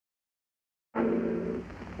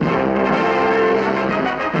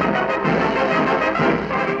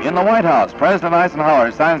In the White House, President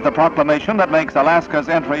Eisenhower signs the proclamation that makes Alaska's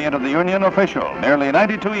entry into the Union official, nearly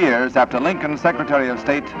 92 years after Lincoln's Secretary of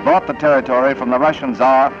State bought the territory from the Russian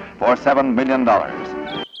Tsar for $7 million.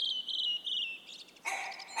 The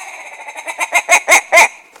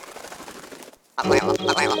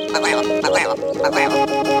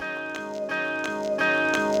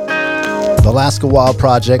Alaska Wild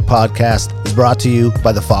Project podcast is brought to you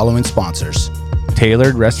by the following sponsors.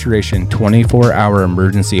 Tailored Restoration 24-hour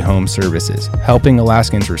emergency home services, helping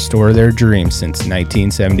Alaskans restore their dreams since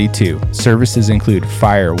 1972. Services include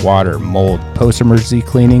fire, water, mold, post-emergency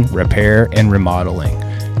cleaning, repair, and remodeling.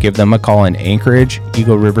 Give them a call in Anchorage,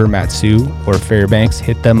 Eagle River, Matsu, or Fairbanks.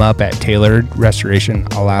 Hit them up at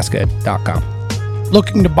tailoredrestorationalaska.com.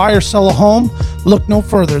 Looking to buy or sell a home? Look no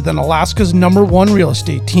further than Alaska's #1 real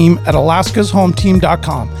estate team at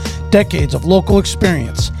alaskashometeam.com. Decades of local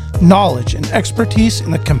experience, knowledge, and expertise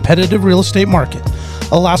in the competitive real estate market.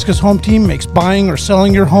 Alaska's Home Team makes buying or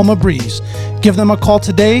selling your home a breeze. Give them a call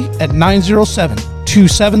today at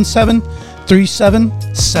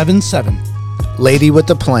 907-277-3777. Lady with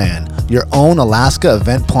the Plan, your own Alaska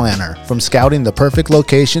event planner. From scouting the perfect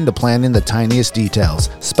location to planning the tiniest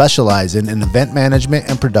details, specializing in event management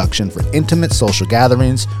and production for intimate social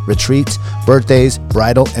gatherings, retreats, birthdays,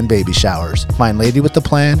 bridal, and baby showers. Find Lady with the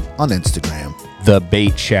Plan on Instagram. The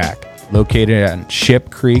Bait Shack, located on Ship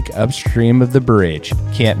Creek upstream of the bridge.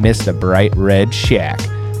 Can't miss the bright red shack.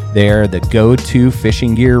 They are the go-to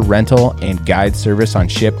fishing gear rental and guide service on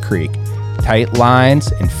Ship Creek. Tight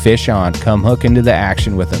lines and fish on. Come hook into the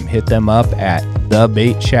action with them. Hit them up at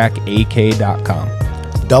thebaitshackak.com.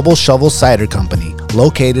 Double Shovel Cider Company,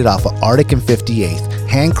 located off of Arctic and 58th.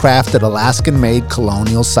 Handcrafted Alaskan-made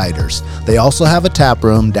colonial ciders. They also have a tap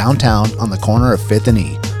room downtown on the corner of 5th and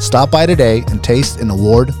E. Stop by today and taste an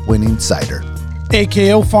award-winning cider.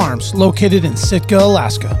 AKO Farms, located in Sitka,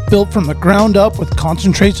 Alaska. Built from the ground up with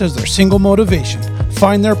concentrates as their single motivation.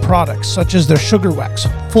 Find their products, such as their sugar wax,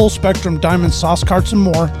 full spectrum diamond sauce carts, and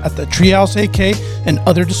more at the Treehouse AK and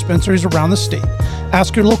other dispensaries around the state.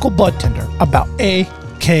 Ask your local bud tender about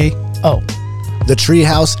AKO.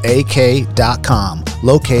 TheTreehouseAK.com,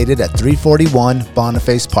 located at 341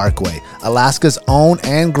 Boniface Parkway, Alaska's own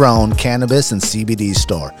and grown cannabis and CBD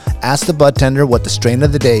store. Ask the bud tender what the strain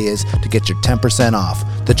of the day is to get your 10% off.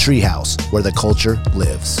 The Treehouse, where the culture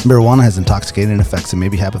lives. Marijuana has intoxicating effects and may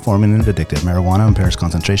be habit-forming and addictive. Marijuana impairs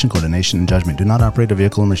concentration, coordination, and judgment. Do not operate a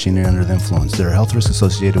vehicle or machinery under the influence. There are health risks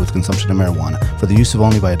associated with consumption of marijuana. For the use of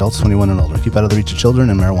only by adults 21 and older. Keep out of the reach of children,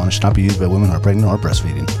 and marijuana should not be used by women who are pregnant or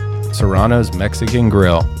breastfeeding. Serrano's Mexican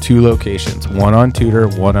Grill, 2 locations, one on Tudor,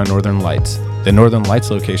 one on Northern Lights. The Northern Lights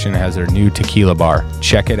location has their new tequila bar.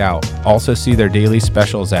 Check it out. Also see their daily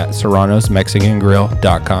specials at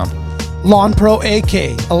serranosmexicangrill.com. Lawn Pro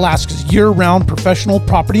AK, Alaska's year-round professional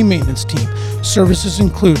property maintenance team. Services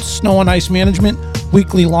include snow and ice management,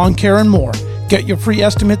 weekly lawn care, and more. Get your free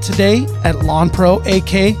estimate today at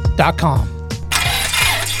lawnproak.com.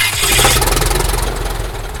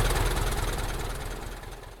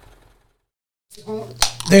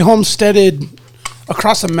 They homesteaded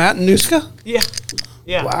across the Matanuska? Yeah.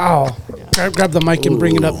 Wow. Yeah. Grab the mic and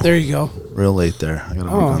bring it up. There you go. Real late there. I got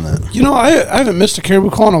to work on that. You know, I haven't missed a caribou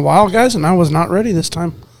call in a while, guys, and I was not ready this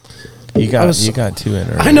time. You got 2 in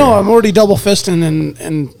earlier. I know. I'm already double fisting,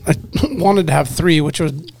 and I wanted to have 3, which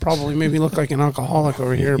would probably maybe look like an alcoholic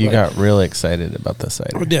over here. You got really excited about the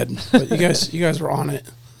cider. I did. But you guys were on it.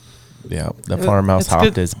 Yeah, the farmhouse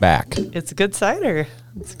hopped is back. It's good cider.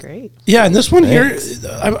 It's great. Yeah, and this one here,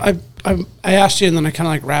 I asked you, and then I kind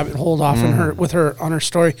of like rabbit holed off on her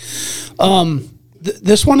story.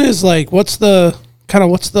 This one is like, what's the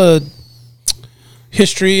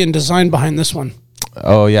history and design behind this one?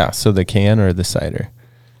 Oh yeah, so the can or the cider?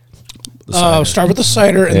 Start with the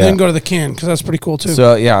cider and then go to the can, because that's pretty cool too.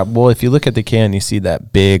 So yeah, well, if you look at the can, you see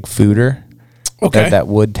that big fooder. Okay. That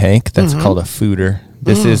wood tank. That's called a fooder.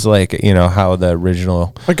 This is like, how the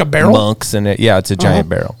original like a barrel monks and it's a giant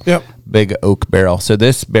barrel. Yep. Big oak barrel. So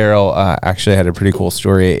this barrel actually had a pretty cool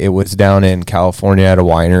story. It was down in California at a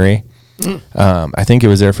winery. I think it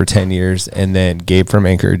was there for 10 years, and then Gabe from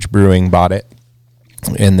Anchorage Brewing bought it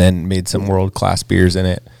and then made some world-class beers in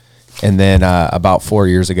it. And then about 4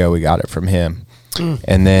 years ago, we got it from him.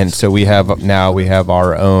 And then so we have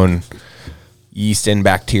our own yeast and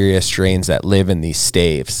bacteria strains that live in these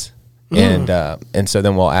staves. And so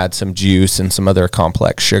then we'll add some juice and some other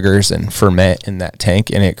complex sugars and ferment in that tank,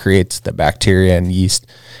 and it creates the bacteria and yeast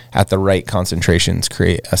at the right concentrations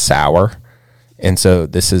create a sour. And so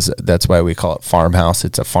that's why we call it farmhouse.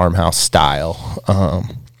 It's a farmhouse style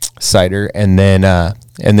cider. And then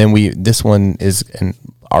this one is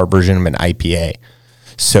our version of an IPA.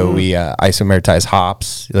 So we isomeritize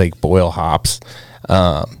hops, like boil hops,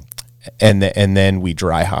 and then we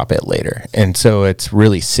dry hop it later. And so it's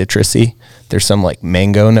really citrusy. There's some like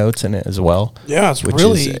mango notes in it as well. Yeah, it's which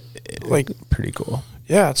really is, like pretty cool.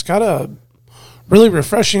 Yeah, it's got a really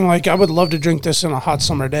refreshing. Like I would love to drink this in a hot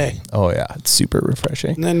summer day. Oh yeah, it's super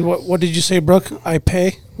refreshing. And then what did you say, Brooke? I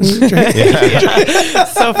pay when you drink.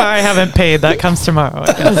 So far, I haven't paid. That comes tomorrow, I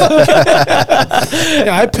guess.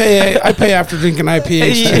 Yeah, I pay after drinking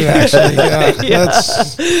IPAs too. Actually, yeah.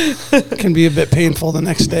 That's can be a bit painful the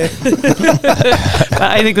next day.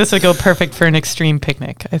 I think this would go perfect for an extreme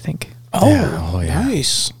picnic, I think. Oh,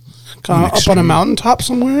 nice. Kind of up on a mountaintop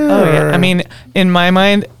somewhere. Oh, yeah. or- I mean, in my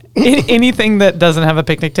mind, anything that doesn't have a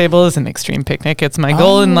picnic table is an extreme picnic. It's my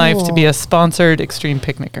goal in life to be a sponsored extreme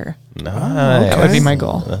picnicker. Nice. That would be my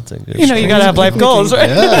goal. That's a good. You know, you got to have life goals, right?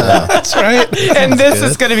 Yeah. That's right. And this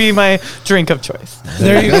is going to be my drink of choice.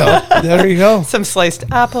 There you go. There you go. Some sliced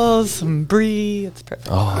apples, some brie. It's perfect.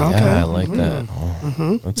 Oh Okay. yeah, I like that.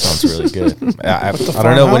 Oh, that sounds really good. I don't know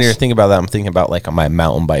farmhouse? when you're thinking about that. I'm thinking about like on my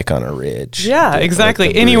mountain bike on a ridge. Yeah, Like exactly.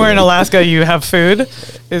 the Anywhere in bridge. Alaska, you have food.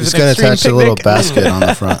 Just gotta attach a little basket on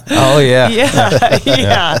the front. Oh yeah. Yeah,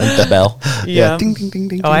 yeah. And the bell. Yeah. Ding ding ding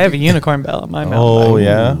ding. Oh, I have a unicorn bell on my mountain Oh bike.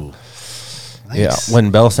 yeah. Yeah,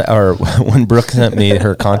 when when Brooke sent me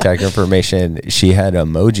her contact information, she had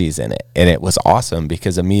emojis in it, and it was awesome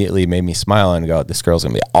because immediately made me smile and go, "This girl's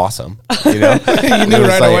gonna be awesome." You know, You knew It was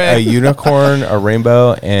right like away. a unicorn, a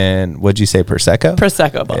rainbow, and what'd you say, prosecco?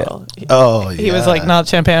 Prosecco bottle. Oh, yeah. He was like, not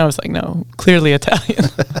champagne. I was like, no, clearly Italian.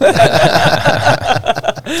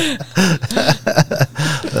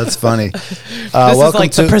 That's funny. This is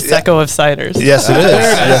like the Prosecco of ciders. Yes, it is.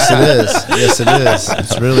 Yes, it is. Yes, it is.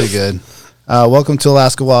 It's really good. Welcome to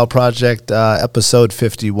Alaska Wild Project, episode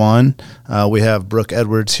 51. We have Brooke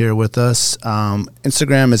Edwards here with us.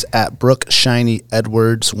 Instagram is at Brooke Shiny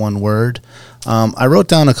Edwards, one word. I wrote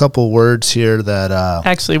down a couple words here that.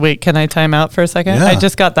 Actually, wait, can I time out for a second? Yeah. I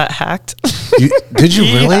just got that hacked. Did you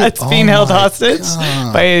really? Yeah, it's being Oh held my hostage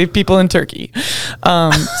God. by people in Turkey.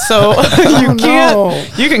 So you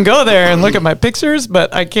can't. You can go there and look at my pictures,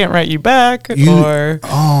 but I can't write you back.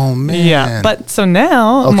 Oh man. Yeah. But so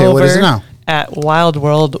now I'm Okay, over what is it now? at Wild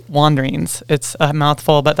World Wanderings. It's a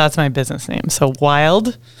mouthful, but that's my business name. So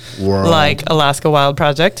Wild, World. like Alaska Wild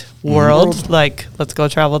Project. World, like let's go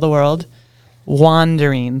travel the world.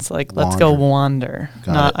 Wanderings, like let's go wander.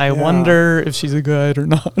 Got Not it. I Yeah. wonder if she's a guide or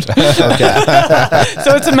not. Okay.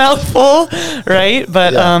 So it's a mouthful, right?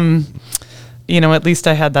 But Yeah. at least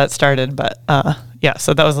I had that started. But yeah,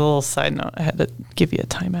 so that was a little side note. I had to give you a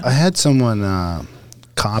timeout. I had someone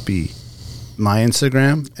copy my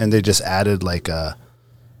Instagram, and they just added like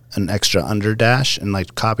an extra under dash and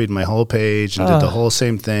like copied my whole page and did the whole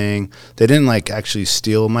same thing. They didn't like actually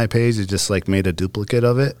steal my page; they just like made a duplicate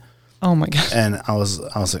of it. Oh my god. And I was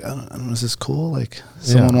like, I don't know, is this cool? Like,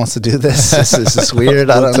 someone wants to do this? Is this weird?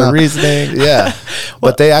 I don't What's know. the reasoning? Yeah,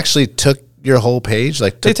 but they actually took your whole page.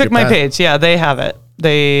 Like, They took your my page. Yeah, they have it.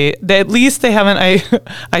 They at least they haven't.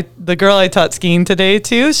 I the girl I taught skiing today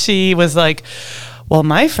too. She was like, well,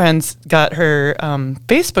 my friends got her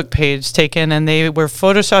Facebook page taken, and they were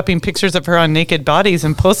photoshopping pictures of her on naked bodies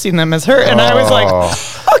and posting them as her. And I was like,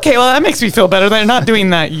 okay, well, that makes me feel better. They're not doing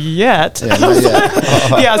that yet. Yeah, not yet.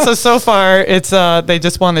 Yeah, so far it's they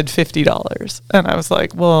just wanted $50, and I was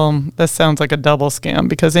like, well, this sounds like a double scam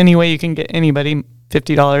because any way you can get anybody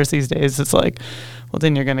 $50 these days, it's like, well,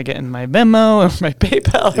 then you're gonna get in my Venmo or my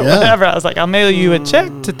PayPal or Yeah. whatever. I was like, I'll mail you a check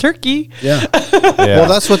to Turkey. Yeah. Well,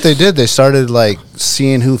 that's what they did. They started like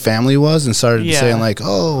seeing who family was and started Yeah. saying like,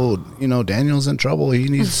 oh, Daniel's in trouble. He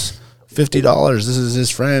needs $50. This is his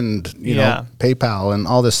friend, you Yeah. know, PayPal and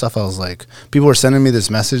all this stuff. I was like, people were sending me this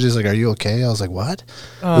messages like, are you okay? I was like, what?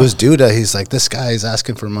 It was Duda. He's like, this guy is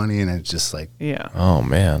asking for money. And it's just like, Yeah, Oh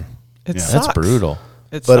man, it Yeah. sucks. that's brutal.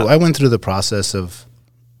 It but sucks. I went through the process of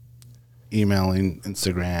emailing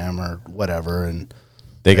Instagram or whatever. And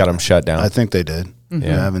They got them shut down. I think they did. Mm-hmm.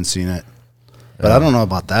 Yeah. I haven't seen it. But I don't know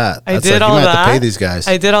about that. I That's did like, all you might that. have to pay these guys.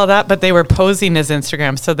 I did all that, but they were posing as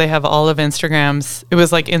Instagram, so they have all of Instagram's. It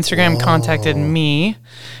was like Instagram contacted me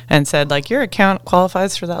and said like your account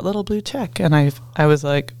qualifies for that little blue check, and I was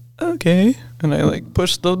like, okay, and I like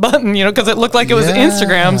pushed the button, because it looked like it was Yeah.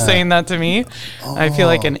 Instagram saying that to me. I feel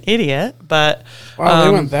like an idiot, but Wow,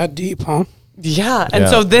 they went that deep, huh? yeah, and Yeah.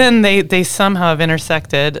 so then they somehow have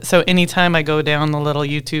intersected. So anytime I go down the little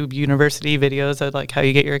YouTube university videos of like how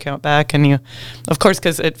you get your account back, and you, of course,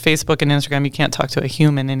 because at Facebook and Instagram you can't talk to a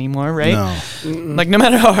human anymore, right? No. Like no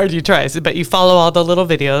matter how hard you try, but you follow all the little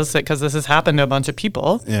videos because this has happened to a bunch of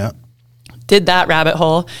people. Yeah. Did that rabbit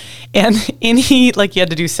hole, And any, like, you had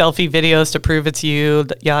to do selfie videos to prove it's you,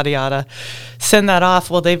 yada, yada. Send that off.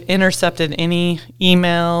 Well, they've intercepted any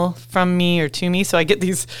email from me or to me. So I get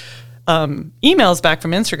these emails back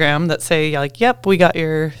from Instagram that say, like, yep, we got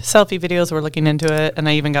your selfie videos. We're looking into it. And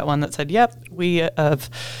I even got one that said, yep, we have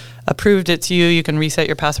approved it's you. You can reset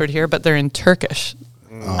your password here. But they're in Turkish.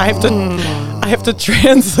 I have to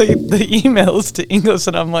translate the emails to English,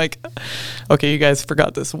 and I'm like, okay, you guys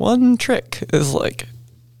forgot this one trick. Is like,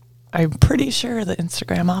 I'm pretty sure the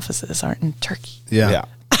Instagram offices aren't in Turkey. Yeah.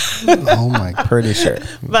 Oh my. Pretty sure.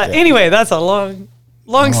 But anyway, that's a long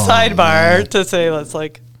sidebar to say that's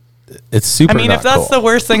like. It's super. I mean, if that's cool. the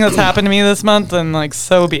worst thing that's happened to me this month, then like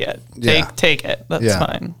so be it. Yeah. Take it. That's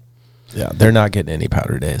fine. Yeah, they're not getting any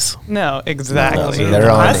powder days. No, exactly. No,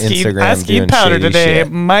 they're on I skied Instagram doing powder shady today.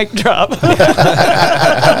 shit. Mic drop.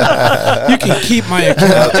 You can keep my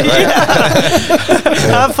account.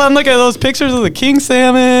 Have fun looking at those pictures of the king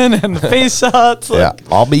salmon and the face shots. Yeah,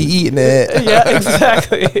 I'll be eating it. Yeah,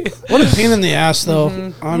 exactly. What a pain in the ass,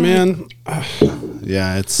 though. Oh man,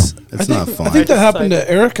 Yeah, it's not fun. I think that happened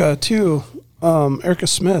to Erica too. Erica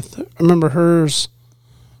Smith. I remember hers.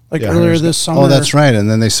 Like earlier hers- this summer. Oh, that's right.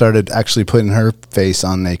 And then they started actually putting her face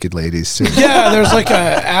on naked ladies too. Yeah, there's like a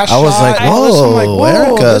ass I was shot. like, I'm whoa,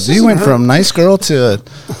 Erica, this you isn't went her. from nice girl to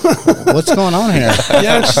what's going on here?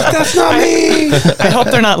 Yeah, she's like, that's not me. I hope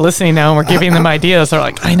they're not listening now and we're giving them ideas. They're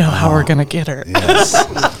like, I know how we're going to get her. Yes.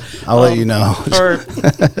 I'll let you know. Or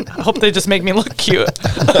I hope they just make me look cute. Do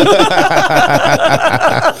you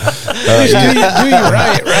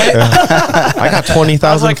right? I got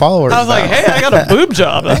 20,000 followers. I was like, now. hey, I got a boob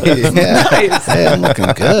job. That's Yeah. nice. Hey, I'm looking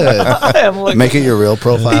good. I am looking Make it your real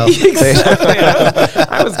profile. Exactly.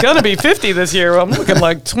 I was going to be 50 this year. I'm looking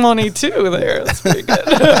like 22 there. That's pretty good.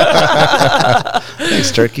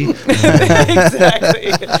 Thanks, Turkey.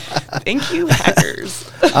 Exactly. Thank you, hackers.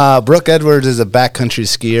 Brooke Edwards is a backcountry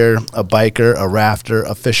skier, a biker, a rafter,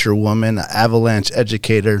 a fisherwoman, an avalanche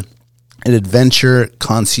educator, an adventure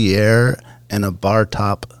concierge, and a bar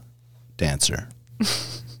top dancer.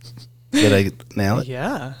 Did I nail it?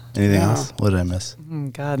 Yeah. Anything else? What did I miss? Oh,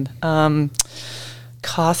 God.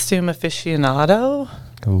 Costume aficionado.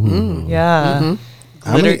 Yeah.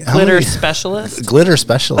 How many- Glitter specialist. Glitter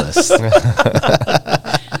specialist.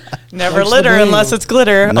 Never Likes litter the bling. unless it's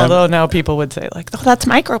glitter. Never- Although now people would say like, oh, that's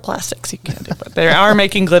microplastics. You can't do it. But they are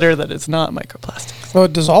making glitter that is not microplastics. Oh,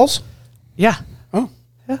 it dissolves? Yeah. Oh.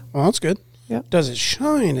 Yeah. Well, that's good. Yeah. Does it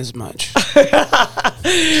shine as much?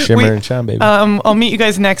 Shimmer and shine, baby. I'll meet you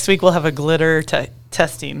guys next week. We'll have a glitter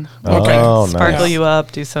testing. Okay. Oh, Sparkle nice. you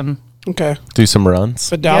up. Do some Okay. Do some runs.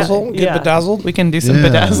 Bedazzle? Get bedazzled? We can do some Yeah.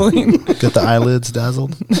 bedazzling. Get the eyelids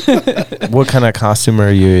dazzled. What kind of costume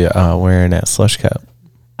are you wearing at Slush Cup?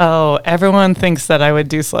 Oh, everyone thinks that I would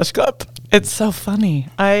do Slush Cup. It's so funny.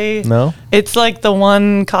 No? It's like the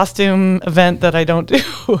one costume event that I don't do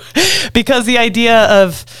because the idea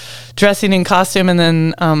of dressing in costume and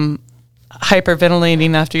then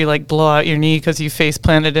hyperventilating after you like blow out your knee because you face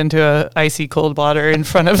planted into a icy cold water in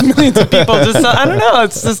front of millions of people. Just I don't know.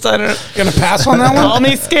 It's just I don't. Gonna pass on that one? Call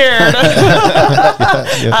me scared.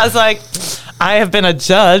 I was like, I have been a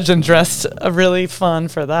judge and dressed really fun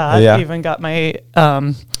for that. Yeah. Even got my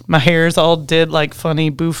my hairs all did like funny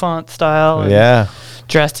bouffant style. and Yeah.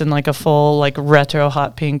 Dressed in like a full like retro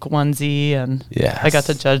hot pink onesie, and Yes. I got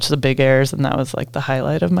to judge the big airs, and that was like the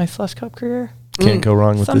highlight of my Slush Cup career. Can't go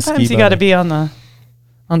wrong with the ski Sometimes you got to buddy. be on the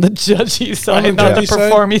judgy side, the not the judgy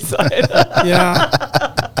side? performy side. Yeah.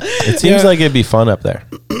 It seems Yeah. like it'd be fun up there.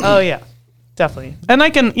 Oh yeah, definitely. And I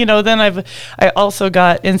can, then I also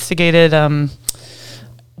got instigated.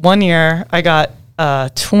 One year I got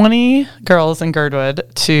 20 girls in Girdwood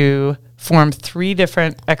to form 3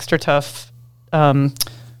 different extra tough.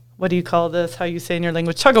 What do you call this? How you say in your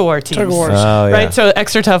language? Tug-of-war teams. Tug-of-wars. Oh, yeah. Right, so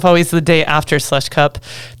extra tough always the day after Slush Cup.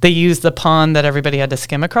 They used the pond that everybody had to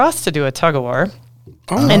skim across to do a tug-of-war.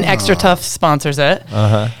 And Extra Tough sponsors it.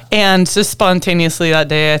 And just spontaneously that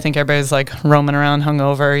day, I think everybody's like roaming around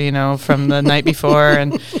hungover, from the night before.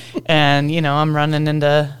 And I'm running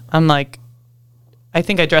into, I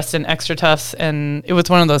think I dressed in Extra Toughs, and it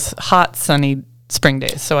was one of those hot, sunny spring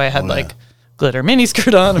days. So I had glitter mini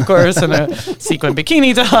skirt on, of course, and a sequin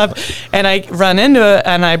bikini top. And I run into it,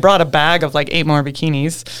 and I brought a bag of like 8 more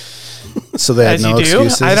bikinis. So they had As no you do.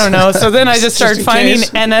 excuses. I don't know. So then I just started in finding,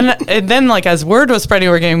 case. and then like as word was spreading,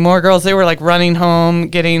 we were getting more girls. They were like running home,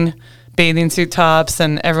 getting bathing suit tops,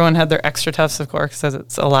 and everyone had their extra tufts, of course, because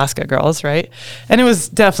it's Alaska girls, right? And it was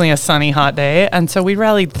definitely a sunny, hot day. And so we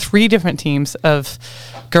rallied 3 different teams of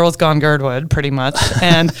Girls Gone Girdwood, pretty much.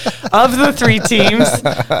 And of the 3 teams,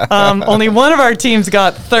 only one of our teams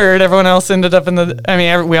got third. Everyone else ended up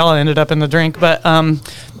we all ended up in the drink, but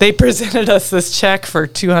they presented us this check for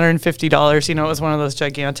 $250. You know, it was one of those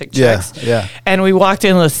gigantic checks. Yeah. And we walked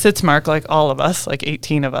in with Sitzmark, like all of us, like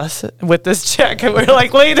 18 of us, with this check. And we were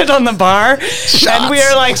like, laid it on the bar. And we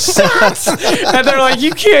were like, shots. And they're like,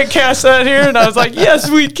 you can't cash that here. And I was like, yes,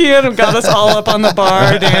 we can. And got us all up on the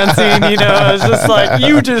bar dancing. You know, it was just like,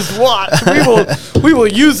 you just watch. We will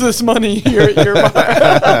use this money here at your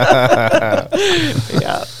bar.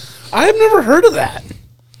 Yeah. I've never heard of that.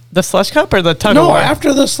 The slush cup or the tug of No, war?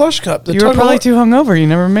 after the slush cup. The You were tug of probably war. too hungover. You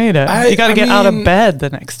never made it. You got to get out of mean, bed the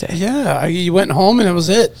next day. Yeah, you went home and it was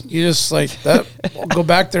it. You just like that. I'll go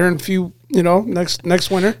back there in a few,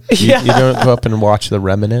 next winter. You don't go up and watch the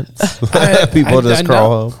remnants. People just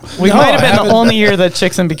crawl home. We No, might have I been the haven't. only year that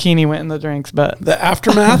chicks in bikini went in the drinks, but The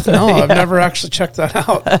aftermath? No, I've never actually checked that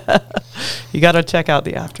out. you got to check out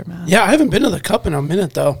the aftermath. Yeah, I haven't been to the cup in a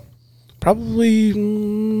minute though. Probably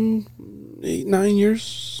 8, 9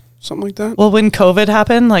 years, something like that. Well, when COVID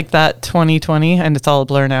happened, like that 2020, and it's all a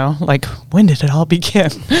blur now, like when did it all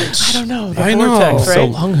begin? I don't know. The I know. vortex, right? So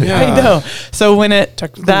long ago. Yeah. I know. So when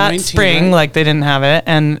Technically that 19, spring, right? like they didn't have it,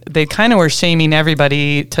 and they kind of were shaming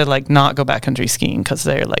everybody to like not go backcountry skiing because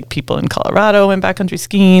they're like people in Colorado went backcountry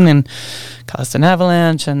skiing and caused an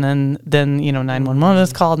avalanche, and then 911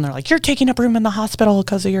 was called, and they're like, you're taking up room in the hospital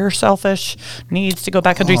because of your selfish needs to go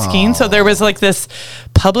backcountry skiing. So there was like this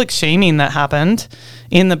public shaming that happened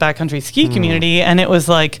in the backcountry ski community, and it was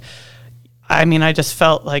like, I mean, I just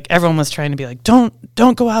felt like everyone was trying to be like, don't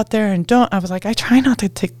go out there, and don't. I was like, I try not to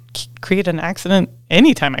create an accident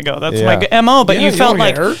anytime I go. That's my MO. But Yeah, you you felt don't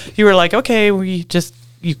like get hurt. you were like, okay,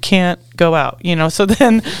 you can't go out, So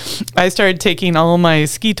then I started taking all my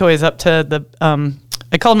ski toys up to the,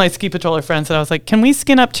 I called my ski patroller friends and I was like, can we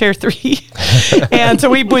skin up chair 3? And so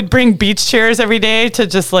we would bring beach chairs every day to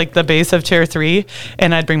just like the base of chair 3.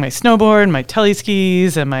 And I'd bring my snowboard, my tele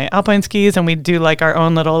skis and my alpine skis. And we'd do like our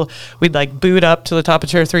own we'd like boot up to the top of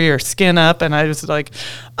chair 3 or skin up. And I was like,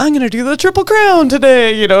 I'm going to do the Triple Crown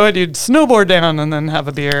today, and you'd snowboard down and then have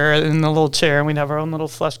a beer in the little chair. And we'd have our own little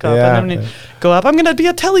slush cup. Yeah. And then we'd go up, I'm going to be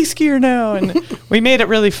a tele skier now. And we made it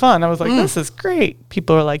really fun. I was like, this is great.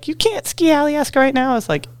 People were like, you can't ski Alyeska right now. I was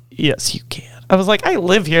like, yes, you can. I was like, I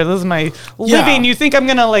live here. This is my living. You think I'm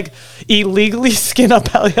going to like illegally skin up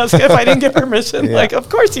Alyeska if I didn't get permission? Yeah. Like, of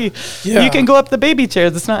course you can go up the baby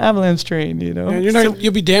chairs. It's not avalanche trained, And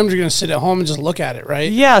you'll be damned. You're gonna sit at home and just look at it, right?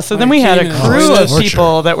 Yeah, so then Like, we had a cleaning it crew up. of Torture.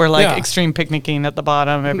 people that were like Yeah. extreme picnicking at the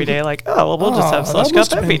bottom every day. Like, oh, well, we'll just have Oh, slush that cup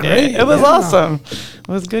must have every been day. great. It was Yeah. awesome. It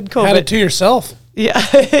was good COVID. Had it to yourself. Yeah.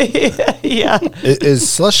 Yeah. Is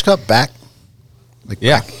Slush Cup back? Like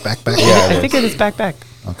Yeah. back. Yeah, I think it is back.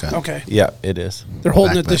 Okay. Okay, Yeah, it is. they're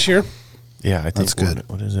holding Back, it this year. Yeah, I think That's good.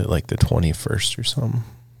 What is it, like the 21st or something?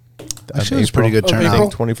 Actually, it was pretty good Of turnout.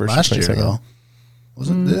 April? 21st or last year 22nd. though.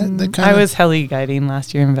 Wasn't they kind I of? was heli guiding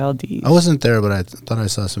last year in Valdez. I wasn't there, but I thought I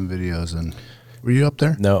saw some videos. And were you up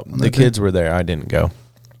there? No, on the that day? kids were there. I didn't go,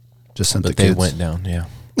 Just sent but the they kids. went down. Yeah,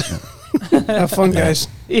 Have fun, guys.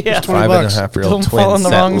 Yeah. 20 bucks. 5.5-year-old Don't fall in twins the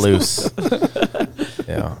set wrong loose.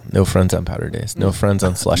 Yeah, no friends on powder days. No friends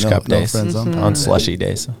on slush cup no days. friends on powder on days. slushy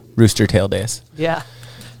days. Rooster tail days. Yeah.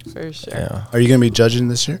 For sure. Yeah. Are you going to be judging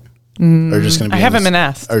this year? Or just going to be? I haven't been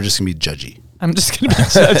asked. Or just going to be judgy? I'm just going to be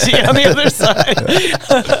judgy on the other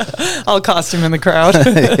side. I'll costume in the crowd.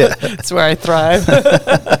 That's where I thrive.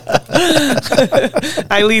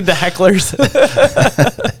 I lead the hecklers.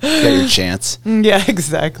 Get your chance. Yeah,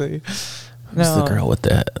 exactly. Who's the girl with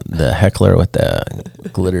the heckler with the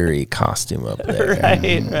glittery costume up there? Right.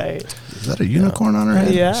 Is that a unicorn on her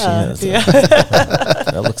head? Yeah. She is. Yeah.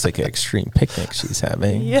 That looks like an extreme picnic she's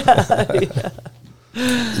having. Yeah.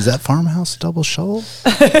 Is that farmhouse double shovel?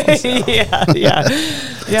 Yeah.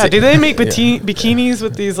 Do they make bikinis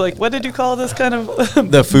with these, like, what did you call this kind of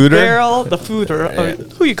The fooder? barrel? The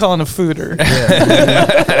fooder. Who are you calling a fooder?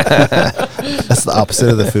 That's the opposite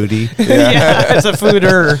of the foodie. Yeah, it's a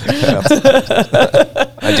fooder.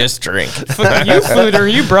 I just drink. You fooder,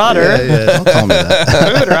 you brought her. Yeah, don't call me that.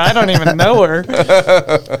 Fooder, I don't even know her.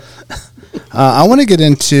 I want to get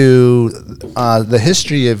into the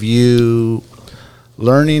history of you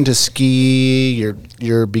learning to ski,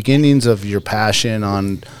 your beginnings of your passion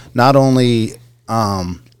on not only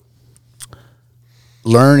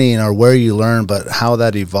learning or where you learned, but how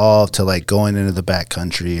that evolved to like going into the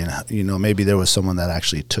backcountry, and maybe there was someone that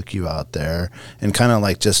actually took you out there, and kind of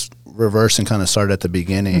like just reverse and kind of start at the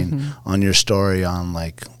beginning on your story on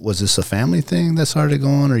like, was this a family thing that started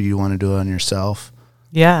going, or you want to do it on yourself?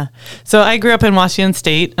 Yeah. So I grew up in Washington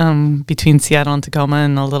State, between Seattle and Tacoma,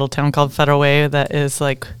 in a little town called Federal Way that is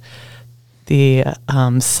like the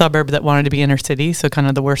suburb that wanted to be inner city, so kind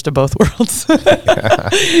of the worst of both worlds.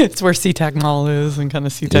 It's where SeaTac Mall is and kind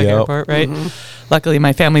of SeaTac Airport, right? Luckily,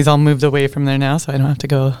 my family's all moved away from there now, so I don't have to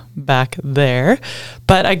go back there.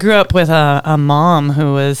 But I grew up with a mom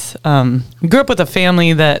who was, grew up with a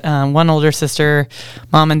family that one older sister,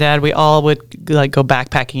 mom and dad, we all would like go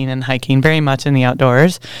backpacking and hiking, very much in the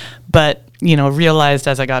outdoors. But you know, realized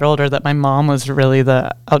as I got older that my mom was really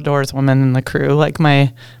the outdoors woman in the crew. Like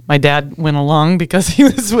my dad went along because he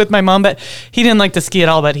was with my mom, but he didn't like to ski at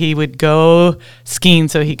all, but he would go skiing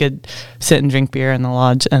so he could sit and drink beer in the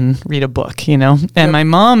lodge and read a book, you know? And my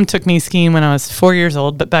mom took me skiing when I was 4 years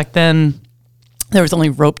old, but back then there was only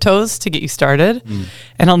rope tows to get you started.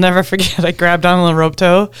 And I'll never forget, I grabbed on the rope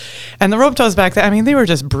tow. And the rope tows back then, I mean, they were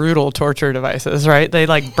just brutal torture devices, right? They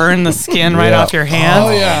like burn the skin right off your hand.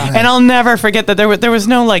 Oh, yeah. And I'll never forget that there was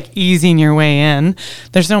no like easing your way in.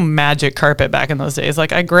 There's no magic carpet back in those days.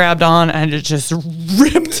 Like I grabbed on and it just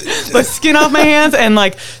ripped the skin off my hands and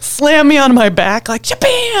like slammed me on my back, like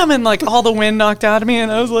bam, and like all the wind knocked out of me.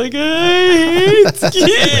 And I was like, I hate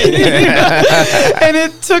skiing. And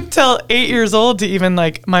it took till 8 years old to even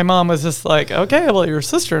like, my mom was just like, okay, well, your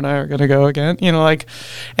sister and I are gonna go again, you know, like,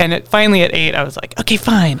 and it finally at 8 I was like, okay,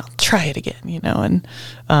 fine, I'll try it again, you know. And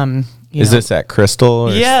is this at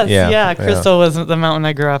Crystal? Yes, yeah. Crystal was the mountain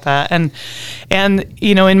I grew up at, and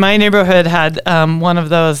you know, in my neighborhood had one of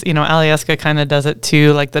those, you know, Alyeska kind of does it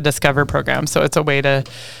too, like the Discover program. So it's a way to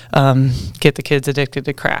get the kids addicted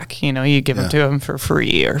to crack. You know, you give them to them for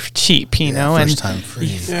free or cheap, you know, first and time free.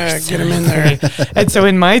 Yeah, get them in there. And so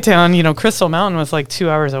in my town, you know, Crystal Mountain was like 2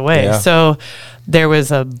 hours away. Yeah. So there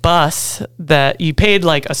was a bus that you paid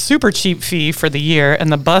like a super cheap fee for the year,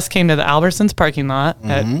 and the bus came to the Albertsons parking lot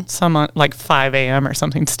at some like 5 a.m. or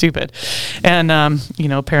something stupid. And, you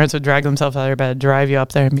know, parents would drag themselves out of their bed, drive you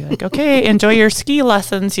up there and be like, okay, enjoy your ski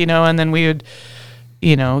lessons, you know, and then we would,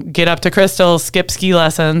 you know, get up to Crystal, skip ski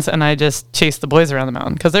lessons, and I just chased the boys around the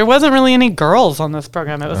mountain because there wasn't really any girls on this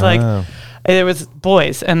program. It was like, it was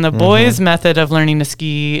boys, and the boys' method of learning to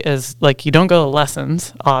ski is like you don't go to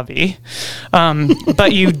lessons, obvi,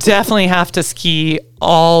 but you definitely have to ski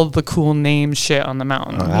all the cool name shit on the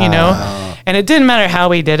mountain, you know? And it didn't matter how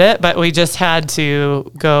we did it, but we just had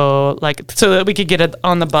to go like so that we could get it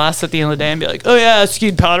on the bus at the end of the day and be like, oh yeah, I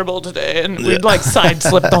skied Powder Bowl today, and we'd like side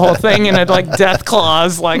slip the whole thing and I'd like death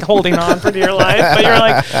claws, like holding on for dear life. But you're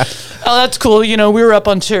like, oh, that's cool. You know, we were up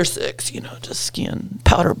on chair 6, you know, just skiing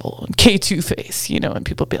Powder Bowl and K2 face, you know, and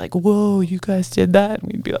people would be like, whoa, you guys did that?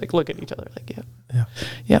 And we'd be like, look at each other like,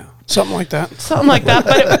 yeah. Something like that. Something like that.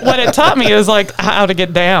 But what it taught me is like how to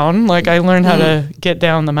get down. Like I learned how to get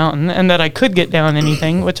down the mountain, and that I could get down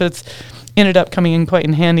anything, which is ended up coming in quite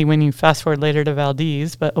in handy when you fast forward later to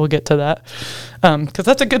Valdez, but we'll get to that. Because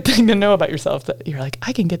that's a good thing to know about yourself, that you're like,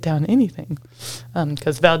 I can get down anything.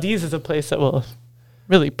 Because Valdez is a place that will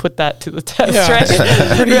really put that to the test,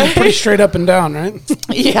 right? Pretty straight up and down, right?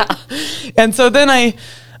 Yeah. And so then I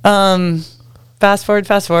fast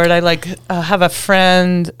forward, I like have a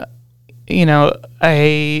friend, you know,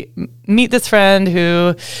 I meet this friend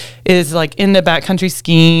who is like into backcountry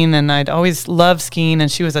skiing, and I'd always loved skiing, and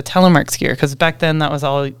she was a telemark skier because back then that's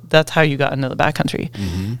how you got into the backcountry.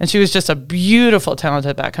 And she was just a beautiful,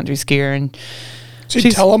 talented backcountry skier. And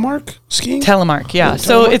she's telemark skiing? Telemark, yeah. Oh,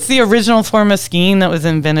 so telemark? it's the original form of skiing that was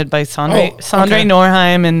invented by Sondre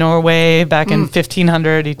Norheim in Norway back in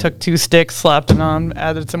 1500. He took 2 sticks, slapped them on,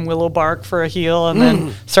 added some willow bark for a heel, and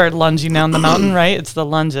then started lunging down the mountain, right? It's the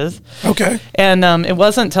lunges. Okay. And it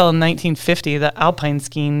wasn't until 1950 that alpine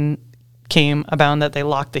skiing came about, that they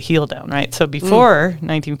locked the heel down, right? So before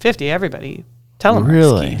 1950, everybody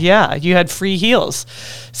telemark skied. Yeah, you had free heels.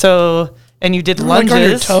 So... and you did lunges. Like on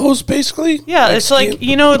your toes, basically? Yeah, like it's like,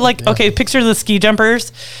 you know, like, okay, picture the ski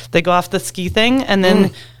jumpers. They go off the ski thing, and then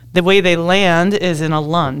the way they land is in a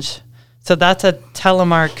lunge. So that's a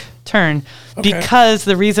telemark turn. Okay. Because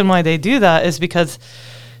the reason why they do that is because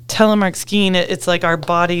telemark skiing, it's like our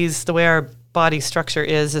bodies, the way our body structure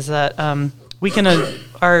is that we can,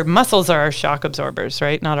 our muscles are our shock absorbers,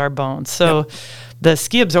 right? Not our bones. So the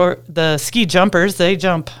ski jumpers, they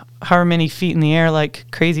jump however many feet in the air like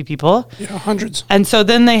crazy people. Yeah, hundreds. And so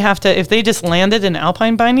then they have to, if they just landed in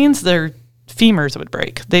alpine bindings, their femurs would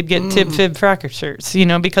break. They'd get tib fib fractures, you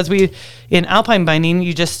know, because in alpine binding,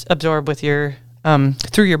 you just absorb with your,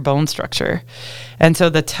 through your bone structure. And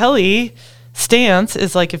so the telly stance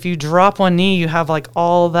is like if you drop one knee, you have like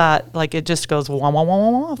all that, like it just goes wah, wah, wah, wah,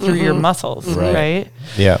 wah through your muscles, right?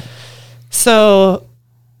 Yeah. So,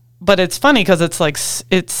 but it's funny because it's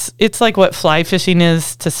like what fly fishing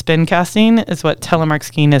is to spin casting is what telemark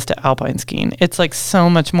skiing is to alpine skiing. It's like so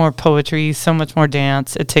much more poetry, so much more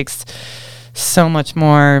dance. It takes so much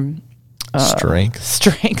more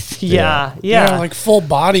strength. Yeah. Like full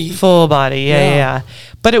body. Yeah.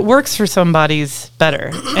 But it works for some bodies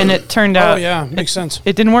better. And it turned out. Oh, yeah. Makes sense.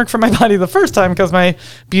 It didn't work for my body the first time because my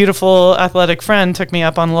beautiful athletic friend took me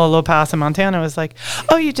up on Lolo Pass in Montana. It was like,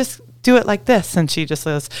 oh, you just do it like this. And she just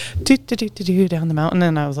goes, do down the mountain.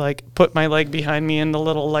 And I was like, put my leg behind me in the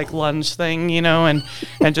little like lunge thing, you know, and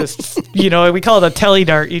just, you know, we call it a telly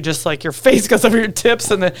dart. You just like your face goes over your tips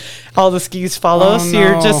and all the skis follow. So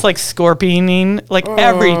you're just like scorpioning like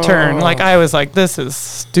every turn. Like I was like, this is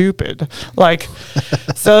stupid. Like,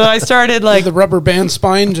 so I started like the rubber band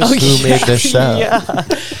spine. Just Who made this up? Yeah.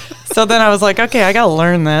 So then I was like, okay, I got to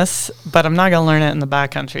learn this, but I'm not going to learn it in the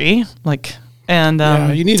backcountry. Like, and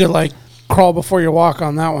you need to like crawl before you walk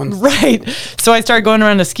on that one. Right. So I started going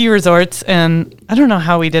around to ski resorts, and I don't know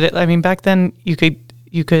how we did it. I mean, back then you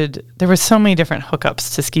could, there were so many different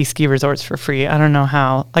hookups to ski resorts for free. I don't know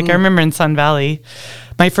how. Like I remember in Sun Valley,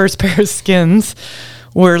 my first pair of skins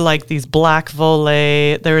were like these black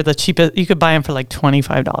Volet. They were the cheapest. You could buy them for like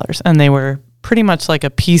 $25, and they were pretty much like a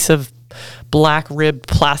piece of black ribbed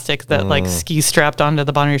plastic that like ski strapped onto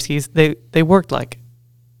the bottom of your skis. They worked like,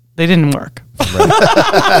 they didn't work. They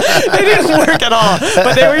didn't work at all,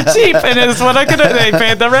 but they were cheap, and it's what I could have. They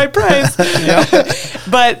paid the right price.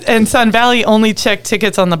 But in Sun Valley, only checked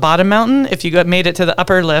tickets on the bottom mountain. If you made it to the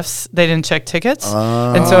upper lifts, they didn't check tickets.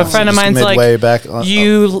 And so a friend of mine's like, back,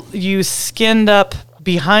 you skinned up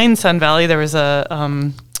behind Sun Valley. There was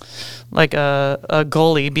a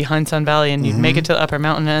gully behind Sun Valley, and you'd make it to the upper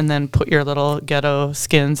mountain, and then put your little ghetto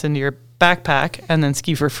skins into your backpack and then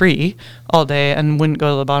ski for free all day and wouldn't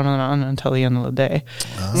go to the bottom of the mountain until the end of the day.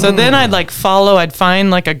 So then I'd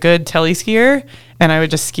find like a good telly skier, and I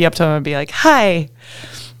would just ski up to him and be like, hi,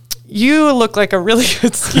 you look like a really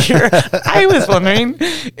good skier. I was wondering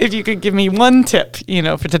if you could give me one tip, you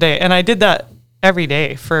know, for today. And I did that every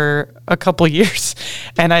day for a couple years,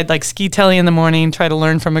 and I'd like ski telly in the morning, try to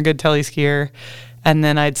learn from a good telly skier, and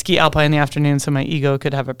then I'd ski alpine in the afternoon so my ego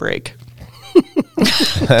could have a break.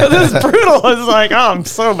 Because it was brutal. I was like, oh, I'm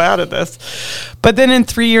so bad at this. But then in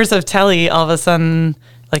 3 years of telly, all of a sudden,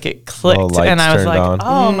 like it clicked, and I was like,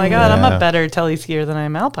 oh my God, I'm a better telly skier than I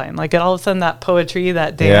am alpine. Like all of a sudden, that poetry,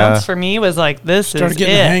 that dance for me was like, this Started is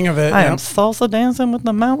getting the hang of it. I am salsa dancing with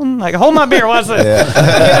the mountain. Like, hold my beer, what's it?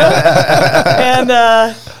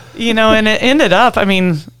 And you know, and it ended up, I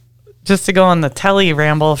mean, just to go on the telly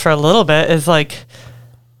ramble for a little bit is like,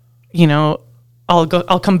 you know,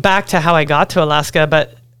 I'll come back to how I got to Alaska,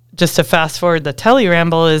 but just to fast forward the telly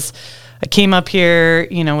ramble is I came up here,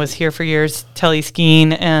 you know, was here for years telly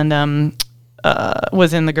skiing, and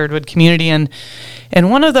was in the Girdwood community, and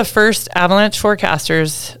one of the first avalanche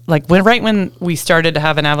forecasters, like right when we started to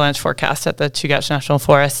have an avalanche forecast at the Chugach National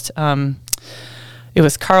Forest, it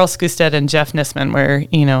was Carl Skustad and Jeff Nisman, were,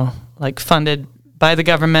 you know, like funded by the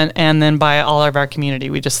government and then by all of our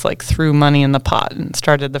community. We just like threw money in the pot and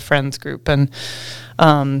started the Friends group. And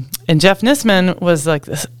Jeff Nisman was like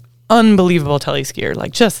this unbelievable telly skier,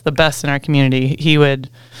 like just the best in our community. He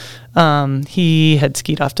had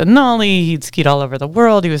skied off Denali, he'd skied all over the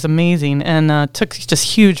world. He was amazing, and took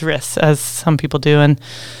just huge risks, as some people do. And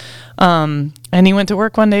he went to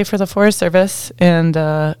work one day for the Forest Service, and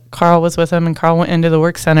Carl was with him, and Carl went into the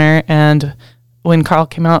work center, and when Carl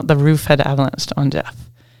came out, the roof had avalanched on Jeff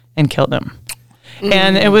and killed him.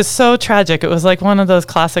 And it was so tragic. It was like one of those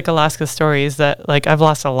classic Alaska stories that, like, I've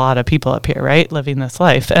lost a lot of people up here, right, living this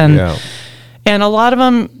life. And a lot of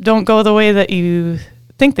them don't go the way that you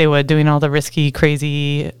think they would, doing all the risky,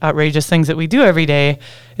 crazy, outrageous things that we do every day.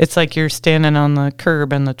 It's like you're standing on the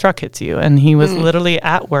curb and the truck hits you. And he was literally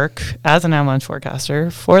at work as an avalanche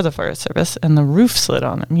forecaster for the Forest Service, and the roof slid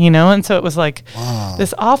on him, you know? And so it was like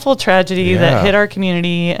this awful tragedy that hit our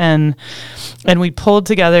community, and we pulled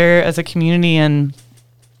together as a community and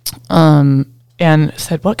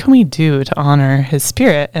said, what can we do to honor his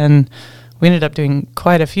spirit? And we ended up doing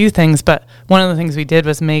quite a few things, but one of the things we did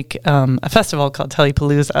was make a festival called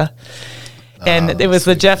Tellypalooza. And it was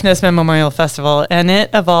the Jeff Nisman Memorial Festival, and it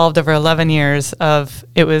evolved over 11 years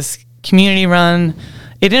it was community run.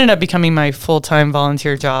 It ended up becoming my full-time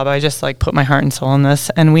volunteer job. I just like put my heart and soul in this,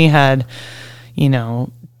 and we had, you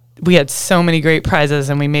know, we had so many great prizes,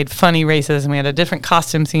 and we made funny races, and we had a different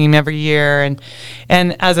costume theme every year.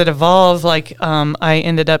 And as it evolved, like I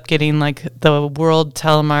ended up getting like the World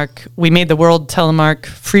Telemark. We made the World Telemark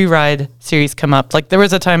free ride series come up. Like there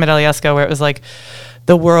was a time at Alyeska where it was like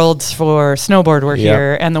the worlds for snowboard were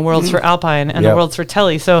here, and the worlds for alpine, and the worlds for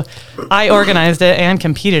tele. So I organized it and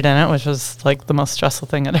competed in it, which was like the most stressful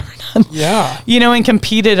thing I'd ever done. Yeah. You know, and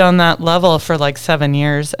competed on that level for like 7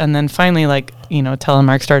 years. And then finally, like, you know,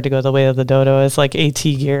 Telemark started to go the way of the dodo as like AT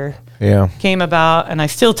gear came about. And I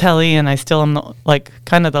still tele, and I still am like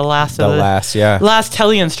kind of the last last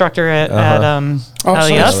tele instructor at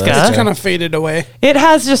Alyeska. It's kind of faded away. It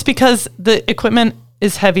has, just because the equipment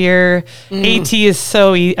is heavier. AT is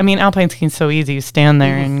so easy. I mean, alpine skiing is so easy. You stand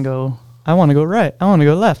there and go, I want to go right. I want to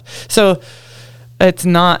go left. So it's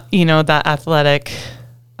not, you know, that athletic,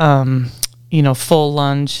 you know, full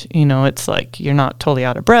lunge. You know, it's like you're not totally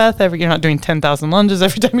out of breath. You're not doing 10,000 lunges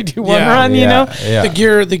every time you do one run, you know? Yeah.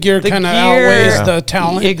 The gear kind of outweighs the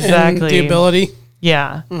talent and the ability.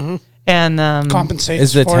 Yeah. And compensates.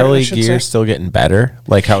 Is the tele gear still getting better?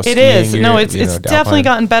 Like how it is? No, it's definitely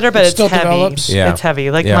gotten better, but it's heavy. Develops. Yeah. It's heavy.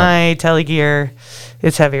 Like my tele gear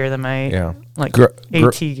is heavier than my like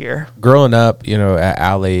AT gear. Growing up, you know, at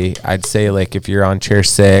Alley, I'd say like if you're on chair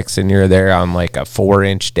 6 and you're there on like a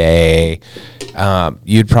 4-inch day,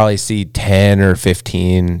 you'd probably see 10 or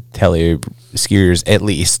 15 tele skiers at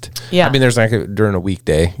least. Yeah. I mean, there's like during a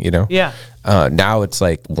weekday, you know. Yeah. Now it's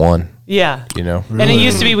like one. Yeah. You know. Really? And it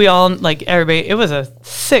used to be we all, like, everybody, it was a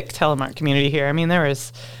sick telemark community here. I mean, there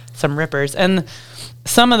was some rippers, and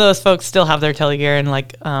some of those folks still have their tele gear, and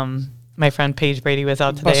like my friend Paige Brady was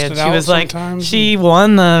out today, and she was like, she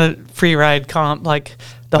won the free ride comp, like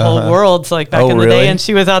the whole world's like back in the day, and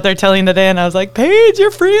she was out there telling today, and I was like, Paige,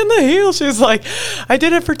 you're free in the heel. She was like, I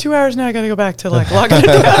did it for 2 hours, now I gotta go back to like logging it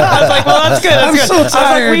down. I was like, well, that's good. That's good. So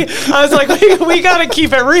tired. I was like, we gotta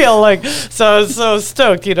keep it real. Like, so I was so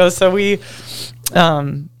stoked, you know. So we,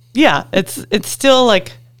 it's still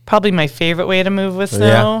like probably my favorite way to move with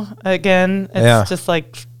snow. Again, it's just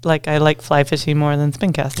like I like fly fishing more than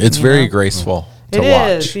spin casting. It's very graceful. To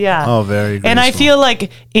watch. Yeah. Oh, very graceful. And I feel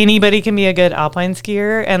like anybody can be a good alpine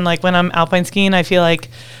skier. And like when I'm alpine skiing, I feel like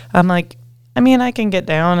I'm like, I mean, I can get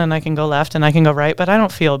down and I can go left and I can go right, but I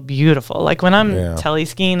don't feel beautiful. Like when I'm tele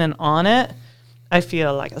skiing and on it, I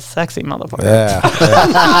feel like a sexy motherfucker. Yeah.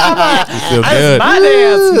 You feel good. My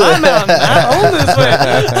dance, my mountain. I own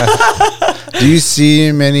this way. Do you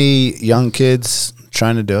see many young kids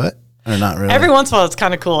trying to do it, or not really? Every once in a while, it's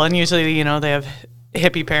kind of cool, and usually, you know, they have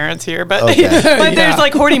hippie parents here, but but there's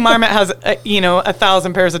like Horty Marmot has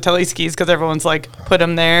 1,000 pairs of tele skis because everyone's like put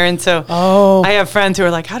them there, and so I have friends who are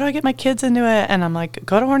like, how do I get my kids into it? And I'm like,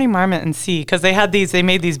 go to Horty Marmot and see, because they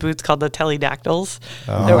made these boots called the Teledactyls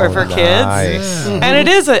that were for kids, and it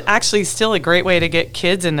is actually still a great way to get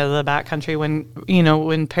kids into the backcountry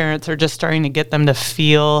when parents are just starting to get them to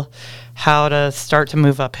feel how to start to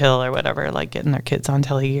move uphill or whatever, like getting their kids on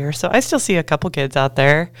tele gear. So I still see a couple kids out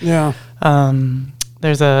there. Yeah.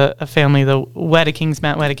 There's a family, the Wedekings.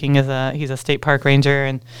 Matt Wedeking he's a state park ranger,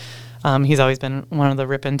 and he's always been one of the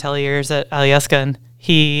ripping telegears at Alyeska, and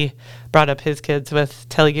he brought up his kids with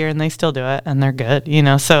telegear, and they still do it, and they're good, you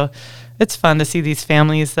know. So it's fun to see these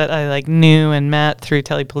families that I like knew and met through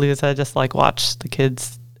Telepalooza, just like watch the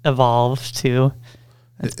kids evolve too.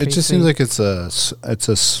 It just seems like it's a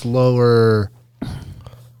slower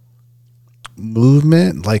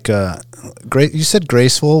movement, like great. You said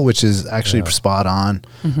graceful, which is actually spot on.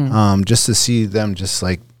 Just to see them just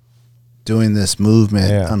like doing this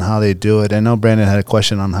movement on how they do it. I know Brandon had a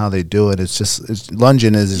question on how they do it. It's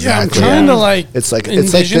lunging is exactly. I'm trying to like. It's like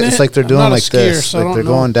they're doing like this, so like they're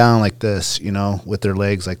going down like this, you know, with their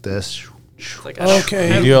legs like this. Like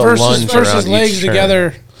okay, versus legs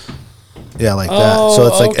together. Yeah, like that. So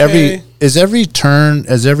it's like every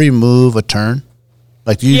move a turn?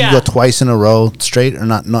 Like, do you go twice in a row straight or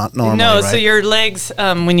not normally? No, right? So your legs,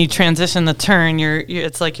 when you transition the turn,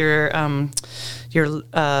 it's like your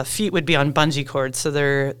feet would be on bungee cords, so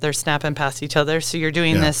they're snapping past each other. So you're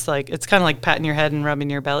doing this like, it's kind of like patting your head and rubbing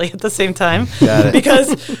your belly at the same time. Got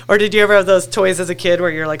it. Or did you ever have those toys as a kid where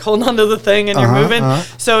you're like holding onto the thing and you're moving?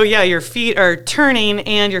 So yeah, your feet are turning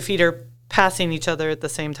and your feet are passing each other at the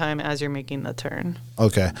same time as you're making the turn.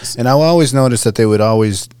 Okay. And I always noticed that it was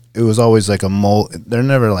always like they're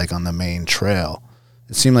never like on the main trail.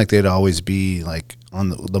 It seemed like they'd always be like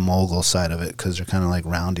on the mogul side of it, because they're kind of like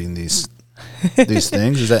rounding these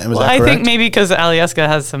things. Was that correct? I think maybe because Alyeska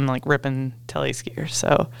has some like ripping tele skiers.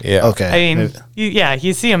 So yeah. Okay. I mean,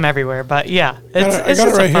 you see them everywhere, but yeah, it's got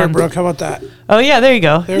it right here, Brooke. How about that? Oh yeah, there you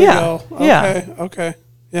go. There we go. Okay. Yeah. Okay.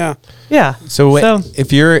 Yeah. Yeah. So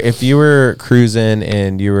if you were cruising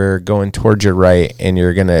and you were going towards your right and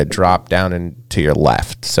you're gonna drop down into your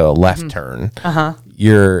left, so a left turn,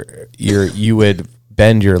 you would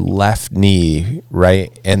bend your left knee,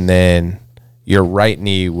 right, and then your right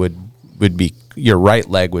knee would be, your right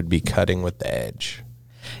leg would be cutting with the edge.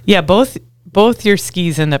 Yeah, both your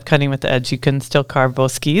skis end up cutting with the edge. You can still carve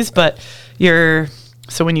both skis, but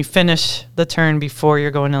so when you finish the turn before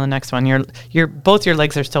you're going to the next one, both your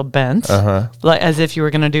legs are still bent, like as if you were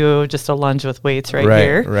going to do just a lunge with weights right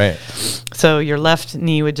here. Right. So your left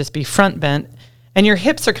knee would just be front bent, and your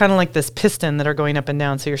hips are kind of like this piston that are going up and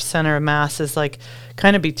down. So your center of mass is like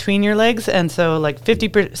kind of between your legs, and so like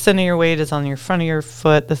 50% of your weight is on your front of your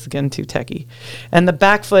foot. This is getting too techie, and the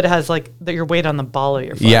back foot has like your weight on the ball of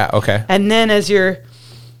your foot. Yeah. Okay. And then as you're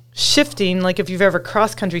shifting, like if you've ever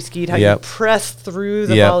cross country skied, how you press through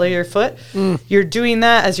the ball of your foot, you're doing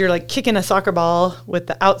that as you're like kicking a soccer ball with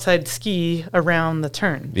the outside ski around the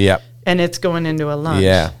turn. Yep. And it's going into a lunge.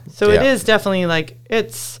 Yeah. So it is definitely like,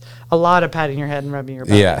 it's a lot of patting your head and rubbing your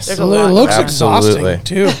back. Yes. There's It a lot looks Absolutely.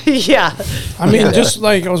 exhausting too. yeah. I mean, just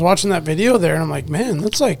like I was watching that video there, and I'm like, man,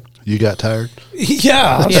 that's like, You got tired?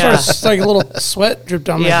 yeah, it's like a little sweat dripped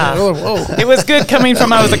down my Yeah. head. Oh, whoa. It was good coming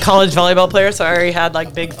from, I was a college volleyball player, so I already had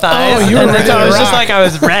like big thighs. Oh, you were and ready so to I was just rock. like, I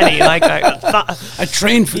was ready. Like, I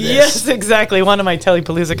trained for this. yes, exactly. One of my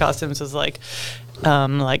Telepalooza costumes was like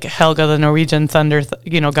Helga, the Norwegian thunder,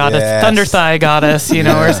 goddess, Yes. thunder thigh goddess,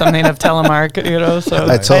 or something of Telemark, So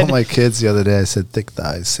I told my kids the other day, I said, thick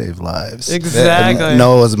thighs save lives. Exactly. And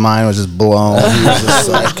Noah's mind was just blown. He was just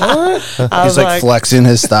like, I he's was like flexing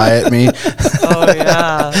his thigh at me. oh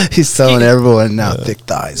yeah. He's telling everyone now, thick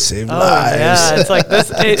thighs save Oh lives. yeah, it's like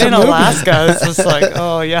this in Alaska. It's just like,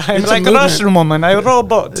 oh yeah, I'm like a movement. Russian woman. I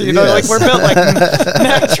robot, like we're built like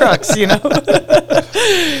Mack trucks,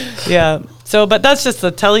 Yeah. So, but that's just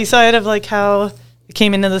the telly side of like how it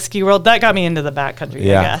came into the ski world. That got me into the backcountry,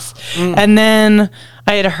 I guess. And then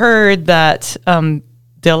I had heard that the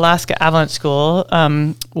Alaska Avalanche School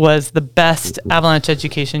was the best avalanche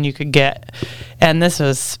education you could get, and this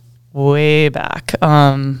was way back.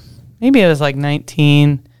 Maybe it was like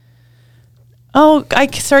I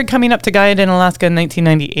started coming up to guide in Alaska in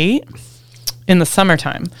 1998 in the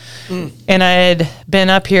summertime. And I had been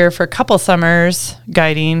up here for a couple summers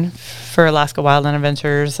guiding for Alaska Wildland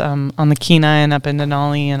Adventures on the Kenai and up in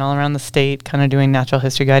Denali and all around the state, kind of doing natural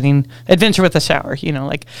history guiding, adventure with a shower,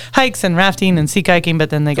 like hikes and rafting and sea kayaking, but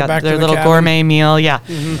then they got back their to the little cabin. gourmet meal. Yeah.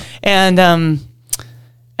 And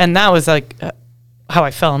that was like how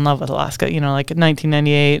I fell in love with Alaska, like in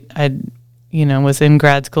 1998, was in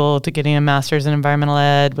grad school to getting a master's in environmental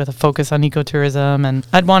ed with a focus on ecotourism. And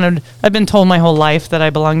I'd been told my whole life that I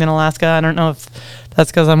belonged in Alaska. I don't know if that's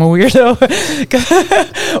because I'm a weirdo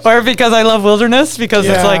or because I love wilderness, because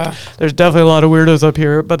it's like, there's definitely a lot of weirdos up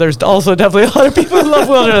here, but there's also definitely a lot of people who love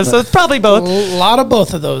wilderness. So it's probably both. A lot of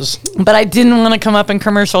both of those. But I didn't want to come up in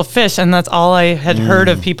commercial fish, and that's all I had heard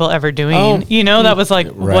of people ever doing. That was like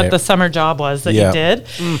what the summer job was that you did.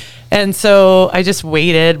 And so I just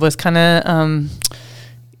waited, was kind of,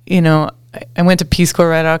 I went to Peace Corps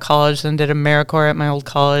right out of college and did AmeriCorps at my old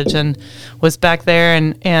college and was back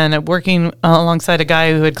there and working alongside a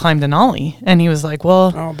guy who had climbed Denali. And he was like,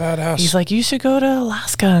 well, badass. He's like, you should go to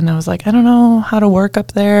Alaska. And I was like, I don't know how to work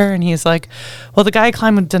up there. And he's like, well, the guy I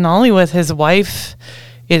climbed Denali with, his wife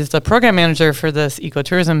is the program manager for this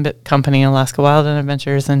ecotourism company, Alaska Wildland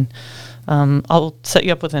Adventures. And I'll set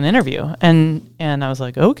you up with an interview. And I was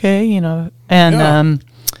like, okay, and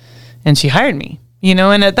she hired me,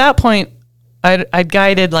 and at that point I'd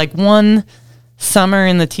guided like one summer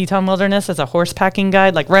in the Teton Wilderness as a horse packing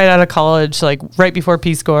guide, like right out of college, like right before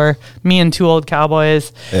Peace Corps, me and two old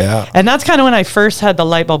cowboys. Yeah. And that's kind of when I first had the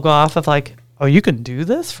light bulb go off of like, oh, you can do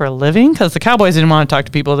this for a living? Because the cowboys didn't want to talk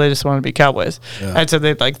to people. They just wanted to be cowboys. And so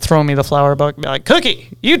they'd like throw me the flower book and be like, Cookie,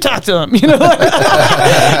 you talk to them, And so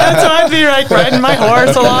I'd be like riding my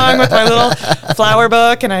horse along with my little flower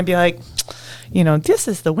book. And I'd be like, this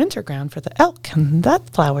is the winter ground for the elk. And that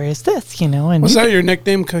flower is this, And Was that your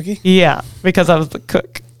nickname, Cookie? yeah, because I was the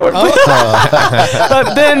cook.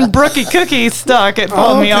 But then Brookie Cookie stuck. It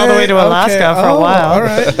followed me all the way to Alaska for a while. All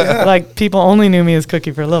right. Yeah. Like people only knew me as Cookie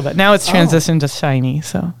for a little bit. Now it's transitioned to Shiny,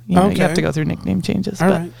 so you have to go through nickname changes. All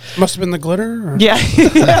right. Must have been the glitter? Or? Yeah.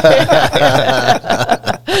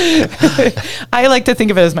 I like to think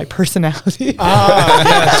of it as my personality.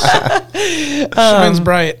 Yes. Shines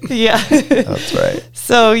bright. Yeah. That's right.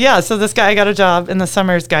 So this guy got a job in the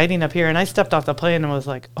summers guiding up here, and I stepped off the plane and was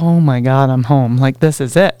like, oh my God, I'm home. Like, this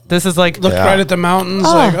is it. This is like, Looked right at the mountains,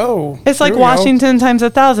 it's like here we go. Washington times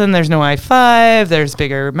 1,000. There's no I-5, there's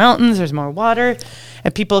bigger mountains, there's more water,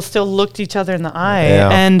 and people still looked each other in the eye. Yeah.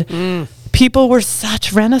 And people were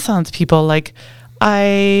such Renaissance people. Like,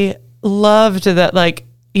 I loved that, like,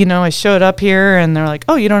 you know, I showed up here and they're like,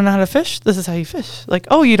 oh, you don't know how to fish? This is how you fish. Like,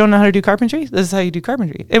 oh, you don't know how to do carpentry? This is how you do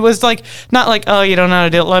carpentry. It was like, not like, oh, you don't know how to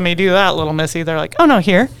do it. Let me do that, little missy. They're like, oh, no,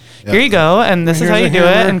 here you go. And this is how you do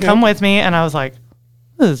it. And come with me. And I was like,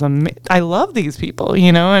 this is amazing. I love these people,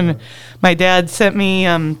 you know? And my dad sent me,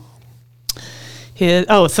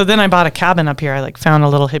 so then I bought a cabin up here. I like found a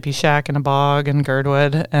little hippie shack in a bog in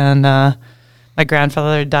Girdwood. And, my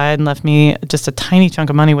grandfather died and left me just a tiny chunk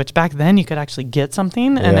of money, which back then you could actually get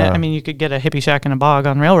something. And you could get a hippie shack in a bog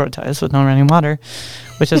on railroad ties with no running water,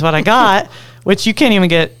 which is what I got, which you can't even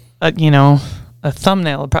get, a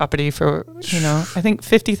thumbnail property for, I think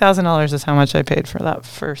 $50,000 is how much I paid for that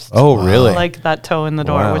first. Oh, really? Like that toe in the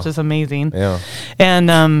door, Wow. which is amazing. Yeah.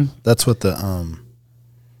 And That's what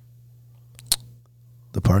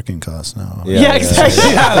the parking costs now. yeah,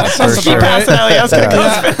 exactly. Yeah, that sounds She about passed right. it out. Yeah, it's going to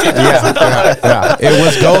cost $50,000. Yeah. It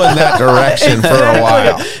was going that direction for a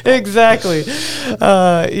while. Exactly.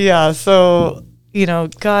 So,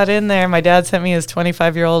 got in there. My dad sent me his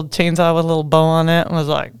 25-year-old chainsaw with a little bow on it and was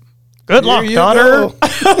like, good luck, you daughter. go.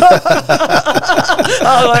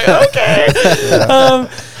 I was like, okay.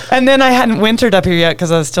 And then I hadn't wintered up here yet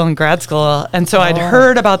because I was still in grad school. And so I'd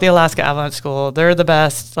heard about the Alaska Avalanche School. They're the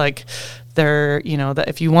best. Like, they're, that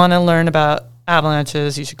if you want to learn about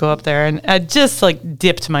avalanches, you should go up there. And I just like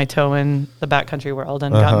dipped my toe in the backcountry world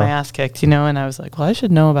and got my ass kicked, and I was like, well, I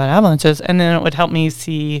should know about avalanches. And then it would help me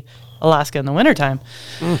see Alaska in the wintertime.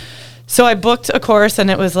 So I booked a course, and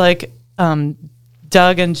it was like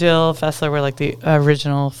Doug and Jill Fessler were like the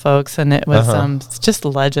original folks, and it was just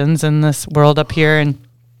legends in this world up here. And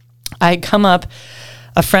I come up,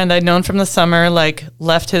 a friend I'd known from the summer, like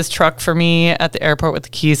left his truck for me at the airport with the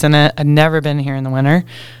keys in it. I'd never been here in the winter.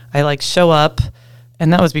 I like show up,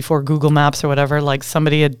 and that was before Google Maps or whatever. Like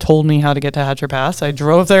somebody had told me how to get to Hatcher Pass. I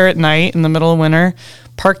drove there at night in the middle of winter,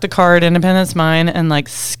 parked the car at Independence Mine, and like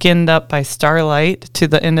skinned up by starlight to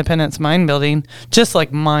the Independence Mine building. Just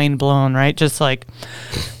like mind blown, right? Just like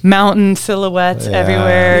mountain silhouettes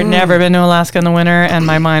everywhere. Never been to Alaska in the winter, and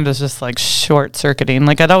my mind was just like short circuiting.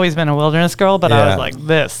 Like I'd always been a wilderness girl, but I was like,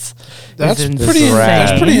 this. That's is pretty. insane.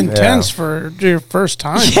 That's pretty intense for your first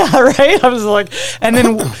time. Yeah, right. I was like, and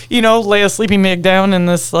then lay a sleeping bag down in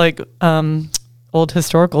this like old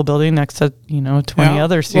historical building next to 20 Yeah,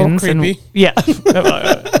 other little students. creepy.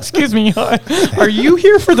 Excuse me, are you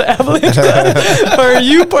here for the Avalanche Club? Or are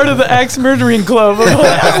you part of the Axe Murdering Club? I'm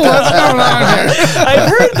like, what's going on here? I've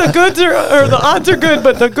heard the goods or the odds are good,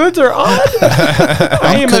 but the goods are odd.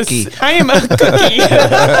 I am Cookie. I am a cookie.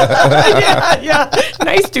 yeah.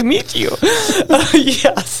 Nice to meet you.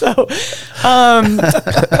 So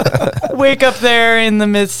wake up there in the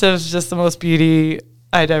midst of just the most beauty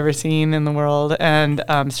I'd ever seen in the world, and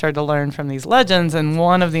started to learn from these legends. And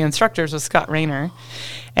one of the instructors was Scott Rayner,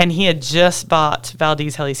 and he had just bought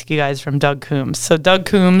Valdez Heli Ski Guides from Doug Coombs. So Doug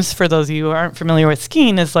Coombs, for those of you who aren't familiar with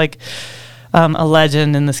skiing, is like a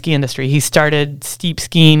legend in the ski industry. He started steep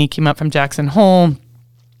skiing. He came up from Jackson Hole.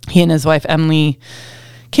 He and his wife Emily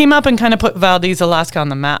came up and kind of put Valdez, Alaska on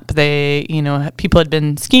the map. They, people had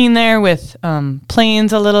been skiing there with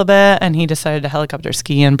planes a little bit, and he decided to helicopter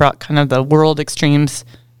ski and brought kind of the world extremes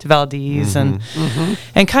to Valdez and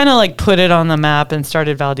kind of like put it on the map and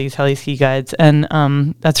started Valdez Heli Ski Guides.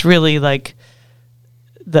 And that's really like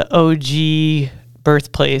the OG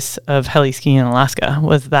birthplace of heli skiing in Alaska,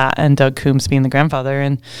 was that, and Doug Coombs being the grandfather.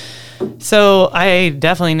 And so I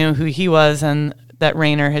definitely knew who he was, and that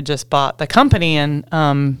Rayner had just bought the company, and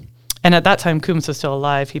at that time Coombs was still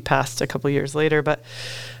alive. He passed a couple years later, but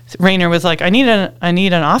Rayner was like, I need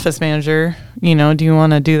an office manager. Do you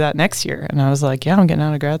want to do that next year? And I was like, yeah, I'm getting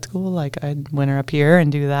out of grad school. Like I'd winter up here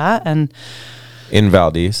and do that. And In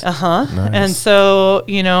Valdez. Nice. And so,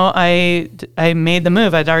 I made the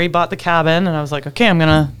move. I'd already bought the cabin, and I was like, okay, I'm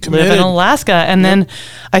going to live in Alaska. And then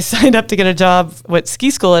I signed up to get a job with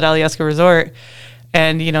ski school at Alyeska Resort.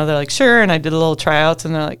 And, they're like, sure. And I did a little tryouts,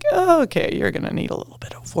 and they're like, oh, okay, you're going to need a little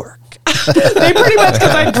bit of work. They pretty much,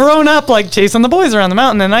 because I'd grown up like chasing the boys around the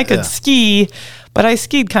mountain, and I could ski, but I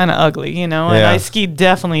skied kind of ugly, and I skied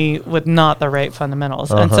definitely with not the right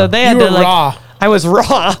fundamentals. And so they had You to were raw. I was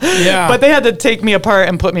raw. Yeah. But they had to take me apart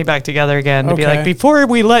and put me back together again to be Okay. like, before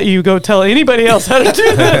we let you go tell anybody else how to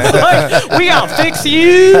do this, like, we gotta fix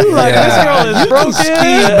you. Like, this girl is broken. Ski,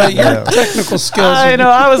 but your technical skills. I know.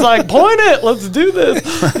 I was like, point it. Let's do this.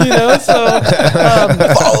 So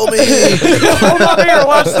Follow me. hold on here.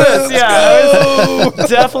 Watch this. Yeah, I was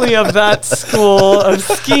definitely of that school of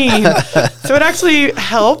skiing. So it actually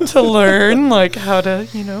helped to learn like how to,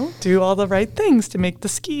 do all the right things to make the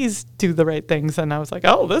skis do the right things. And I was like,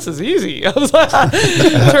 oh, this is easy. I was like,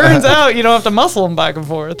 turns out you don't have to muscle them back and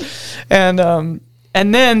forth. And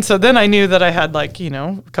then I knew that I had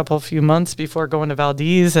a few months before going to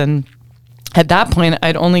Valdez. And at that point,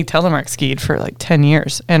 I'd only telemark skied for like 10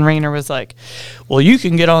 years. And Rainer was like, well, you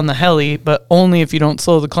can get on the heli, but only if you don't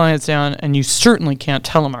slow the clients down. And you certainly can't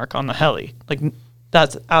telemark on the heli. Like,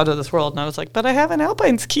 that's out of this world. And I was like, but I haven't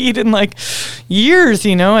alpine skied in like years,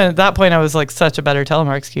 And at that point, I was like such a better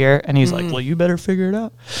telemark skier. And he's like, well, you better figure it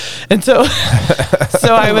out. And so,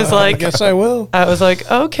 I was like, I guess I will. I was like,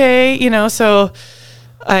 okay, so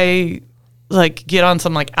I like get on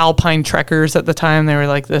some like alpine trekkers at the time. They were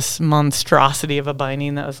like this monstrosity of a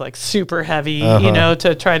binding that was like super heavy,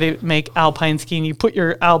 to try to make alpine skiing. You put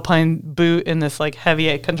your alpine boot in this like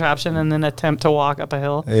heavy contraption and then attempt to walk up a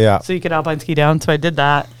hill. Yeah. So you could alpine ski down. So I did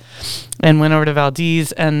that and went over to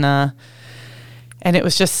Valdez and it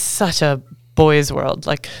was just such a boys' world.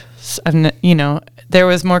 Like, there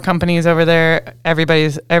was more companies over there.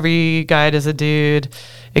 Every guide is a dude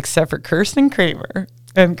except for Kirsten Kramer.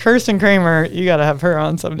 And Kirsten Kramer, you got to have her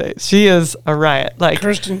on someday. She is a riot. Like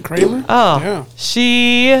Kirsten Kramer? Oh, Yeah.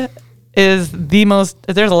 she is the most,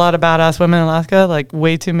 there's a lot of badass women in Alaska, like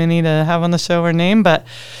way too many to have on the show or name, but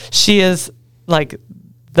she is like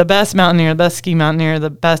the best mountaineer, the best ski mountaineer, the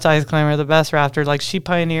best ice climber, the best rafter. Like she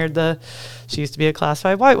pioneered she used to be a class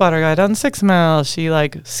 5 whitewater guide on 6 Mile. She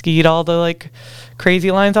like skied all the like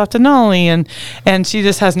crazy lines off Denali and she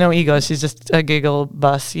just has no ego. She's just a giggle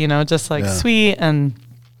bus, just like sweet and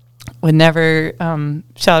would never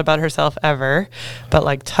shout about herself ever, but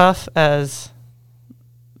like tough as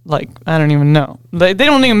like, I don't even know. They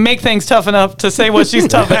don't even make things tough enough to say what she's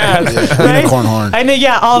tough as. Right? Unicorn horn. I know,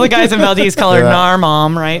 all the guys in Valdez call her Nar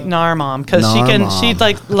Mom, right? Nar Mom. Because she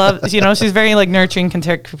like loves, she's very like nurturing, can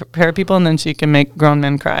take care of people, and then she can make grown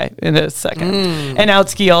men cry in a second. And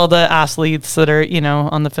outski all the athletes that are,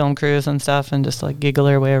 on the film crews and stuff and just like giggle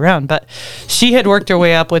her way around. But she had worked her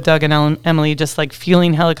way up with Doug and Emily, just like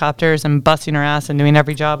fueling helicopters and busting her ass and doing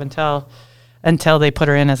every job until they put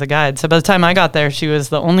her in as a guide. So by the time I got there, she was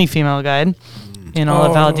the only female guide in all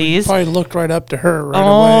of Valdez. Probably looked right up to her right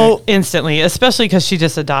away. Instantly, especially because she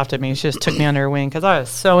just adopted me. She just took me under her wing because I was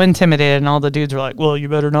so intimidated, and all the dudes were like, well, you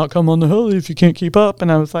better not come on the heli if you can't keep up.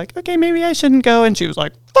 And I was like, okay, maybe I shouldn't go. And she was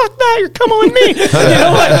like, fuck that, you're coming with me.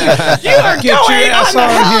 You are Get your going ass on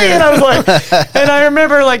the on heli. here. And I was like, and I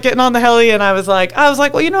remember like getting on the heli, and I was like,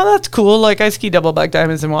 well, that's cool. Like I ski double back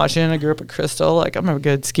diamonds in Washington. I grew up at Crystal. Like I'm a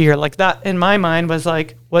good skier. Like that in my mind was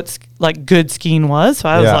like what's like good skiing was. So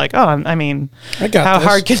I was like, I mean, I got how this.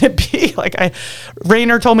 hard can it be? Like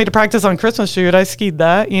Rainer told me to practice on Christmas shoot. I skied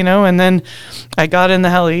that, and then I got in the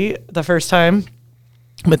heli the first time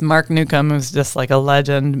with Mark Newcomb, who's just like a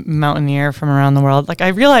legend mountaineer from around the world. Like I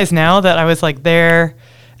realize now that I was like there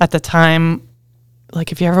at the time.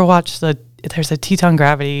 Like if you ever watch there's a Teton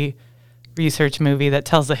Gravity research movie that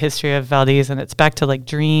tells the history of Valdez, and it's back to like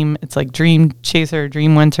Dream. It's like Dream Chaser,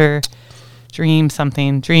 Dream Winter, Dream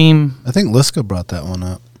something, Dream. I think Liska brought that one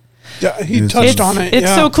up. Yeah, he touched on it.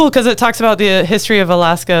 It's so cool because it talks about the history of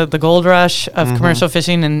Alaska, the gold rush of commercial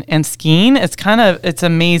fishing and skiing. It's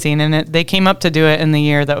amazing. And they came up to do it in the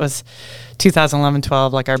year that was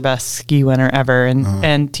 2011-12, like our best ski winter ever.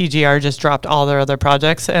 And TGR just dropped all their other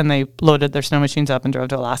projects and they loaded their snow machines up and drove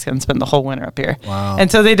to Alaska and spent the whole winter up here. Wow. And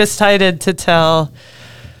so they decided to tell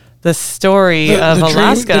the story of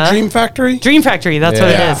Alaska. The Dream Factory? Dream Factory, that's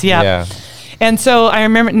what it is. Yeah. And so I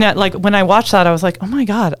remember, like, when I watched that, I was like, oh my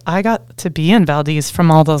God, I got to be in Valdez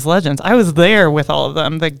from all those legends. I was there with all of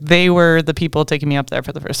them. Like, they were the people taking me up there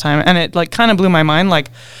for the first time. And it, like, kind of blew my mind.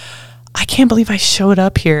 Like, I can't believe I showed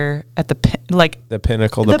up here at the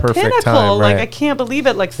pinnacle, the perfect pinnacle. time, right? Like, I can't believe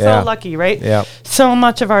it. Like, so lucky, right? Yeah. So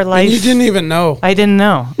much of our life. And you didn't even know. I didn't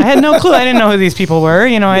know. I had no clue. I didn't know who these people were. I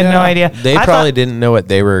had no idea. They I probably thought, didn't know what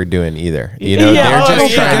they were doing either. They're I don't just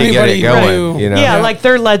think trying to get it going. Yeah, like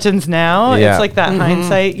they're legends now. Yeah. It's like that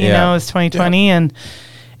hindsight, you know, is 2020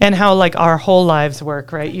 and how like our whole lives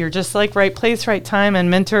work, right? You're just like right place, right time,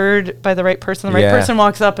 and mentored by the right person. The right person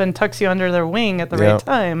walks up and tucks you under their wing at the right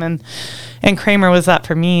time. And Kramer was that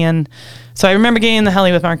for me. And so I remember getting in the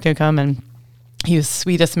heli with Mark Newcomb, and he was the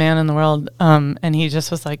sweetest man in the world. And he just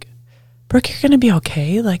was like, Brooke, you're going to be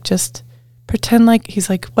okay. Like, just pretend like, he's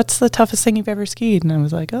like, what's the toughest thing you've ever skied? And I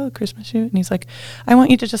was like, oh, Christmas chute. And he's like, I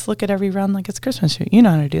want you to just look at every run like it's Christmas chute. You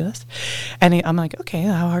know how to do this. And I'm like, okay,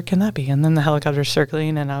 how hard can that be? And then the helicopter's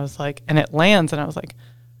circling, and I was like, and it lands, and I was like,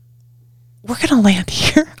 we're going to land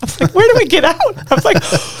here. I was like, where do we get out? I was like,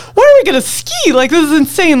 where are we going to ski? Like, this is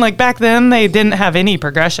insane. Like, back then, they didn't have any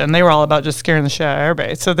progression. They were all about just scaring the shit out of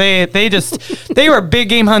everybody. So they were big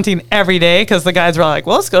game hunting every day, because the guys were like,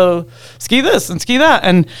 well, let's go ski this and ski that.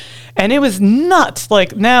 And it was nuts.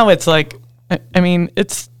 Like, now it's like, I mean,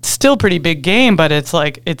 it's still pretty big game, but it's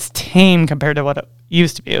like, it's tame compared to what it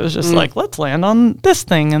used to be. It was just like, let's land on this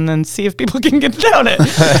thing and then see if people can get down it.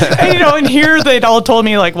 And, and here they'd all told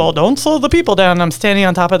me like, well, don't slow the people down. And I'm standing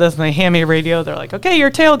on top of this, and they hand me a radio. They're like, okay, you're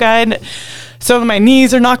tail guide. So my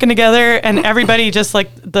knees are knocking together, and everybody just like,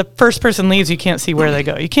 the first person leaves, you can't see where they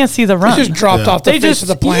go. You can't see the run. They just dropped off the face of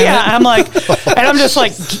the planet. Yeah, I'm like, and I'm just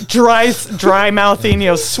like dry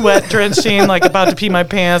mouthing, sweat drenching, like about to pee my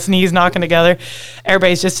pants, knees knocking together.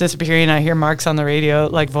 Everybody's just disappearing. I hear Mark's on the radio,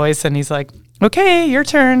 like voice, and he's like, okay, your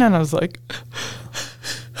turn. And I was like,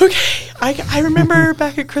 okay. I remember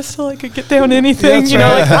back at Crystal, I could get down anything.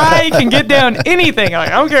 Like I can get down anything. Like,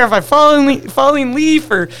 I don't care if I falling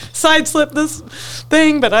leaf or side slip this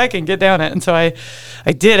thing, but I can get down it. And so I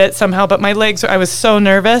did it somehow. But my legs, I was so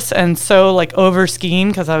nervous and so like over skiing,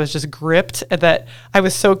 because I was just gripped, that I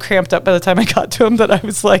was so cramped up by the time I got to him that I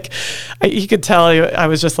was like, he could tell I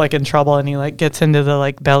was just like in trouble. And he like gets into the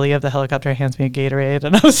like belly of the helicopter, hands me a Gatorade,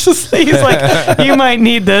 and I was just, he's like, you might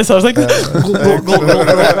need this. I was like,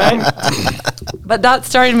 but that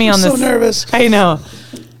started me on this. So nervous. I know.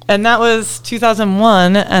 And that was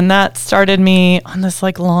 2001, and that started me on this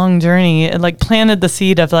like long journey. It like planted the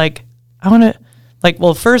seed of like, I want to, like,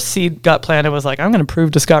 well, first seed got planted was like, I'm going to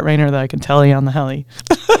prove to Scott Raynor that I can telly on the heli.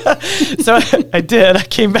 So I did. I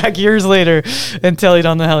came back years later and tellied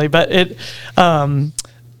on the heli, but it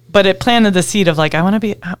planted the seed of like, I want to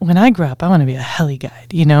be, when I grow up, I want to be a heli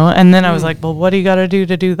guide, And then I was like, well, what do you got to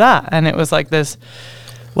do that? And it was like this,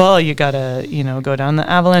 well, you got to, go down the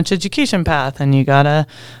avalanche education path, and you got to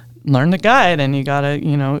learn to guide, and you got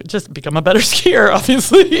to, just become a better skier,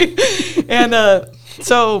 obviously. And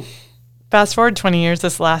so fast forward 20 years,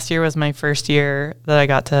 this last year was my first year that I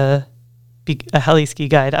got to be a heli ski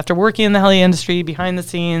guide. After working in the heli industry, behind the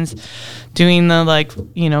scenes, doing the like,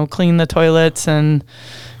 clean the toilets and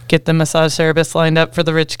get the massage therapist lined up for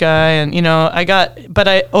the rich guy. And,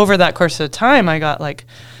 over that course of time, I got like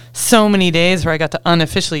so many days where I got to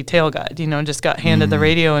unofficially tail guide, just got handed the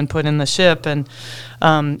radio and put in the ship. And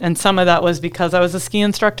some of that was because I was a ski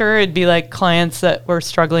instructor. It'd be like clients that were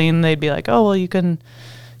struggling. They'd be like, oh, well, you can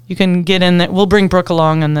get in there. We'll bring Brooke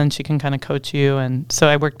along, and then she can kind of coach you. And so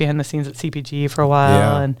I worked behind the scenes at CPG for a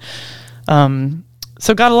while. Yeah. And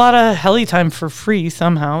so got a lot of heli time for free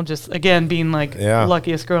somehow, just again being like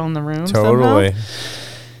luckiest girl in the room. Totally. Somehow.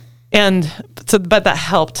 And so, but that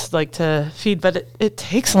helped like to feed, but it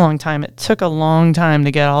takes a long time. It took a long time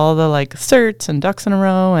to get all the like certs and ducks in a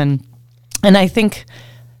row. And I think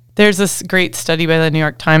there's this great study by the New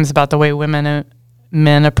York Times about the way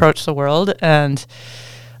men approach the world. And,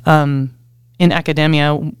 in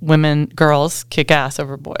academia, girls kick ass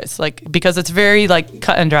over boys, like, because it's very like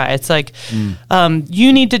cut and dry. It's like,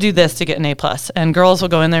 you need to do this to get an A+, and girls will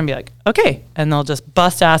go in there and be like, okay. And they'll just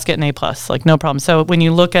bust ass, get an A+, like no problem. So when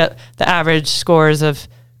you look at the average scores of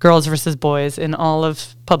girls versus boys in all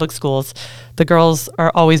of public schools, the girls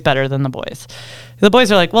are always better than the boys. The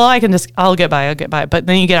boys are like, well, I'll get by. But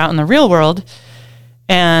then you get out in the real world,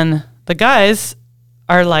 and the guys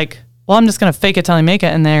are like, well, I'm just going to fake it till I make it.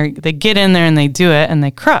 And they get in there and they do it and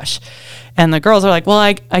they crush. And the girls are like, well,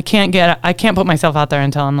 I can't put myself out there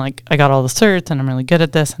until I'm like, I got all the certs and I'm really good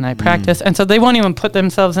at this and I practice. And so they won't even put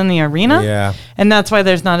themselves in the arena. Yeah. And that's why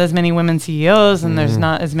there's not as many women CEOs and there's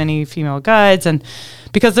not as many female guides. And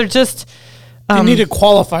because they're just, they need to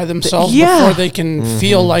qualify themselves before they can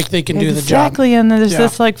feel like they can do the job. Exactly. And there's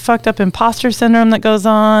this like fucked up imposter syndrome that goes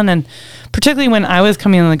on. And particularly when I was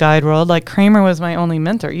coming in the guide world, like Kramer was my only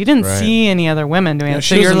mentor. You didn't see any other women doing it.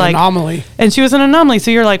 So you're like, anomaly. And she was an anomaly. So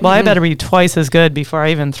you're like, well, I better be twice as good before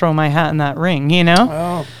I even throw my hat in that ring,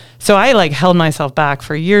 Oh. So I like held myself back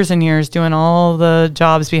for years and years doing all the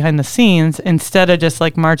jobs behind the scenes instead of just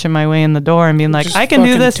like marching my way in the door and being like, I can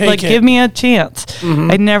do this, like give me a chance.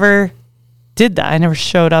 I never did that. I never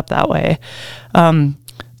showed up that way.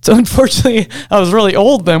 So unfortunately, I was really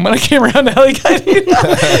old then when I came around to heli guiding.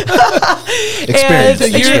 Experience. The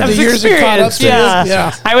years have caught up to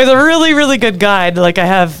yeah. I was a really, really good guide. Like I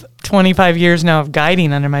have 25 years now of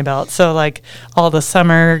guiding under my belt. So like all the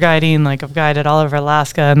summer guiding, like I've guided all over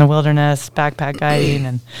Alaska in the wilderness, backpack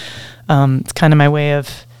guiding, it's kind of my way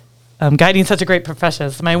of guiding such a great profession.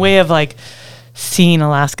 It's my way of like seeing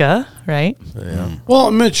Alaska, right? Yeah.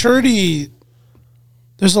 Well, maturity,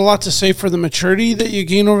 there's a lot to say for the maturity that you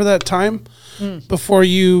gain over that time before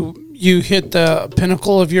you hit the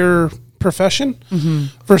pinnacle of your profession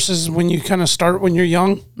versus when you kind of start when you're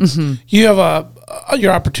young. You have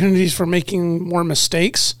your opportunities for making more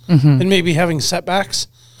mistakes and maybe having setbacks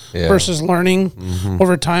versus learning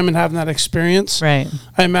over time and having that experience. Right.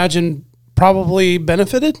 I imagine probably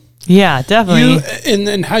benefited. Yeah, definitely.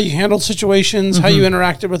 In how you handled situations, how you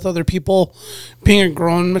interacted with other people, being a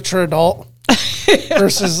grown, mature adult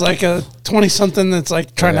versus like a 20-something that's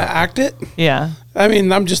like trying to act it. Yeah. I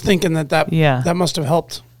mean, I'm just thinking that must have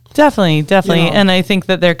helped. Definitely. You know. And I think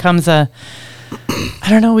that there comes I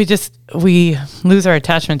don't know, we lose our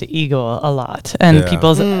attachment to ego a lot and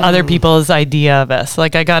other people's idea of us.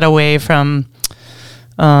 Like I got away from,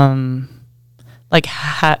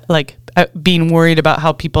 being worried about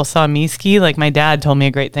how people saw me ski. Like my dad told me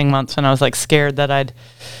a great thing once when I was like scared that I'd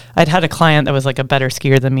had a client that was like a better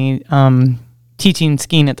skier than me, teaching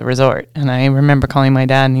skiing at the resort. And I remember calling my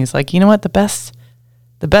dad and he's like, you know what? The best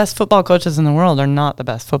football coaches in the world are not the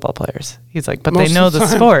best football players. He's like, but they know the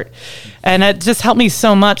sport. And it just helped me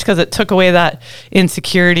so much because it took away that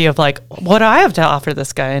insecurity of like, what do I have to offer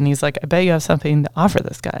this guy? And he's like, I bet you have something to offer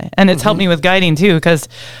this guy. And it's helped me with guiding too, because,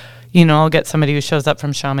 you know, I'll get somebody who shows up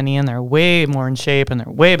from Chamonix and they're way more in shape and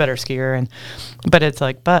they're way better skier. But it's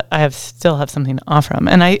like, but I still have something to offer them.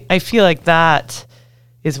 And I feel like that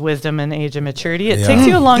is wisdom and age and maturity. It takes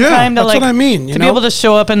you a long time to that's what I mean, to be able to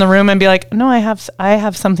show up in the room and be like, no, I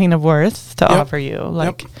have something of worth to offer you.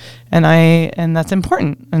 Like, and that's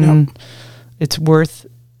important. And it's worth,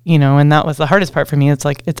 you know, and that was the hardest part for me. It's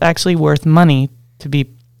like, it's actually worth money to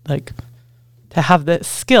be like, to have the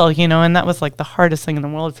skill, you know, and that was like the hardest thing in the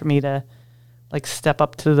world for me to like step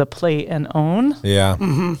up to the plate and own. Yeah.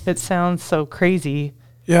 It sounds so crazy.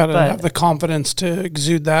 Yeah. To have the confidence to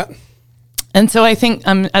exude that. And so I think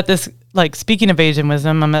I'm at this, like, speaking of age and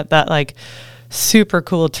wisdom, I'm at that, like, super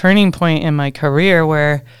cool turning point in my career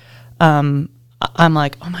where I'm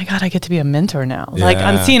like, oh, my God, I get to be a mentor now. Yeah. Like,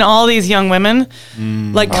 I'm seeing all these young women,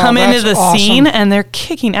 like, come into the scene, and they're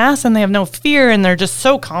kicking ass, and they have no fear, and they're just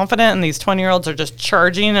so confident, and these 20-year-olds are just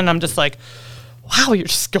charging, and I'm just like, wow, you're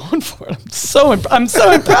just going for it. I'm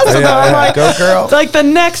so impressed with them. I'm like, go girl. Like, the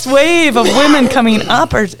next wave of women coming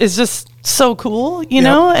up is just so cool, you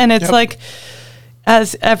know? And it's like,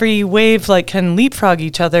 as every wave like can leapfrog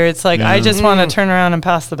each other, it's like I just want to turn around and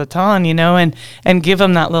pass the baton, you know, and give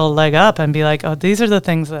them that little leg up and be like, oh, these are the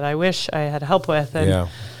things that I wish I had help with. And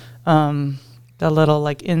the little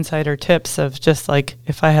like insider tips of just like,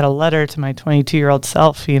 if I had a letter to my 22-year-old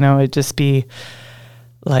self, you know, it'd just be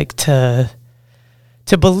like to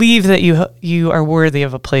believe that you are worthy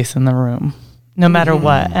of a place in the room, no matter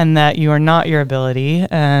what, and that you are not your ability,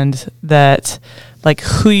 and that like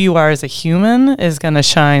who you are as a human is going to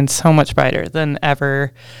shine so much brighter than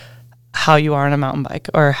ever how you are on a mountain bike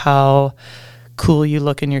or how cool you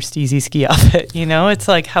look in your steezy ski outfit. You know, it's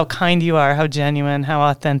like how kind you are, how genuine, how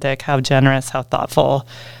authentic, how generous, how thoughtful.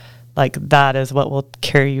 Like that is what will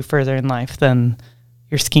carry you further in life than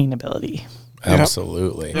your skiing ability.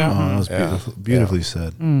 Absolutely. Yeah. Oh, that was beautifully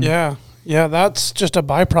said. Yeah. Yeah. That's just a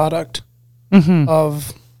byproduct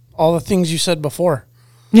of all the things you said before.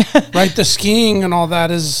 Right? The skiing and all that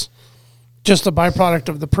is just a byproduct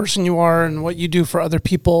of the person you are and what you do for other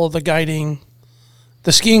people, the guiding.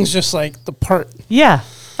 The skiing's just like the part. Yeah.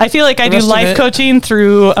 I feel like I do life coaching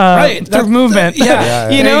through movement. You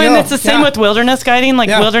know, and it's the same with wilderness guiding. Like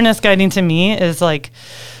wilderness guiding to me is like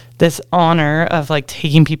this honor of like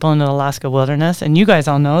taking people into the Alaska wilderness, and you guys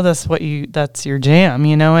all know that's your jam,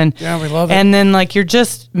 you know, and we love it. And then like you're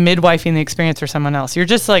just midwifing the experience for someone else. You're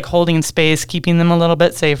just like holding space, keeping them a little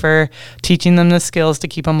bit safer, teaching them the skills to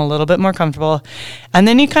keep them a little bit more comfortable, and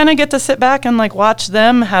then you kind of get to sit back and like watch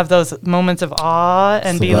them have those moments of awe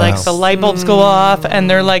and be like the light bulbs go off, and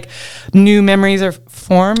they're like new memories are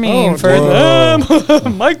forming for them.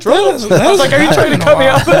 Mic drop. I was like, are you trying to cut me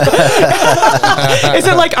off? Is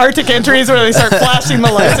it like Arctic entries where they start flashing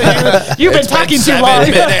the lights at you? You've been talking too long.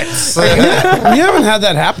 Minutes. We haven't had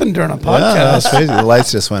that happen during a podcast. Yeah, that's crazy. The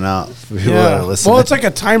lights just went out. Well, it's like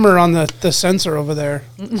a timer on the sensor over there.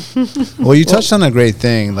 Well, you touched on a great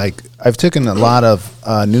thing. Like I've taken a lot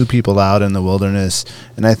of new people out in the wilderness,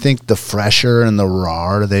 and I think the fresher and the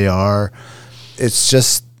rawer they are,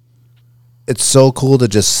 it's so cool to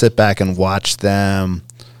just sit back and watch them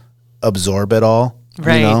absorb it all.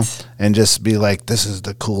 Right. You know, and just be like, this is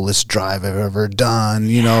the coolest drive I've ever done.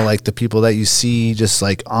 You know, like the people that you see just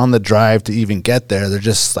like on the drive to even get there, they're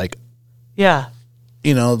just like,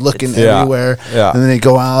 looking Yeah. everywhere. Yeah. And then they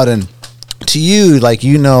go out and to you, like,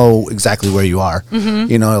 exactly where you are.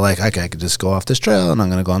 Like, okay, I could just go off this trail and I'm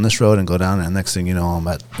going to go on this road and go down. And next thing you know, I'm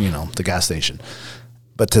at, the gas station.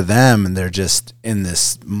 But to them, they're just in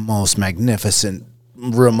this most magnificent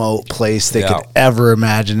remote place they could ever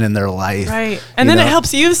imagine in their life. Right. And then it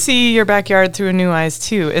helps you see your backyard through new eyes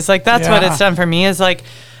too. It's like, that's what it's done for me, is like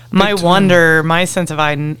my wonder, my sense of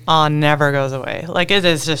awe never goes away. Like, it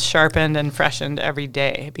is just sharpened and freshened every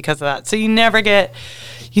day because of that. So you never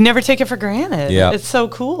take it for granted. Yeah. It's so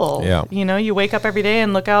cool. Yeah. You wake up every day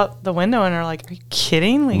and look out the window and are like, are you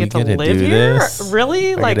kidding? We get to to live do here? this?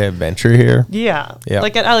 Really? I get to adventure here. Yeah. Yeah.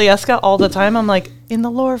 Like at Alyeska all the time, I'm like, in the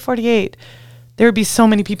lower 48, there would be so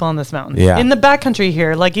many people on this mountain. Yeah. In the backcountry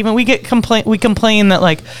here, like, even we complain that,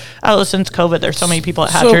 like, since COVID, there's so many people at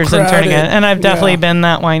Hatchers and turning it. And I've definitely been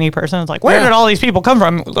that whiny person. It's like, where did all these people come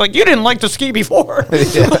from? Like, you didn't like to ski before.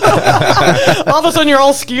 All of a sudden you're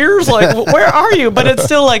all skiers. Like, where are you? But it's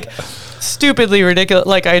still like stupidly ridiculous.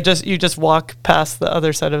 Like, you just walk past the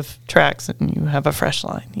other set of tracks and you have a fresh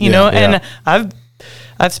line, you know? And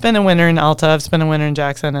I've spent a winter in Alta. I've spent a winter in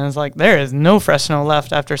Jackson, and it's like there is no fresh snow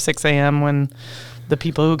left after 6 a.m. when the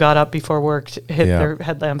people who got up before work hit their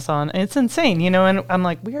headlamps on. It's insane, And I'm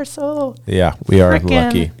like, we are so we are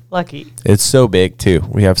lucky. It's so big too.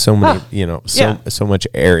 We have so many, so much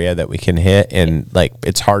area that we can hit, and like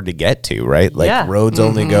it's hard to get to, right? Like roads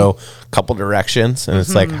only go a couple directions, and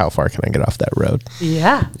it's like, how far can I get off that road?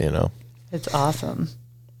 Yeah, It's awesome.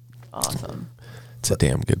 It's a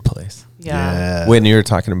damn good place. Yeah. When you were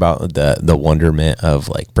talking about the wonderment of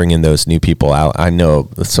like bringing those new people out, I know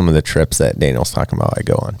some of the trips that Daniel's talking about I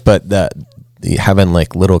go on, but having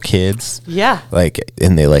like little kids, like,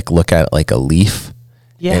 and they like look at it like a leaf,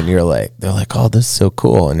 and they're like, oh, this is so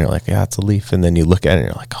cool, and you're like, yeah, it's a leaf, and then you look at it and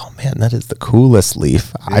you're like, oh man, that is the coolest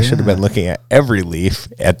leaf. I should have been looking at every leaf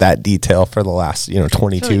at that detail for the last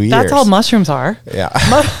 22 years. That's all mushrooms are. Yeah.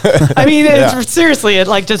 I mean, seriously, it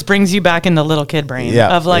like just brings you back in the little kid brain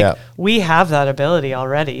of like, we have that ability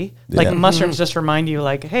already. Like mushrooms just remind you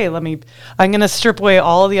like, hey, I'm going to strip away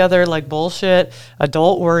all the other like bullshit,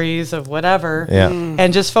 adult worries of whatever,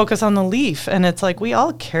 and just focus on the leaf. And it's like, we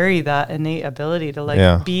all carry that innate ability to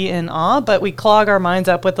like be in awe, but we clog our minds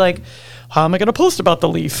up with like, how am I going to post about the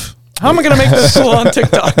leaf? How am I going to make this cool on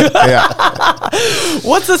TikTok?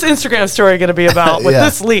 What's this Instagram story going to be about with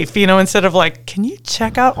this leaf? Instead of like, can you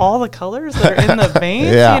check out all the colors that are in the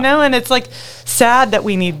veins? And it's like sad that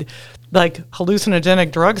we need like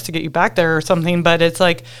hallucinogenic drugs to get you back there or something. But it's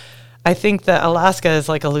like, I think that Alaska is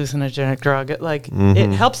like a hallucinogenic drug. It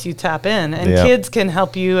helps you tap in, and kids can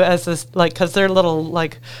help you as this, like, because they're little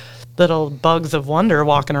bugs of wonder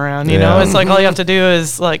walking around, it's like all you have to do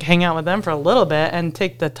is like hang out with them for a little bit and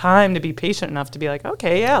take the time to be patient enough to be like,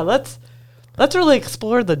 okay, let's really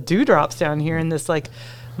explore the dewdrops down here in this like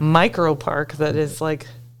micro park that is like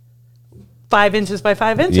 5 inches by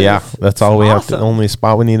 5 inches. Yeah, that's all we have to, only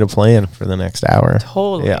spot we need to play in for the next hour.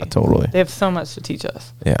 Totally. Yeah, totally. They have so much to teach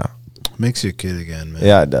us. Yeah. Makes you a kid again, man.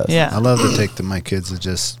 Yeah, it does. Yeah. I love to take my kids to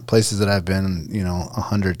just places that I've been,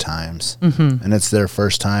 100 times, and it's their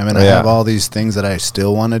first time, and I have all these things that I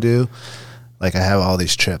still want to do. Like, I have all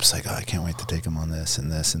these trips. Like, oh, I can't wait to take them on this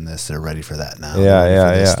and this and this. They're ready for that now.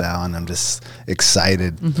 Yeah. Now, and I'm just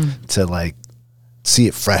excited to like see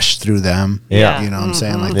it fresh through them. Yeah. You know what I'm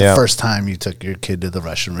saying? Like the first time you took your kid to the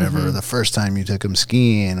Russian River, or the first time you took them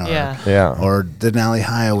skiing, or or Denali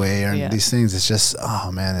Highway, or these things. It's just,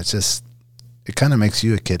 oh man, it kind of makes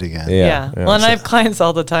you a kid again. Yeah. Well, and I have clients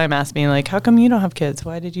all the time ask me, like, how come you don't have kids?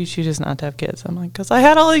 Why did you choose not to have kids? I'm like, because I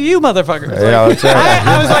had all of you motherfuckers. Yeah, like,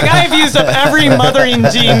 I was like, I've used up every mothering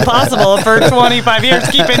gene possible for 25 years,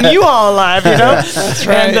 keeping you all alive, That's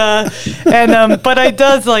right. But I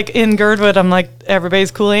does, like, in Girdwood, I'm like,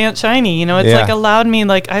 everybody's cool Aunt Shiny, It's like allowed me,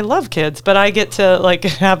 like, I love kids, but I get to, like,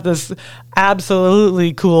 have this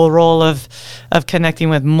absolutely cool role of connecting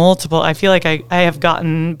with multiple. I feel like I have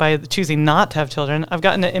gotten, by choosing not to have children, I've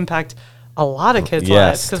gotten to impact a lot of kids'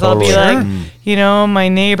 lives, because I'll be like, my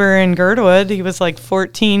neighbor in Girdwood, he was like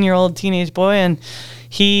 14-year-old teenage boy, and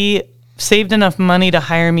he saved enough money to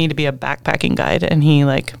hire me to be a backpacking guide, and he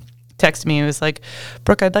like texted me. He was like,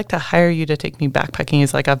 Brooke, I'd like to hire you to take me backpacking.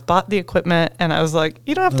 He's like, I've bought the equipment. And I was like,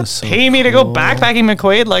 you don't have to pay me to go backpacking,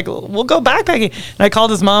 McQuaid. Like, we'll go backpacking. And I called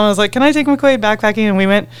his mom. I was like, can I take McQuaid backpacking? And we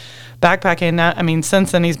went backpacking. Now, I mean,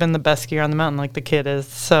 since then, he's been the best skier on the mountain. Like, the kid is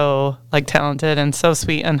so, like, talented and so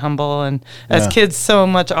sweet and humble. And as kids so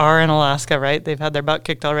much are in Alaska, right? They've had their butt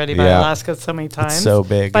kicked already by Alaska so many times. It's so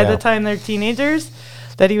big. By the time they're teenagers,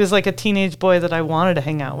 that he was like a teenage boy that I wanted to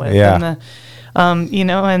hang out with. Yeah. And You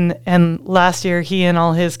know, and last year he and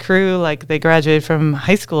all his crew, like they graduated from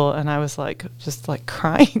high school, and I was like, just like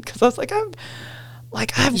crying because I was like,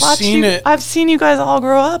 I've watched you. I've seen you guys all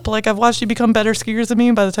grow up. Like I've watched you become better skiers than me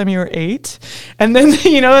by the time you were 8, and then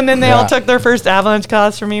they all took their first avalanche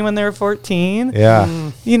class from me when they were 14.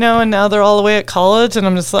 Yeah, you know, and now they're all the way at college, and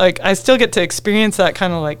I'm just like, I still get to experience that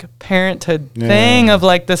kind of like parenthood thing of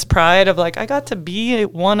like this pride of like I got to be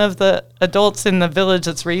one of the adults in the village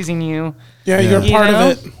that's raising you. Yeah, you're part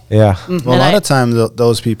of it. Yeah. Well, a lot of times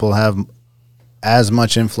those people have as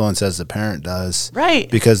much influence as the parent does, right?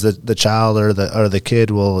 Because the child or the kid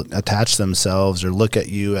will attach themselves or look at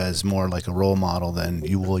you as more like a role model than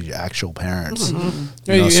you will your actual parents.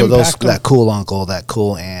 Yeah, You know, so that cool uncle, that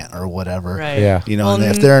cool aunt, or whatever. Right. Yeah. You know, and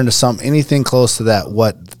if they're into anything close to that,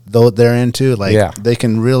 what though they're into, like they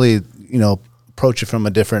can really, you know, approach it from a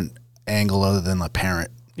different angle other than a parent.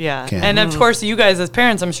 Yeah. can. And of course, you guys as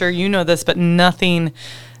parents, I'm sure you know this, but nothing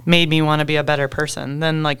made me want to be a better person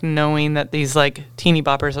than like knowing that these like teeny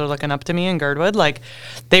boppers are looking up to me in Girdwood. Like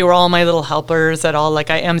they were all my little helpers at all. Like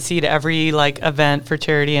I emceed every like event for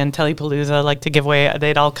charity and Telepalooza, like to give away,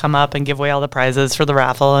 they'd all come up and give away all the prizes for the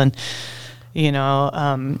raffle. And, you know,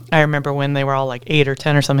 I remember when they were all like 8 or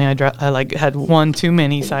 10 or something, I like had one too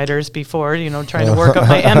many ciders before, you know, trying to work up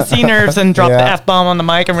my MC nerves and drop the F-bomb on the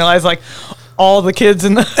mic and realize like all the kids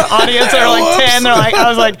in the audience are like 10. They're like, I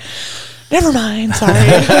was like, never mind,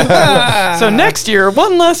 sorry. So next year,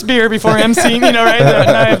 one less beer before emceeing, you know, right?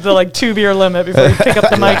 Now I have the like 2 beer limit before you pick up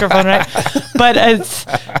the microphone, right? But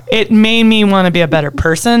it made me want to be a better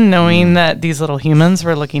person, knowing that these little humans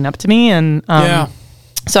were looking up to me. And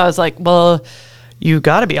so I was like, well, you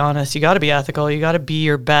got to be honest. You got to be ethical. You got to be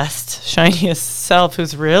your best, shiniest self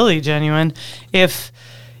who's really genuine. If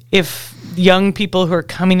young people who are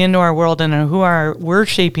coming into our world and we're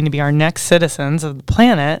shaping to be our next citizens of the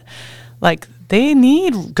planet, like they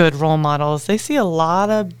need good role models. They see a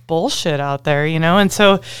lot of bullshit out there, you know? And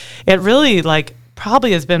so it really like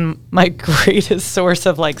probably has been my greatest source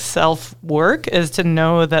of like self-work is to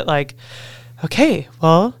know that like, okay,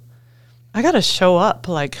 well, I got to show up.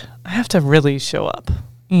 Like I have to really show up,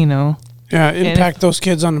 you know? Yeah, impact those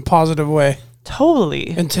kids on a positive way.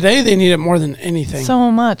 Totally. And today they need it more than anything.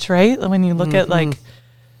 So much, right? When you look at like,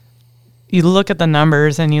 you look at the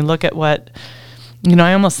numbers and you look at what, you know,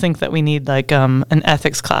 I almost think that we need like an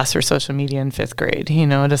ethics class for social media in 5th grade, you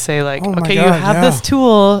know, to say like, okay, you have this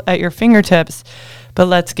tool at your fingertips, but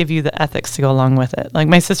let's give you the ethics to go along with it. Like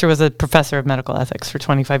my sister was a professor of medical ethics for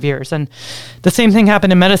 25 years. And the same thing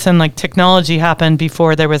happened in medicine. Like technology happened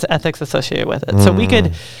before there was ethics associated with it. So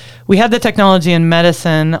we had the technology in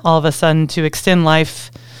medicine all of a sudden to extend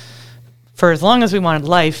life for as long as we wanted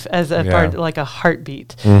life as a part, like a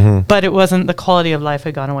heartbeat. But it wasn't, the quality of life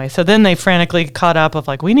had gone away. So then they frantically caught up of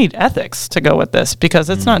like, we need ethics to go with this because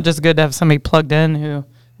it's not just good to have somebody plugged in who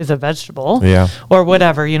is a vegetable or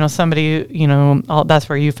whatever, you know, somebody, you know, that's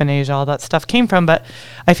where euthanasia, all that stuff came from. But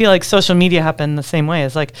I feel like social media happened the same way.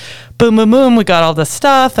 It's like, boom, boom, boom, we got all this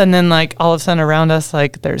stuff. And then like all of a sudden around us,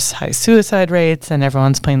 like there's high suicide rates and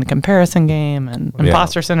everyone's playing the comparison game and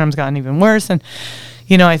imposter syndrome's gotten even worse. And,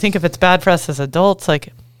 you know, I think if it's bad for us as adults,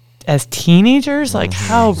 like as teenagers, like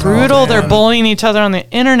how brutal they're bullying each other on the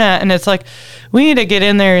internet. And it's like, we need to get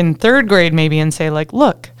in there in 3rd grade maybe and say like,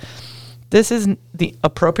 look, this is the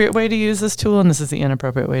appropriate way to use this tool and this is the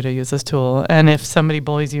inappropriate way to use this tool. And if somebody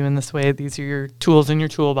bullies you in this way, these are your tools in your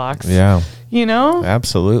toolbox. Yeah. You know?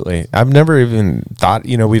 Absolutely. I've never even thought,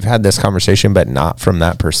 you know, we've had this conversation, but not from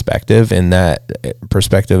that perspective, in that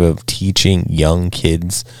perspective of teaching young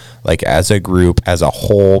kids, like as a group, as a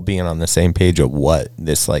whole, being on the same page of what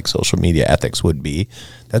this like social media ethics would be.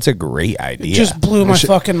 That's a great idea. It just blew my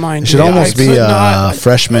fucking mind. It should almost be a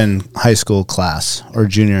freshman high school class or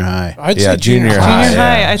junior high. I'd say junior Junior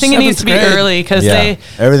high. I think it needs to be early because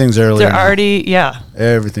everything's early. They're already,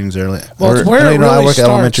 everything's early. Well, it's where it really I work at starts.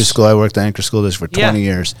 elementary school. I worked at Anchor School District for 20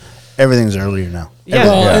 years. Everything's earlier now. Yeah.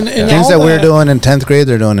 Well, and Things that we're doing in 10th grade,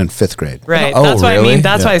 they're doing in 5th grade. Right. Oh, that's what I really? mean.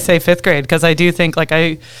 That's why I say 5th grade, because I do think like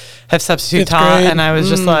I have substitute 5th taught grade. and I was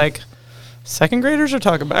just like, 2nd graders are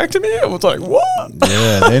talking back to me. I was like, what?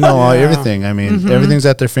 Yeah, they know everything. I mean, everything's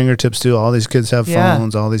at their fingertips too. All these kids have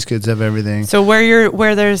phones. All these kids have everything. So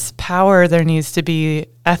where there's power, there needs to be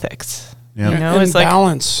ethics. Yep. You know, and it's like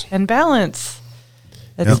balance. and balance.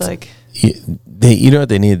 It's like You know what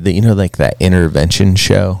they need? You know, like that intervention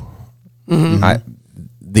show.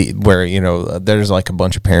 Where, you know, there's like a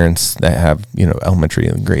bunch of parents that have, you know, elementary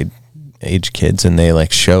and grade age kids, and they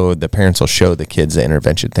like the parents will show the kids the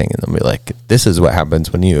intervention thing, and they'll be like, this is what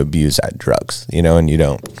happens when you abuse drugs, you know, and you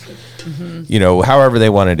don't you know, however they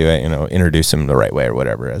want to do it, you know, introduce them the right way or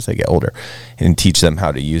whatever as they get older and teach them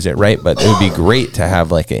how to use it right. But it would be great to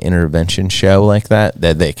have like an intervention show like that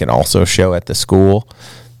they can also show at the school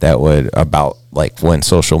that would about like when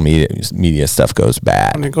social media stuff goes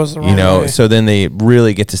bad. When it goes the wrong you know, way. so then they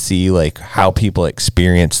really get to see like how people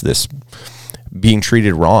experience this being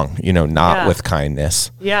treated wrong, you know, not with kindness.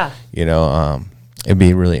 Yeah. You know, it'd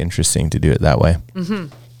be really interesting to do it that way.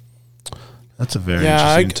 That's a very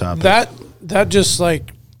Yeah, interesting topic. that just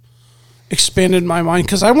like expanded my mind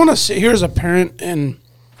because I want to sit here as a parent and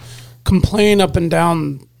complain up and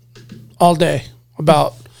down all day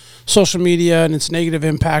about social media and its negative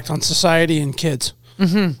impact on society and kids.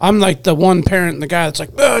 I'm like the one parent and the guy that's like,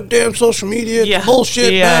 oh, damn social media, it's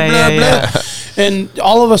bullshit, blah, blah, blah. And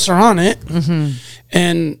all of us are on it.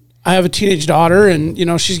 And I have a teenage daughter and, you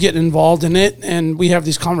know, she's getting involved in it. And we have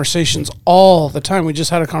these conversations all the time. We just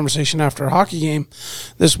had a conversation after a hockey game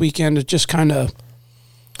this weekend. It just kind of,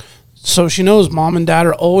 so she knows mom and dad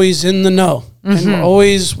are always in the know. And we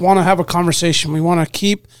always want to have a conversation. We want to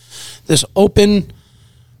keep this open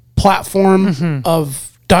platform of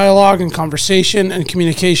dialogue and conversation and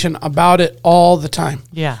communication about it all the time.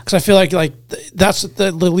 Yeah. Because I feel like that's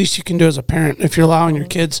the least you can do as a parent if you're allowing your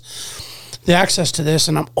kids the access to this.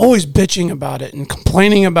 And I'm always bitching about it and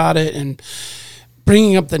complaining about it and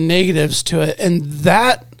bringing up the negatives to it. And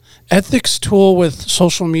that ethics tool with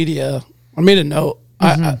social media, I made a note.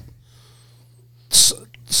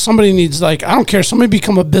 Somebody needs I don't care. Somebody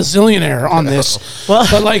become a bazillionaire on this. Well,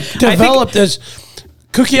 but develop this.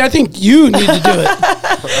 Cookie, I think you need to do it.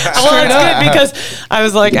 Well, it's good because I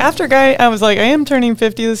was like, I am turning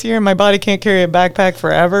 50 this year and my body can't carry a backpack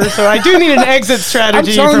forever. So I do need an exit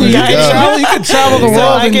strategy I'm telling from you, Guy. you can travel the So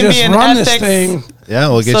world I and can just be an run this ethics thing. Yeah,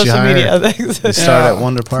 we'll get you social hired. media. You start at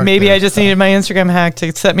Wonder Park. Maybe there. I just needed my Instagram hack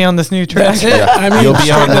to set me on this new track. That's it. I mean, You'll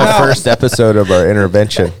be on check it the out. first episode of our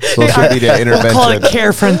intervention, social media We'll call it intervention.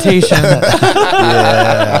 carefrontation.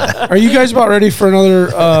 Are you guys about ready for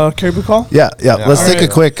another Caribou call? Yeah. Let's take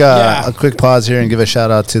Yeah. a quick pause here and give a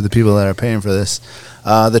shout out to the people that are paying for this.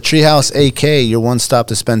 The Treehouse AK, your one-stop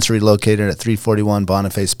dispensary located at 341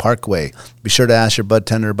 Boniface Parkway. Be sure to ask your bud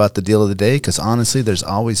tender about the deal of the day because honestly, there's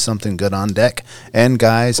always something good on deck. And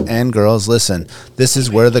guys and girls, listen, this is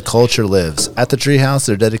where the culture lives. At the Treehouse,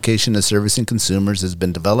 their dedication to servicing consumers has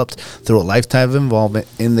been developed through a lifetime of involvement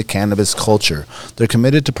in the cannabis culture. They're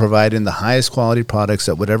committed to providing the highest quality products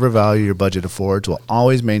at whatever value your budget affords while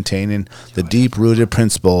always maintaining the deep-rooted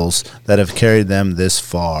principles that have carried them this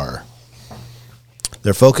far.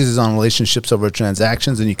 Their focus is on relationships over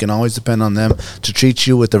transactions, and you can always depend on them to treat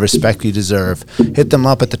you with the respect you deserve. Hit them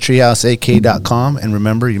up at thetreehouseak.com, and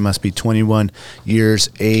remember, you must be 21 years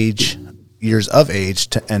of age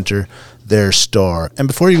to enter their store. And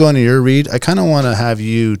before you go into your read, I kind of want to have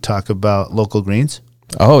you talk about Local Greens.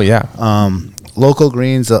 Oh yeah. Local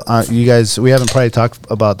Greens, you guys, we haven't probably talked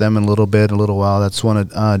about them in a little while. That's one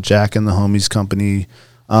of Jack and the homies company.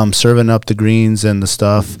 Serving up the greens and the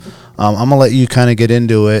stuff. I'm going to let you kind of get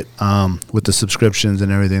into it with the subscriptions and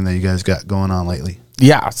everything that you guys got going on lately.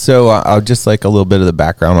 Yeah, so I'll just like a little bit of the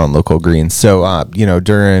background on Local Greens. So,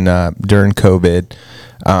 during COVID,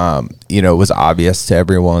 it was obvious to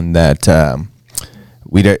everyone that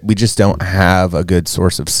we just don't have a good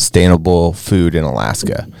source of sustainable food in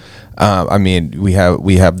Alaska. We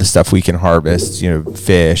have the stuff we can harvest,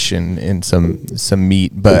 fish and some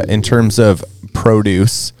meat, but in terms of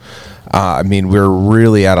produce, we're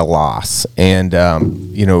really at a loss. And,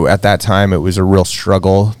 at that time it was a real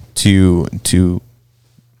struggle to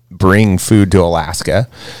bring food to Alaska.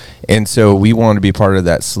 And so we wanted to be part of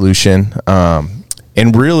that solution.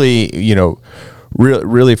 And really,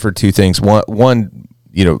 really for two things. One,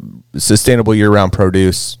 sustainable year-round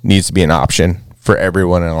produce needs to be an option for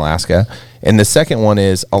everyone in Alaska. And the second one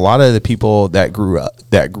is a lot of the people that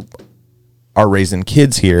are raising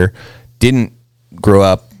kids here didn't grow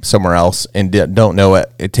up somewhere else and don't know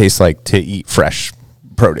what it tastes like to eat fresh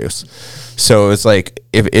produce. So it's like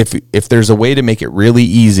if there's a way to make it really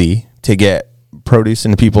easy to get produce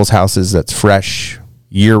into people's houses that's fresh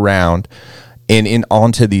year round and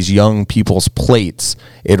onto these young people's plates,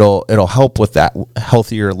 it'll help with that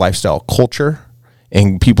healthier lifestyle culture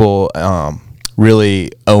and people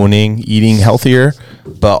really owning eating healthier,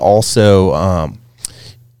 but also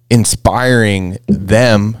inspiring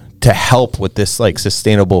them to help with this like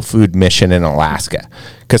sustainable food mission in Alaska,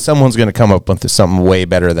 because someone's going to come up with something way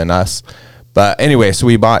better than us. But anyway, so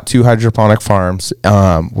we bought 2 hydroponic farms.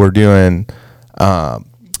 We're doing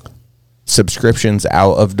subscriptions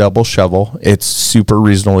out of Double Shovel. It's super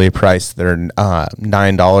reasonably priced. They're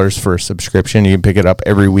 $9 for a subscription. You can pick it up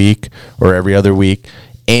every week or every other week.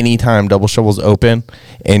 anytime Double Shovel's open,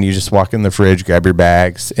 and you just walk in the fridge, grab your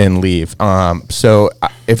bags, and leave. So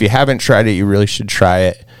if you haven't tried it, you really should try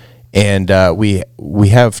it. And we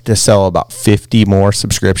have to sell about 50 more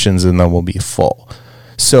subscriptions, and then we'll be full.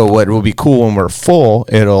 So what will be cool when we're full,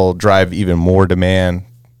 it'll drive even more demand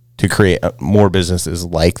to create more businesses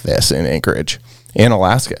like this in Anchorage and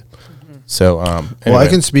Alaska. So, Well, anyway. I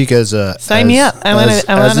can speak as a Sign me up. I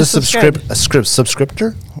wanna subscribe.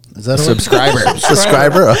 subscriptor. Is that a Subscriber.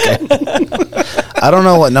 subscriber? Okay. I don't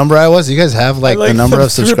know what number I was. You guys have like the number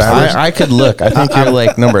of subscribers? I could look. I think you're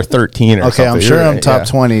like number 13 or Okay, something. I'm sure You're I'm right, top yeah.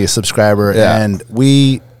 20 subscriber, Yeah. and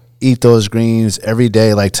we eat those greens every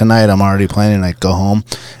day. Like tonight, I'm already planning to go home,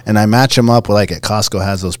 and I match them up with like at Costco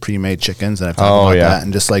has those pre-made chickens, and I've talked about that,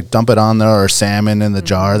 and just like dump it on there, or salmon in the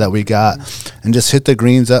jar that we got, and just hit the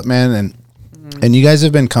greens up, man, and you guys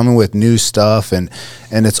have been coming with new stuff, and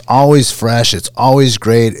it's always fresh, it's always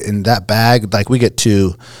great. In that bag, like we get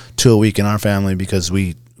two a week in our family because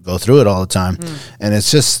we go through it all the time, and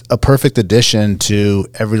it's just a perfect addition to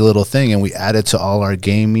every little thing. And we add it to all our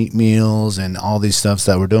game meat meals and all these stuffs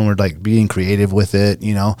that we're doing. We're like being creative with it,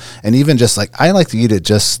 you know, and even just like I like to eat it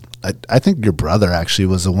just. I think your brother actually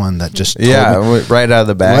was the one that just told me, right out of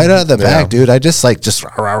the bag. right out of the bag, dude. I just like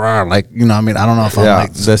like, you know, I mean, I don't know if I'm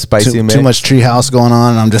like the spicy too mix. much treehouse going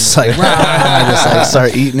on, and I'm just like I just like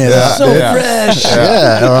start eating it up. fresh.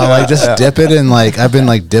 Yeah, or I'll like just dip it in like I've been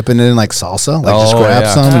like dipping it in like salsa, like just grab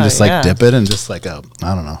some and just like dip it and just like I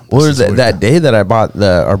don't know. What was that day that I brought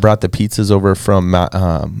the pizzas over from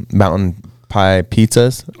Mountain Pie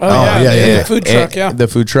Pizzas? Yeah. The food truck, yeah. The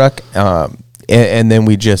food truck. And then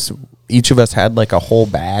we just each of us had like a whole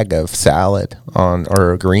bag of salad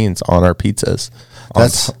or greens on our pizzas.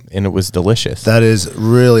 And it was delicious. That is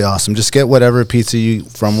really awesome. Just get whatever pizza you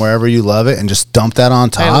from wherever you love it, and just dump that on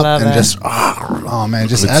top, love and it. just oh man,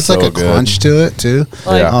 just It's adds like so a good. crunch to it too.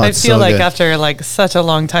 Like, Oh, I it's feel so like good. after like such a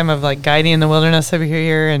long time of like guiding in the wilderness over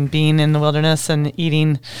here and being in the wilderness and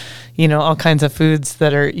eating, you know, all kinds of foods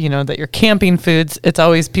that are, you know, that you're camping foods. It's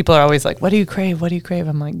always, people are always like, what do you crave? What do you crave?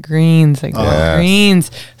 I'm like, greens, like greens,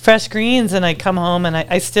 fresh greens. And I come home and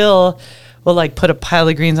I still will like put a pile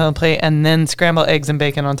of greens on the plate and then scramble eggs and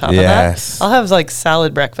bacon on top of Yes. that. I'll have like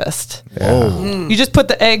salad breakfast. Oh, You just put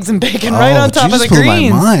the eggs and bacon right on top of the just blew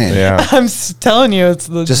greens. my mind. Yeah. I'm telling you, it's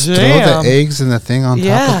the Just jam. throw the eggs and the thing on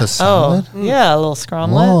top of the salad. Oh, yeah, a little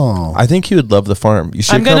scramblet. Whoa. I think you would love the farm. You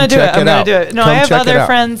should I'm gonna come do it. check I'm it gonna out. do it. No, Come I have check it other out.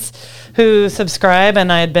 friends who subscribe,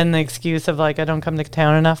 and I had been the excuse of like I don't come to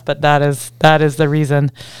town enough, but that is the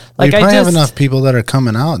reason. Well, Like you I probably just have enough people that are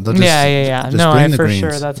coming out. They'll just, yeah. just No, bring I the for greens.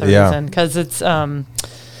 sure that's a Yeah. reason because it's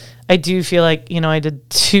I do feel like, you know, I did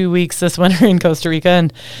 2 weeks this winter in Costa Rica,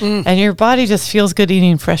 and your body just feels good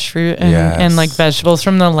eating fresh fruit and like vegetables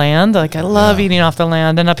from the land. Like I love eating off the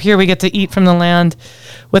land, and up here we get to eat from the land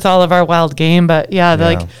with all of our wild game. But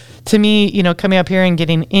like to me, you know, coming up here and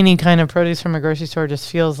getting any kind of produce from a grocery store just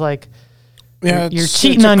feels like Yeah, you're it's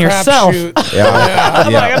cheating a on yourself. crapshoot.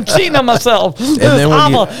 I'm like, I'm cheating on myself. It's then when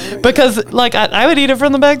awful. Because like I would eat it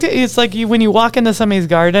from the bag too. It's like when you walk into somebody's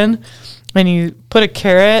garden and you put a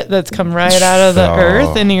carrot that's come right out of the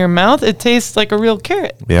earth into your mouth, it tastes like a real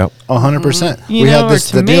carrot. Yep. 100%. You We know, had or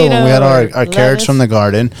the deal when we had tomato our or carrots from the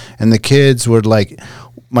garden, and the kids were like,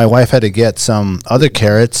 my wife had to get some other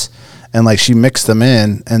carrots, and like she mixed them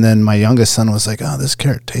in, and then my youngest son was like, "Oh, this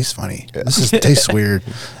carrot tastes funny. Tastes weird."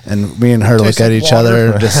 And me and her look at each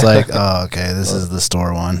other, just like, "Oh, okay, this is the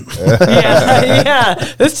store one." yeah.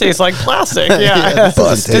 This tastes like plastic. Yeah. this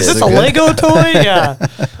doesn't Is taste this so a good. Lego toy? Yeah.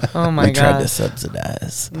 Oh my We tried god. to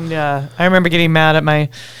subsidize. Yeah. I remember getting mad at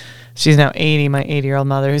she's now 80, my 80-year-old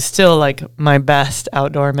mother, who's still like my best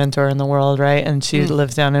outdoor mentor in the world, right? And she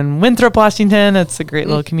lives down in Winthrop, Washington. It's a great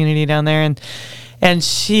little community down there. And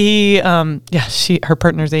she, her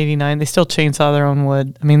partner's 89. They still chainsaw their own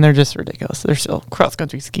wood. I mean, they're just ridiculous. They're still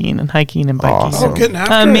cross-country skiing and hiking and biking. Oh, getting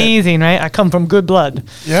after it. Amazing, right? I come from good blood.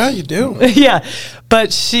 Yeah, you do. Yeah.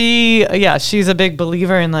 But she's a big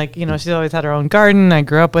believer in like, you know, she's always had her own garden. I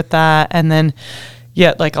grew up with that. And then,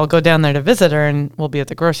 like I'll go down there to visit her and we'll be at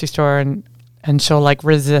the grocery store and she'll like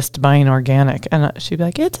resist buying organic. And she'd be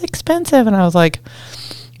like, it's expensive. And I was like,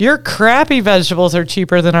 your crappy vegetables are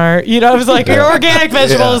cheaper than our, you know, I was like, your organic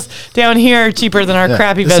vegetables down here are cheaper than our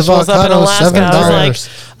crappy This vegetables up in avocado,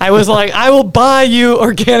 Alaska. I $7. was like, I will buy you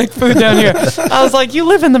organic food down here. I was like, you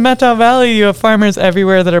live in the Metro Valley. You have farmers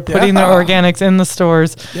everywhere that are putting their Yeah. organics in the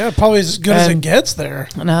stores. Yeah, probably as good as it And- gets there.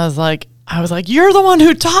 And I was like, I was like, you're the one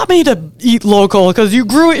who taught me to eat local because you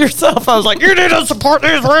grew it yourself. I was like, you need to support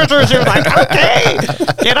these ranchers. She was like, okay,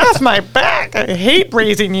 get off my back. I hate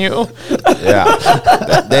raising you.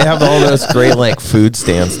 Yeah. They have all those great like food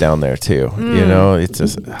stands down there too. You know, it's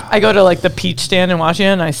just I go to like the peach stand in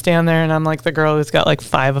Washington. And I stand there and I'm like the girl who's got like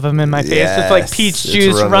 5 of them in my face. It's like Yes, peach it's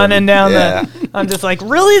juice running down the. I'm just like,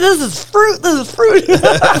 really? This is fruit. This is fruit.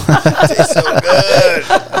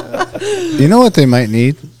 You know what they might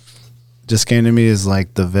need? Just came to me is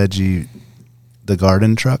like the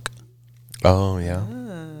garden truck. Oh yeah.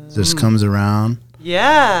 Just comes around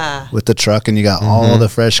Yeah. with the truck, and you got all the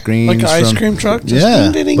fresh greens. Like an ice from- cream truck? Just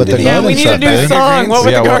Yeah, ding, ding, but the ding, Yeah, garden we need a truck, new baby. song. What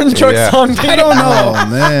would Yeah, the garden what- truck yeah. song be? I don't know. Oh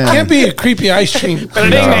man, Can't be a creepy ice cream. Ding,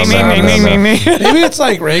 ding, ding, ding, ding, ding. Maybe it's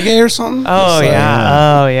like reggae or something. Oh It's like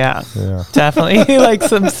yeah. Oh yeah. Definitely like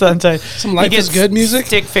some sunshine. Some Life You is get Good music.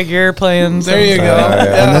 Stick figure playing. There you some- go.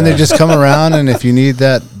 And then they just come around, and if you need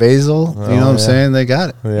that basil, you know what I'm saying, they got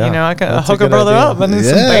it. Yeah. You know, I can That's hook a a good brother idea. up and then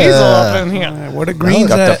some Yeah. basil up in here. Where the greens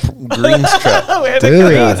Got at? the greens truck. Where the Dude,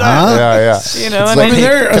 greens are. huh? Yeah, yeah. You know, and I then mean, you,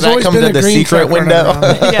 there has Can I always come been to a the green secret truck running window? around.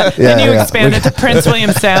 then you yeah. expand it to Prince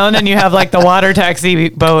William Sound, and you have like the water taxi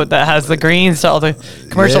boat that has the greens to all the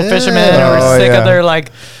commercial Yeah. fishermen who are Oh, sick yeah. of their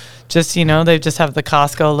like. Just they just have the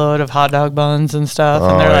Costco load of hot dog buns and stuff,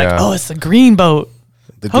 and Oh, they're like, yeah. "Oh, it's the green boat.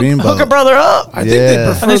 The green Hook a boat. brother up." I think they Yeah.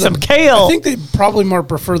 prefer And there's some kale. I think they probably more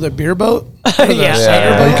prefer the beer boat. or the Yeah.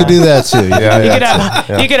 cider Oh, boat. you could do that too. Yeah,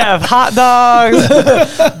 You could have hot dogs,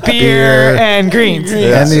 beer, and greens.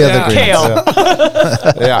 And the other Yeah. greens. Kale.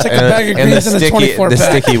 Yeah, Take a bag of greens and a 24 the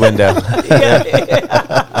pack. sticky window.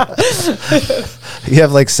 You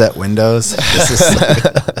have like set windows. This is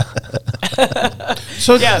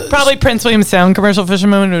So Yeah, probably Prince William Sound commercial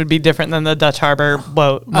fisherman would be different than the Dutch Harbor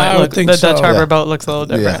boat. I would think the so. Dutch Harbor Yeah. boat looks a little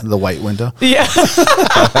yeah, different. the white window. Yeah.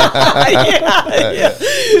 yeah.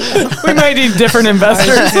 We might need different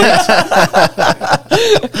investors.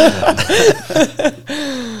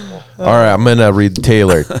 All right, I'm going to read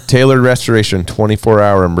Tailored. Tailored Restoration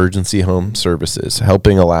 24-hour emergency home services,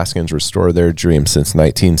 helping Alaskans restore their dreams since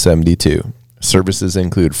 1972. Services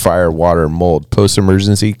include fire, water, mold,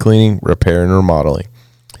 post-emergency cleaning, repair, and remodeling.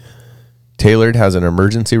 Tailored has an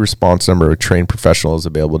emergency response number of trained professionals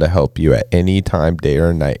available to help you at any time, day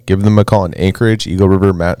or night. Give them a call in Anchorage, Eagle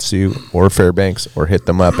River, Matsu, or Fairbanks, or hit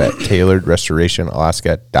them up at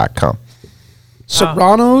tailoredrestorationalaska.com.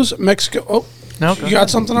 Serrano's Mexico. Oh, No, you got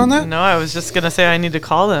something on that? No, I was just gonna say I need to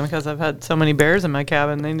call them because I've had so many bears in my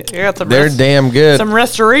cabin. They got some. They're damn good. Some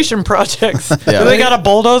restoration projects. Yeah. Do they got a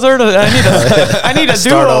bulldozer? I need a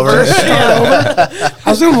Start do-over. over. I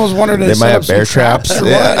was almost wondering. They might have bear traps.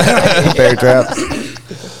 Yeah. Bear traps.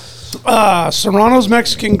 Serrano's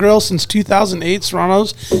Mexican Grill since 2008.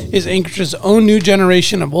 Serrano's is Anchorage's own new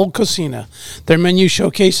generation of old cocina. Their menu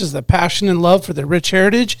showcases the passion and love for their rich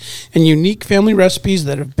heritage and unique family recipes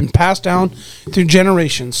that have been passed down through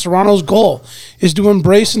generations. Serrano's goal is to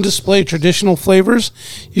embrace and display traditional flavors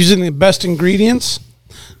using the best ingredients.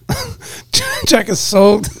 Jack is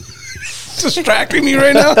so distracting me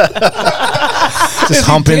right now. Just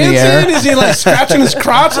humping the air. Is he like scratching his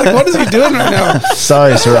crotch? Like, what is he doing right now?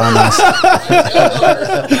 Sorry, Serranos.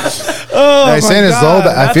 Oh, He's saying his low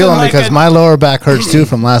back. I That's feel him like because a- my lower back hurts too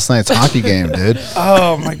from last night's hockey game, dude.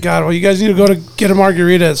 Oh my God! Well, you guys need to go to get a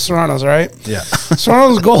margarita at Serrano's, all right? Yeah.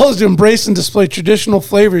 Serrano's goal is to embrace and display traditional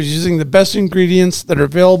flavors using the best ingredients that are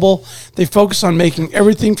available. They focus on making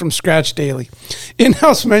everything from scratch daily.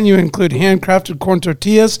 In-house menu include handcrafted corn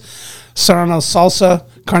tortillas, Serrano's salsa,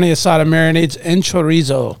 carne asada marinades, and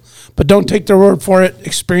chorizo. But don't take their word for it.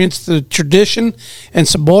 Experience the tradition and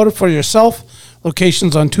sabor for yourself.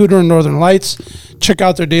 Locations on Tudor and Northern Lights. Check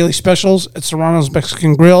out their daily specials at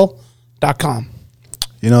serranosmexicangrill.com.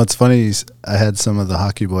 You know, it's funny. I had some of the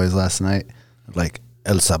hockey boys last night, like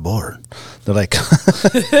El Sabor. They're like,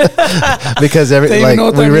 because They even know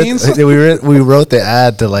what that means? we wrote the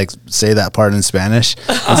ad to like say that part in Spanish,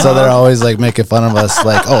 and so they're always like making fun of us,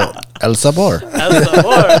 like, oh, El Sabor.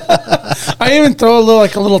 I even throw a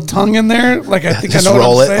little tongue in there. Like I think Just I know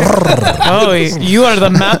roll what it. I'm saying. Oh, you are the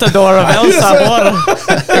matador of El Sabor.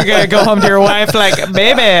 You're gonna go home to your wife like,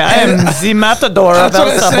 baby, I am the matador of That's what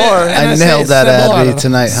El I say. Sabor. And I say nailed that ad sabor. read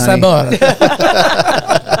tonight, honey. Sabor.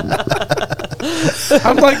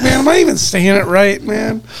 I'm like, man, am I even saying it right,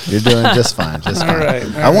 man? You're doing just fine. Just fine. right,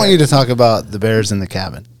 I want you to talk about the bears in the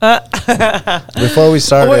cabin. Before we Oh,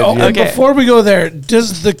 started, wait, you- and before we go there,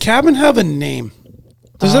 does the cabin have a name?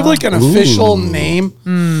 Does it have like an official name? I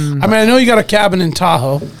mean, I know you got a cabin in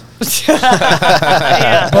Tahoe,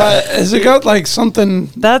 Yeah. but has it got like something?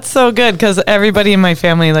 That's so good because everybody in my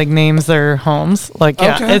family like names their homes. Like,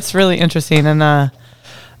 yeah, Okay. it's really interesting. And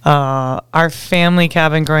our family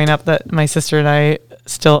cabin growing up that my sister and I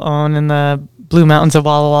still own in the Blue Mountains of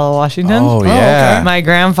Walla Walla, Washington. Oh, yeah. okay. My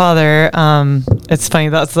grandfather, it's funny,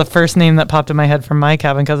 that's the first name that popped in my head from my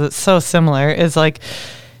cabin because it's so similar, is like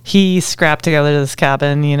he scrapped together this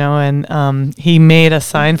cabin, you know, and he made a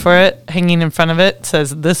sign for it hanging in front of it,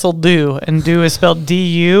 says "This'll do," and "do" is spelled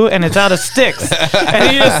D-U, and it's out of sticks. And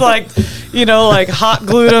he just like, you know, like hot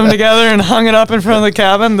glued them together and hung it up in front of the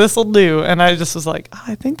cabin. "This'll do." And I just was like,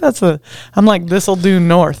 I think I'm like, "This'll do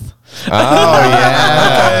north." Oh,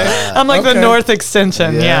 yeah. I'm like Okay. the north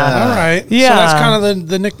extension. Yeah. All right. Yeah. So that's kind of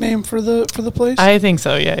the nickname for the place. I think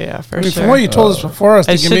so. Yeah, for I mean, sure. from what you told us before, I was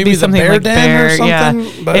It thinking should maybe be the something bear like den bear. or something.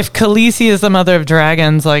 Yeah. But If Khaleesi is the mother of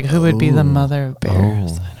dragons, like who would be the mother of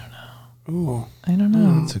bears? ooh. I don't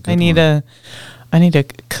know. that's a good I need a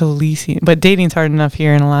Khaleesi, but dating's hard enough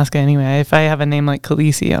here in Alaska anyway. If I have a name like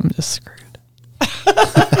Khaleesi, I'm just screwed.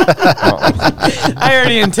 I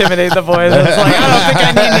already intimidated the boys. I was like, I don't think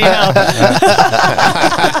I need any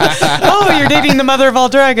help. Oh, you're dating the mother of all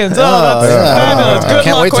dragons. Oh, that's fabulous. Good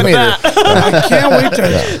Can't luck wait to with meet her. that. I can't wait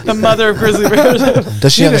to The mother of grizzly bears.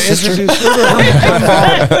 Does she have a sister? Exactly.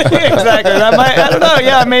 That might, I don't know.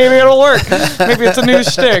 Yeah, maybe it'll work. Maybe it's a new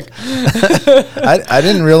shtick. I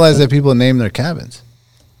didn't realize that people name their cabins.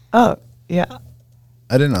 Oh, yeah.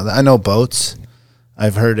 I didn't know that. I know boats.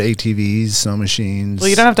 I've heard ATVs, snow machines. Well,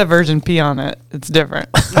 you don't have to virgin pee on it. It's different.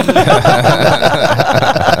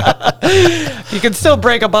 You can still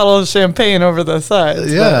break a bottle of champagne over the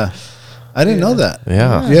sides. Yeah. I didn't know that.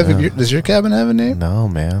 Yeah. Do you have does your cabin have a name? No,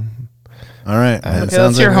 man. All right. man. Okay,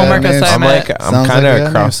 Sounds that's your like we got homework names. assignment. I'm Sounds kind like we of got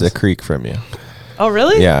across names. the creek from you. Oh,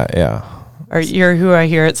 really? Yeah. You're who I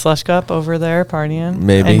hear at Slush Cup over there partying.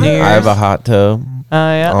 Maybe. And New I have a Year's. hot tub.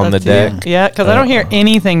 Yeah, on that's the you. deck. Yeah, because I don't hear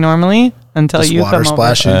anything normally until Just you water come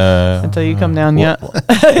splashing. over. Until you come down. Yeah.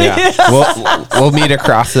 Yeah. We'll meet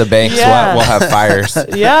across the banks. Yeah. We'll have fires.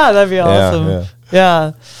 Yeah, that'd be awesome.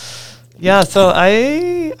 yeah. Yeah. So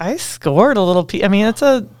I scored a little piece. I mean,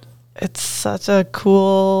 it's such a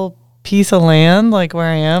cool piece of land, like where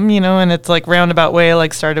I am, you know, and it's like roundabout way.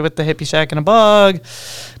 Like started with the hippie shack and a bog,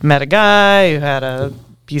 met a guy who had a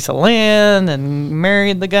piece of land and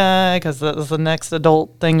married the guy because that was the next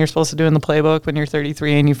adult thing you're supposed to do in the playbook when you're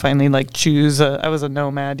 33 and you finally like choose. I was a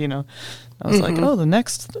nomad, you know. I was like, oh, the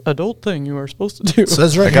next adult thing you are supposed to do.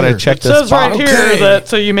 Says right I gotta here. check It this says right box. here Okay. that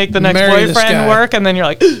so you make the next Marry this boyfriend guy. work, and then you're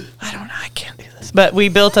like, I don't know, I can't do this. But we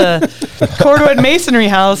built a cordwood masonry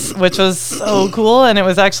house, which was so cool, and it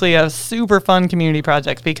was actually a super fun community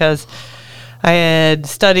project because I had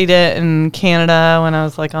studied it in Canada when I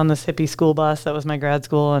was like on this hippie school bus. That was my grad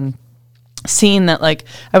school, and seeing that like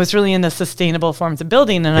I was really into sustainable forms of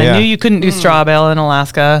building, and Yeah. I knew you couldn't do straw bale in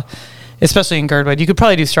Alaska. Especially in Girdwood. You could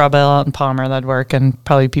probably do straw bale out in Palmer, that'd work, and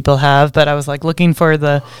probably people have, but I was like looking for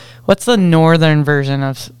what's the northern version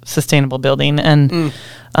of sustainable building, and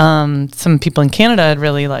some people in Canada had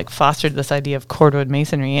really like fostered this idea of cordwood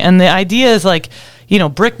masonry, and the idea is like, you know,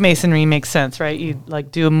 brick masonry makes sense, right? You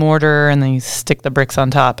like do a mortar and then you stick the bricks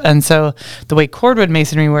on top, and so the way cordwood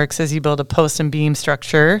masonry works is you build a post and beam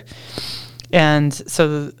structure, and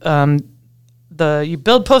so you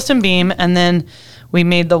build post and beam, and then we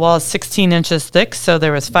made the walls 16 inches thick, so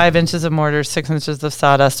there was 5 inches of mortar, 6 inches of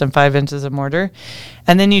sawdust, and 5 inches of mortar.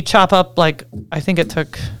 And then you chop up, like, I think it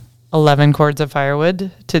took 11 cords of firewood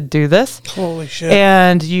to do this. Holy shit.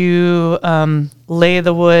 And you lay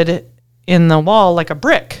the wood in the wall like a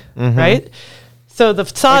brick, right? So the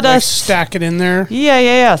Like sawdust... stack it in there.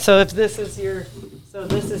 Yeah. So if this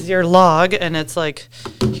is your log, and it's like,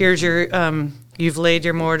 here's your you've laid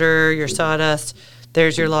your mortar, your sawdust.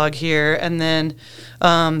 There's your log here, and then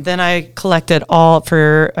I collected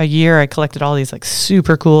for a year. I collected all these like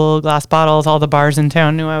super cool glass bottles. All the bars in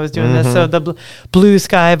town knew I was doing this. So the Blue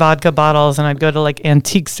Sky vodka bottles, and I'd go to like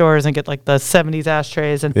antique stores and get like the 70s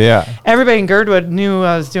ashtrays, and everybody in Girdwood knew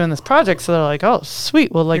I was doing this project. So they're like, "Oh,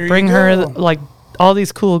 sweet, we'll like Here you bring her go. like all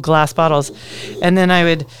these cool glass bottles," and then I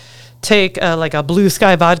would take like a Blue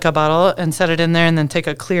Sky vodka bottle and set it in there, and then take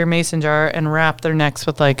a clear mason jar and wrap their necks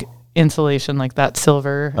with like insulation, like that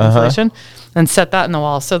silver insulation, and set that in the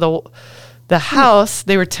wall. So the house,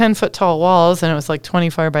 they were 10-foot tall walls, and it was like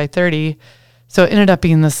 24 by 30. So it ended up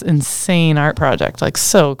being this insane art project, like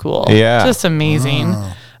so cool. Yeah. Just amazing.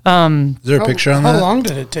 Is there a picture on How that? long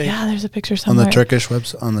did it take? Yeah, there's a picture On somewhere. the Turkish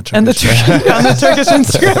website? On the Turkish And the on the Turkish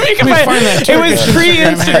Instagram, you can me find, find that it was Turkish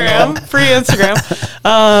pre-Instagram, Instagram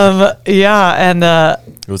pre-Instagram. Yeah, and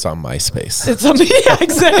It was on MySpace. It's something. Yeah,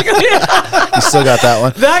 exactly. You still got that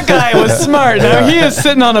one? That guy was smart. Now he is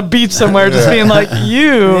sitting on a beach somewhere, just being like,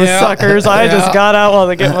 "You suckers! I just got out while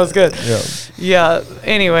the game was good." Yeah.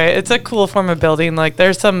 Anyway, it's a cool form of building. Like,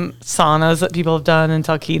 there's some saunas that people have done in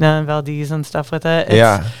Talkeetna and Valdez and stuff with it.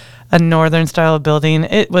 It's a northern style of building.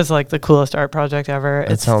 It was like the coolest art project ever.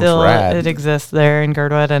 That sounds rad. It exists there in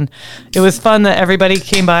Girdwood, and it was fun that everybody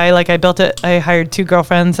came by. Like, I built it. I hired 2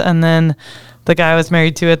 girlfriends, and then the guy I was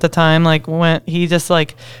married to at the time, like, he just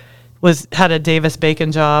like had a Davis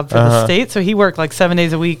Bacon job for the state, so he worked like 7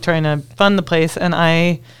 days a week trying to fund the place, and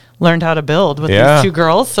I learned how to build with these 2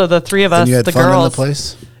 girls. So the 3 of us, you had the fun girls, in the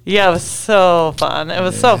place? Yeah, it was so fun. It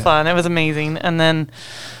was so fun. It was amazing. And then,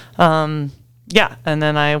 and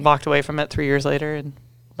then I walked away from it 3 years later and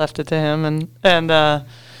left it to him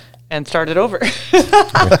and started over.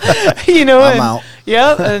 I'm out.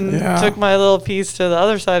 Yeah, and took my little piece to the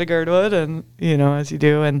other side of Girdwood, and as you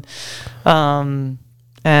do, and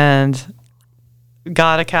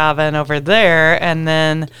got a cabin over there, and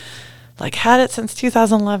then like had it since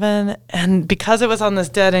 2011, and because it was on this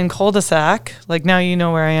dead end cul-de-sac, like now you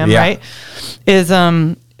know where I am, right? Is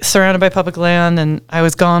surrounded by public land, and I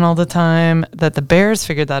was gone all the time. That the bears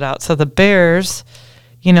figured that out. So the bears,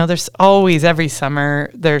 there's always, every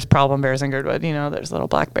summer, there's problem bears in Girdwood. There's little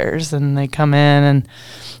black bears, and they come in, and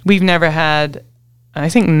we've never had, I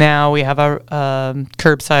think now we have a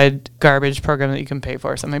curbside garbage program that you can pay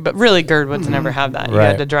for or something, but really Girdwood's never had that. You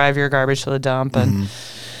had to drive your garbage to the dump, and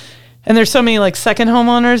there's so many like second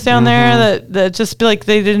homeowners down there that just be like,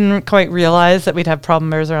 they didn't quite realize that we'd have problem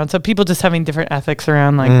bears around. So people just having different ethics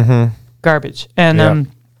around like garbage. And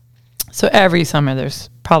so every summer there's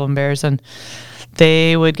problem bears, and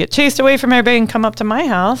they would get chased away from everybody and come up to my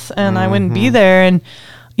house, and I wouldn't be there. And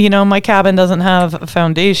my cabin doesn't have a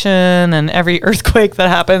foundation, and every earthquake that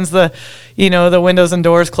happens, the windows and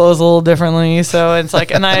doors close a little differently. So it's like,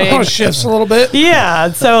 and I shifts a little bit.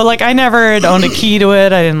 Yeah. So like, I never had owned a key to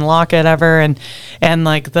it. I didn't lock it ever. And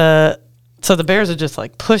like so the bears would just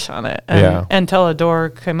like push on it until a door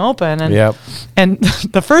came open. And, and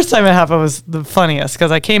the first time it happened was the funniest,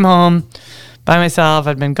 because I came home by myself.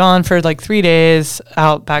 I'd been gone for like 3 days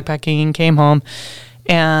out backpacking, came home,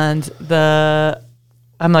 and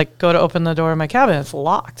I'm like, go to open the door of my cabin. It's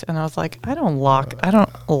locked. And I was like, I don't lock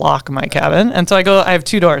my cabin. And so I have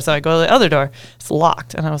 2 doors. So I go to the other door. It's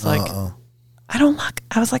locked. And I was like, I don't lock.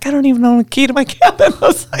 I was like, I don't even own a key to my cabin. I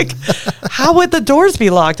was like, how would the doors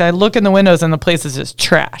be locked? I look in the windows, and the place is just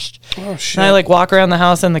trashed. Oh, shit. And I like walk around the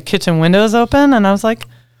house, and the kitchen window's open. And I was like,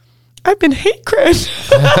 I've been hate crimed.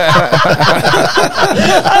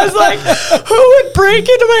 I was like, who would break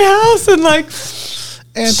into my house and like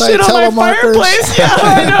shit on my fireplace? Yeah,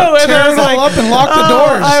 I know. And tear it all up and lock the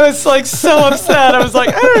doors. I was like so upset. I was like,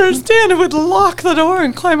 I don't understand. It would lock the door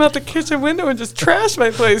and climb out the kitchen window and just trash my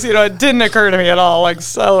place. It didn't occur to me at all. Like,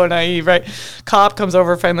 so naive, right? Cop comes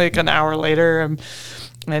over finally like an hour later,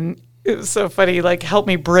 and it was so funny. Like, helped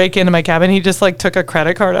me break into my cabin. He just like took a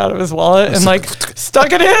credit card out of his wallet and like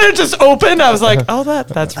stuck it in and just opened. I was like, oh,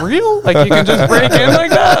 that's real? Like, you can just break in like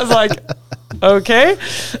that? I was like, okay.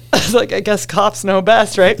 I was like, I guess cops know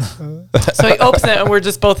best, right? So he opens it, and we're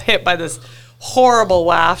just both hit by this horrible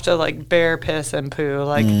waft of like bear piss and poo,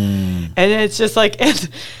 like, and it's just like,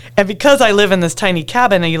 and because I live in this tiny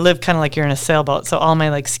cabin, and you live kind of like you're in a sailboat, so all my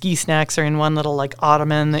like ski snacks are in one little like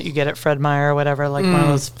ottoman that you get at Fred Meyer or whatever, like one of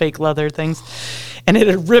those fake leather things, and it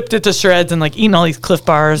had ripped it to shreds and like eaten all these Cliff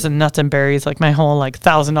Bars and nuts and berries, like my whole like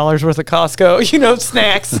 $1,000 worth of Costco,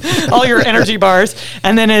 snacks, all your energy bars,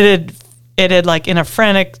 and then it had like, in a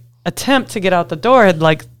frantic attempt to get out the door, had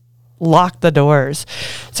like locked the doors.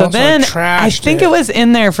 So then I think it was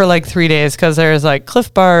in there for like 3 days, because there was like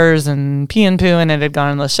Cliff Bars and pee and poo, and it had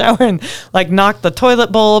gone in the shower and like knocked the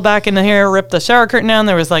toilet bowl back in the hair, ripped the shower curtain down.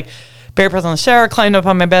 There was like bear paws on the shower, climbed up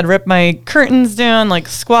on my bed, ripped my curtains down, like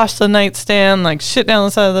squashed the nightstand, like shit down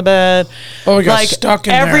the side of the bed. Oh, we got like stuck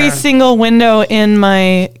in every there. single window in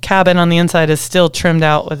my cabin on the inside is still trimmed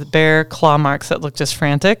out with bear claw marks that look just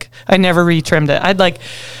frantic. I never retrimmed it. I'd like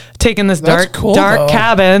taken this dark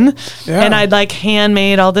cabin, and I'd like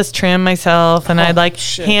handmade all this trim myself, and I'd like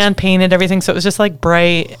hand painted everything, so it was just like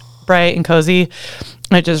bright and cozy.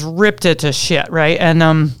 I just ripped it to shit, right?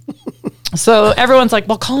 And so everyone's like,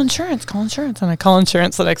 well, call insurance, and I call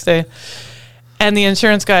insurance the next day, and the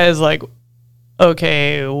insurance guy is like,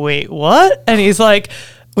 okay, wait, what? And he's like,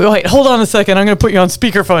 wait, hold on a second. I'm going to put you on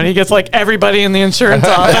speakerphone. He gets like everybody in the insurance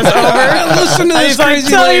office over. Listen to this he's like, crazy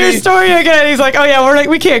tell lady. your story again. He's like, oh yeah,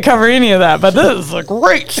 we can't cover any of that, but this is a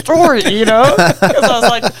great story, Because I was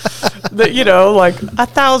like, like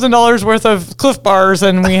 $1,000 worth of Cliff Bars,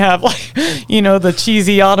 and we have like, the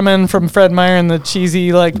cheesy ottoman from Fred Meyer and the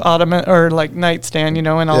cheesy like ottoman or like nightstand, and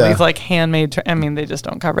all these like handmade. They just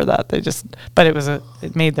don't cover that. But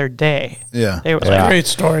it made their day. Yeah. They were like, Great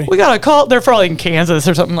story. we got a call. They're probably in Kansas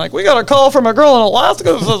or something like. We got a call from a girl in Alaska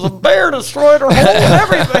that says a bear destroyed her home and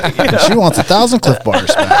everything. She wants 1,000 Cliff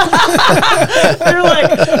Bars back. They're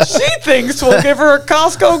like, she thinks we'll give her a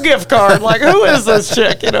Costco gift card. Like, who is this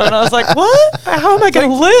chick? And I was like, what? How am I going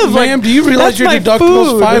to live? Ma'am, do you realize your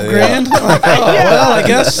deductible's $5,000? Like, well, I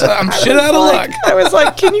guess I'm shit out of luck. I was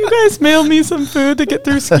like, can you guys mail me some food to get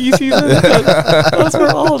through ski season? Those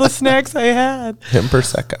were all the snacks I had. Him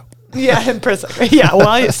Prosecco. Yeah, in Prosecco. Yeah,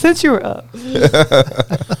 well, since you were up.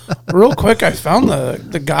 Real quick, I found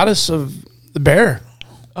the goddess of the bear.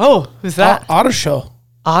 Oh, who's that? Otter Show.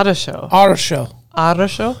 Otter Show. Otter Show. Otter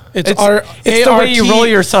Show? It's the way you roll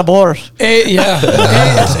your sabor.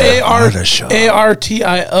 It's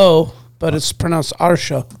ARTIO, but it's pronounced Otter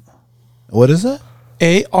Show. What is that?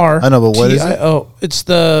 ARTIO. I know, but what is it? It's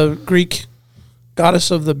the Greek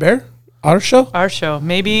goddess of the bear. Otter Show. Our show.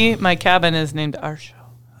 Maybe my cabin is named Our Show.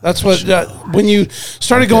 That's what. When you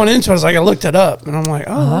started going into it, I was like, I looked it up, and I'm like,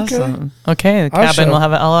 oh, okay. Awesome. Okay, the Our cabin show. will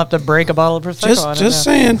have. I'll have to break a bottle of Prosecco on it. Just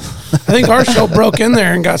saying. I think our show broke in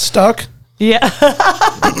there and got stuck. Yeah.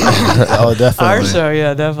 Oh, definitely. Our show.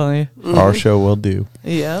 Yeah, definitely. Our show will do.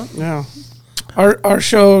 Yeah. Yeah. Our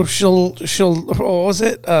show, she'll what was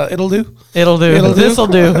it? It'll do. It'll do. This'll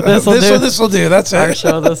do. This'll do. This'll do. That's Our it.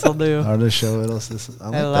 show. This'll do. Our show.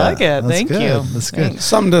 I like it. Thank you. That's good. Thanks.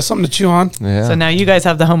 Something to chew on. Yeah. So now you guys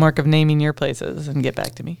have the homework of naming your places and get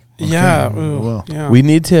back to me. Yeah. Ooh, well. yeah. We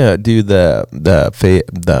need to do the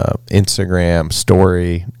Instagram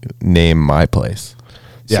story name my place.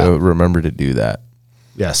 So remember to do that.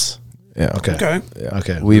 Yes. Yeah. Okay. Okay. Yeah.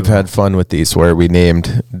 Okay. We've had fun with these where we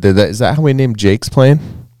named. Is that how we named Jake's plane?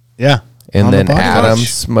 Yeah. And On the then podcast. Adam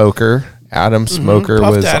Smoker. Adam Smoker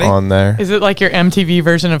Puff was Daddy. on there. Is it like your MTV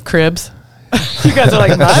version of Cribs? You guys are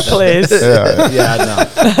like my place. Yeah. No.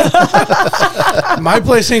 My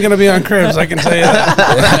place ain't gonna be on Cribs. I can tell you that.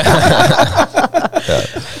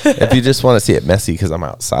 If you just want to see it messy, because I'm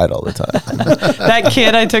outside all the time. That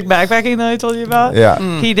kid I took backpacking that I told you about.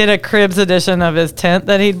 Yeah. He did a Cribs edition of his tent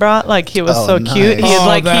that he'd brought. Like he was Oh, so nice. cute. He Oh,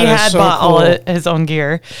 had that is had so bought all cool. his own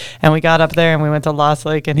gear, and we got up there and we went to Lost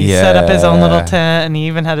Lake and he set up his own little Yeah. tent and he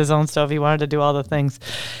even had his own stove. He wanted to do all the things.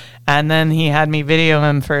 And then he had me video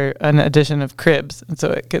him for an edition of Cribs, and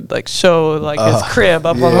so it could like show like his crib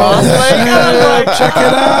up on Lost Lake. And I was like, check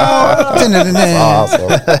it out.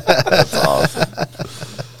 That's awesome.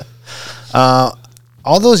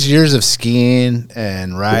 All those years of skiing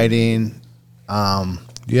and riding, do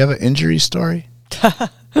you have an injury story?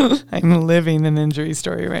 I'm living an injury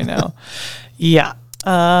story right now. Yeah.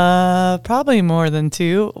 Probably more than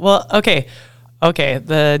two. Well, okay.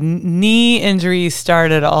 The knee injury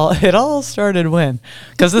started it all started when?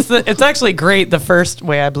 Because it's actually great. The first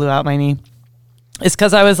way I blew out my knee is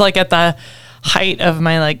because I was like at the height of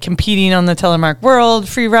my like competing on the Telemark World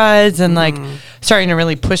free rides and like starting to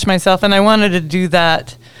really push myself. And I wanted to do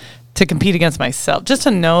that to compete against myself, just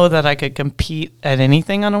to know that I could compete at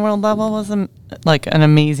anything on a world level was like an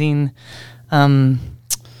amazing, I'm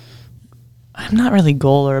not really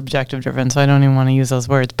goal or objective driven, so I don't even want to use those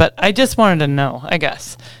words, but I just wanted to know, I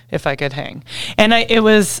guess, if I could hang. And it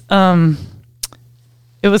was cool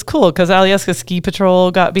because Alyeska Ski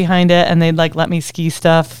Patrol got behind it and they'd like let me ski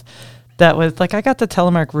stuff that was like, I got the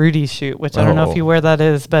Telemark Rudy chute, which I don't know if you where that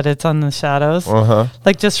is, but it's on the shadows.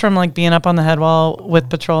 Like just from like being up on the head wall with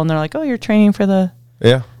patrol and they're like, oh, you're training for the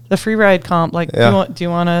free ride comp. Like, do you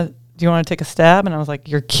want to take a stab? And I was like,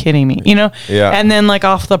 you're kidding me, Yeah. And then like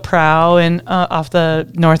off the prow and off the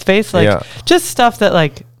North Face, like just stuff that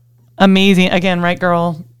like amazing. Again, right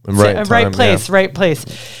girl, Right time, place, right place.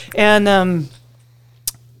 And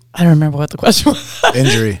I don't remember what the question was.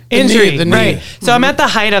 Injury. Injury, The knee. right. So I'm at the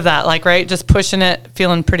height of that, like, right, just pushing it,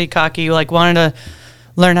 feeling pretty cocky, like wanted to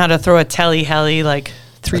learn how to throw a telly heli, like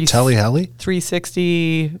A telly heli?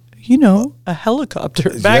 360, a helicopter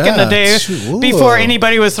back in the Yeah, day ooh. before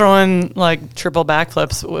anybody was throwing like triple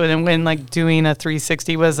backflips when like doing a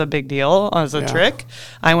 360 was a big deal as a trick.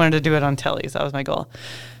 I wanted to do it on tellies. That was my goal.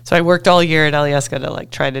 So I worked all year at Alyeska to like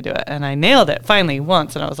try to do it, and I nailed it finally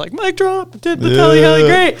once. And I was like, mic drop, did the telly heli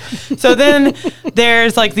great. So then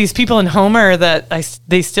there's like these people in Homer that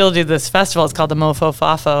they still do this festival. It's called the Mofo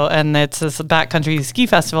Fafo, and it's this backcountry ski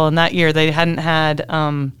festival. And that year they hadn't had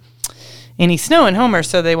any snow in Homer,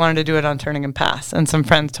 so they wanted to do it on Turnagain Pass. And some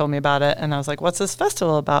friends told me about it, and I was like, what's this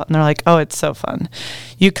festival about? And they're like, oh, it's so fun.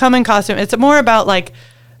 You come in costume. It's more about like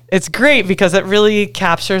it's great because it really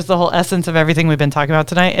captures the whole essence of everything we've been talking about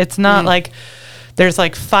tonight. It's not like there's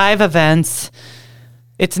like 5 events.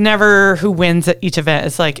 It's never who wins at each event.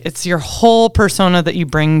 It's like, it's your whole persona that you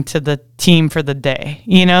bring to the team for the day.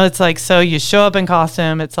 You know, it's like, so you show up in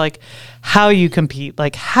costume. It's like how you compete.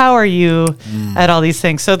 Like, how are you at all these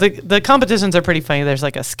things? So the competitions are pretty funny. There's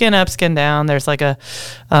like a skin up, skin down. There's like a,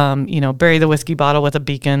 bury the whiskey bottle with a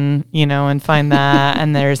beacon, and find that.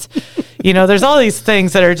 And there's, there's all these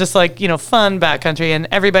things that are just like, fun backcountry. And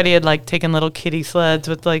everybody had like taken little kiddie sleds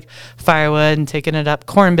with like firewood and taken it up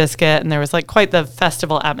corn biscuit. And there was like quite the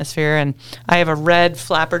festival atmosphere. And I have a red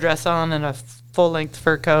flapper dress on and a full length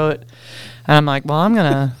fur coat. And I'm like, well,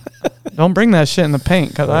 don't bring that shit in the paint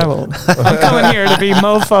because I'm coming here to be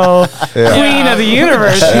mofo queen of the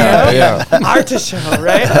universe, Artishow,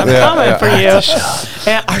 right? I'm coming for you.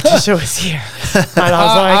 And Artishow is here. And I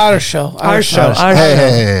was like, Artishow.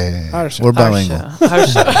 Hey, we're bilingual.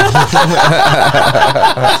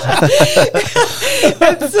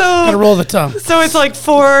 Gotta roll the tongue. So it's like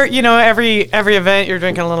for every event you're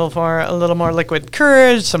drinking a little more liquid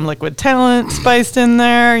courage, some liquid talent spiced in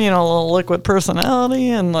there, a little liquid personality,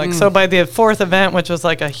 and like so by the 4th event, which was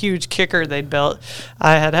like a huge kicker they'd built,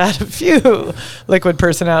 I had a few liquid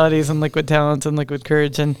personalities and liquid talents and liquid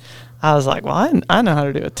courage, and I was like, well, I know how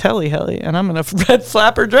to do a telly heli, and I'm in a red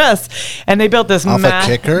flapper dress. And they built this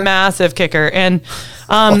massive kicker. And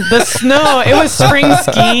the snow, it was spring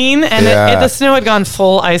skiing, and the snow had gone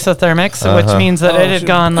full isothermics, which means that it had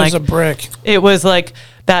gone like... a brick. It was like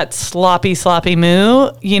that sloppy moo,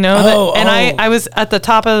 I was at the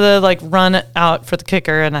top of the like run out for the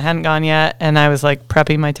kicker, and I hadn't gone yet, and I was like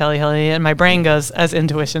prepping my telly heli, and my brain goes, as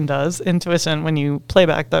intuition does. Intuition, when you play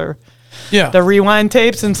back the rewind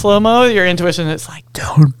tapes in slow-mo, your intuition is like,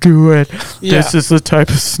 don't do it. This is the type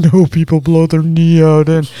of snow people blow their knee out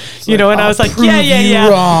in. And I was like, yeah.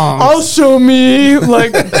 Wrong. I'll show me.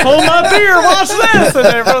 Like, hold my beer, watch this. And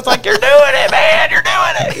everyone's like, you're doing it, man. You're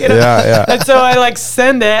doing it. Yeah. And so I like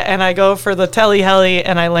send it, and I go for the telly heli,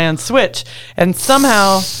 and I land switch. And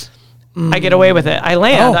somehow I get away with it. I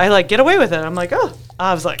land. I like get away with it. I'm like,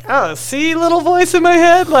 I was like, see, little voice in my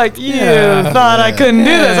head, like you thought I couldn't do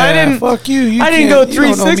this. I didn't. Fuck you. I didn't go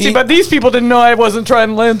 360, but these people didn't know I wasn't trying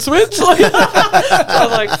to land switch. Like, I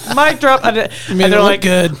was like, mic drop, and they're like,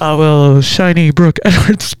 good. Oh well, Shiny Brooke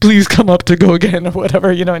Edwards, please come up to go again or whatever,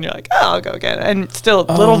 and you're like, I'll go again, and still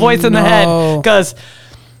little voice in the head goes,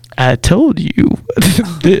 I told you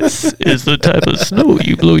this is the type of snow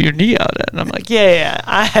you blow your knee out at. And I'm like,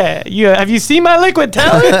 have you seen my liquid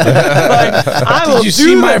talent? Like, I will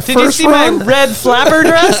do that. Did you see my red flapper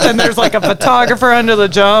dress? And there's like a photographer under the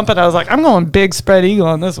jump. And I was like, I'm going big spread eagle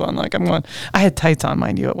on this one. Like I had tights on,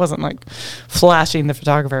 mind you. It wasn't like flashing the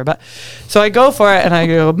photographer. But so I go for it, and I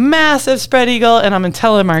go massive spread eagle, and I'm in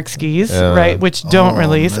telemark skis, right? Which don't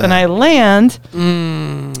release. Man. And I land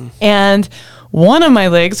and one of my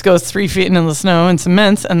legs goes 3 feet into the snow and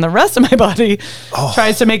cements, and the rest of my body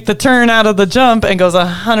tries to make the turn out of the jump and goes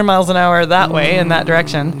 100 miles an hour that way in that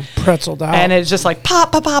direction. Pretzeled out. And it's just like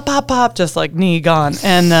pop, pop, pop, pop, pop, just like knee gone.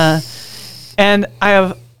 And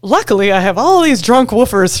luckily, I have all these drunk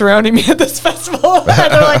woofers surrounding me at this festival. And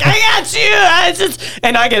they're like, I got you.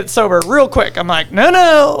 And I get sober real quick. I'm like,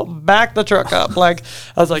 no, back the truck up. Like,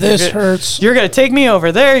 I was like, this hurts. You're going to take me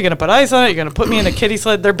over there. You're going to put ice on it. You're going to put me in a kiddie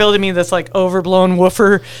sled. They're building me this like overblown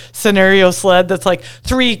woofer scenario sled that's like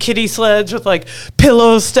 3 kiddie sleds with like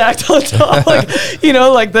pillows stacked on top. Like,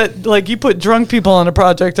 like that, like you put drunk people on a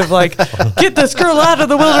project of like, get this girl out of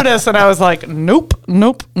the wilderness. And I was like, nope.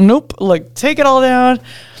 Like, take it all down.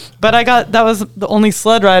 But that was the only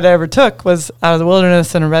sled ride I ever took, was out of the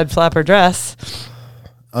wilderness in a red flapper dress.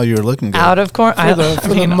 Oh, you were looking good. Out of corn. The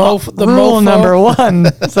Rule mofo. number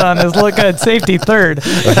 1, son, is look good. Safety 3rd.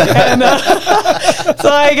 And so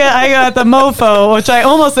I got the mofo, which they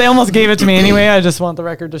almost gave it to me anyway. I just want the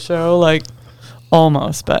record to show, like,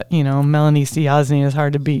 almost. But, Melanie Stiazny is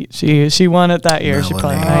hard to beat. She won it that year.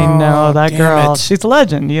 I know that girl. She's a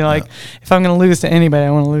legend. If I'm going to lose to anybody,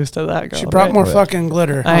 I want to lose to that girl. She brought more fucking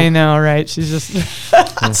glitter. I know, right? She's just,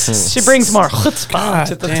 she brings more chutzpah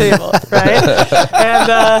to the table, right?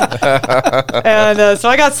 And so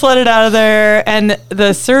I got sledded out of there, and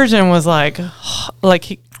the surgeon was like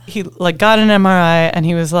he like got an MRI, and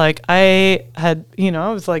he was like, I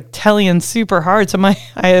was like telling super hard. So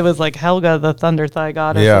I was like Helga, the Thunder Thigh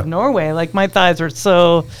Goddess of Norway. Like, my thighs were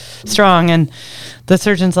so strong. And the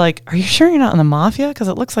surgeon's like, are you sure you're not in the mafia? Because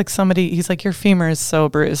it looks like he's like, your femur is so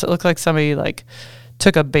bruised. It looked like somebody like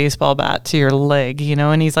took a baseball bat to your leg, you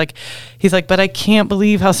know? And he's like, but I can't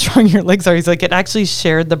believe how strong your legs are. He's like, it actually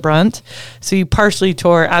shared the brunt. So you partially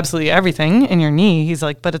tore absolutely everything in your knee. He's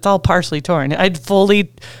like, but it's all partially torn. I'd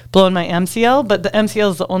fully blown my MCL, but the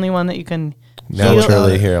MCL is the only one that you can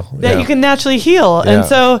naturally heal. That you can naturally heal. Yeah. And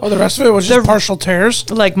so the rest of it was just partial tears?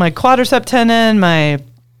 Like my quadricep tendon, my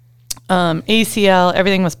ACL,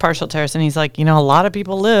 everything was partial tears. And he's like, you know, a lot of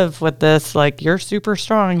people live with this. Like, you're super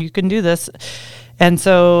strong. You can do this. And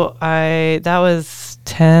so that was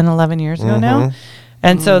 10, 11 years ago now.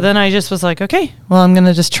 And so then I just was like, okay, well, I'm going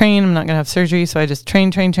to just train. I'm not going to have surgery. So I just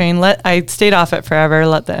train. I stayed off it forever,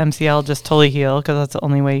 let the MCL just totally heal, because that's the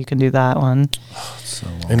only way you can do that one.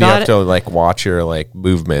 And you have to like watch your like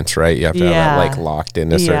movements, right? You have to have that like locked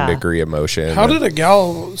in a certain degree of motion. How did a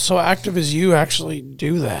gal so active as you actually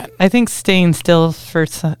do that? I think staying still for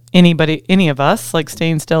any of us, like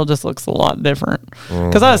staying still just looks a lot different.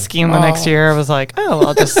 Because I was skiing the next year. I was like, oh,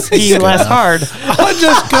 I'll just ski less hard. I'll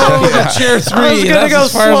just go to chair 3. I was going to go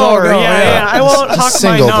slower. Yeah. I won't hawk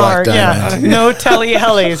my black nard. Yeah. No telly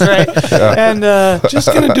hellies, right? And just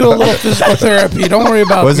going to do a little physical therapy. Don't worry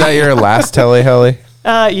about Was that your last teleheli?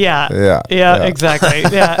 Yeah, exactly.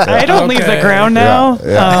 Yeah, I don't leave the ground now.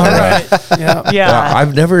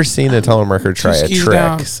 I've never seen a telemarketer try a trick.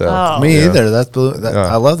 Down. So Me either.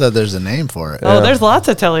 I love that there's a name for it. Oh, there's lots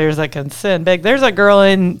of telliers that can sin big. There's a girl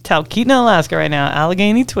in Talkeetna, Alaska right now,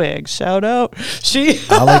 Allegheny Twig. Shout out.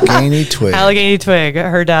 Allegheny Twig. Allegheny Twig.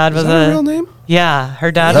 Her dad was a real name? Yeah,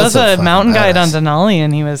 her dad That's was a fucking mountain guide on badass. Denali,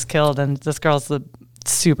 and he was killed. And this girl's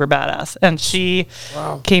super badass. And she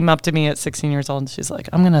came up to me at 16 years old, and she's like,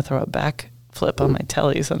 I'm going to throw a back flip on my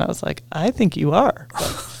tellies. And I was like, I think you are.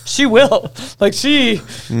 Like, she will. Like, she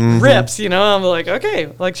rips, you know. I'm like,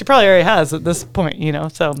 okay. Like, she probably already has at this point, you know.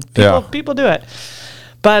 So people do it.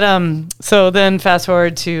 But so then fast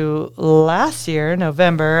forward to last year,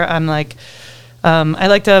 November, I'm like, I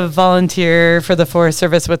like to volunteer for the Forest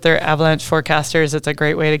Service with their avalanche forecasters. It's a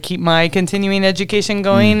great way to keep my continuing education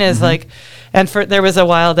going. There was a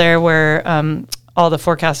while there where all the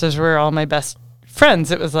forecasters were all my best friends.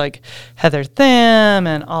 It was like Heather Thim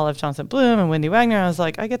and Olive Johnson Bloom and Wendy Wagner. I was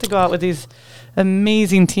like, I get to go out with these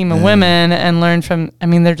amazing team of women and learn from,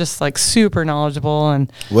 they're just like super knowledgeable.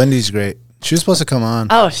 And Wendy's great. She was supposed to come on.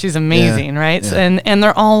 Oh, she's amazing, right? Yeah. And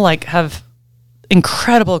they're all like have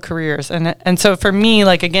incredible careers. And so for me,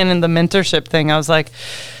 like, again, in the mentorship thing, I was like,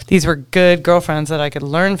 these were good girlfriends that I could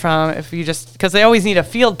learn from because they always need a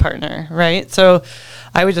field partner, right? So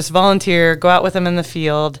I would just volunteer, go out with them in the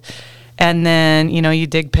field, and then, you know, you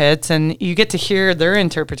dig pits and you get to hear their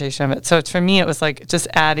interpretation of it. So for me, it was like just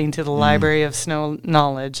adding to the library of snow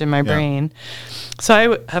knowledge in my brain. So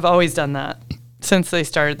I have always done that since they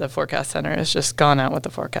started the Forecast Center. It's just gone out with the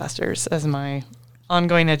forecasters as my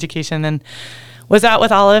ongoing education, and was out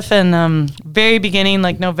with Olive in very beginning,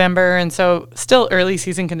 like November, and so still early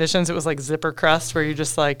season conditions. It was like zipper crust where you're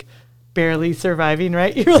just like barely surviving,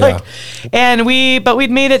 right? You're like, and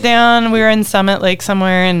we'd made it down. We were in Summit Lake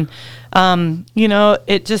somewhere, and you know,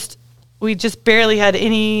 we just barely had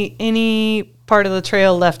any part of the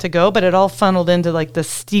trail left to go, but it all funneled into like this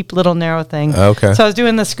steep little narrow thing. Okay. So I was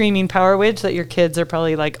doing the screaming power wedge that your kids are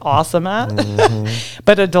probably like awesome at,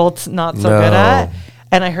 but adults not so good at.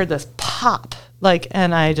 And I heard this pop,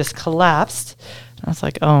 and I just collapsed. I was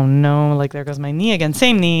like, oh no, like there goes my knee again.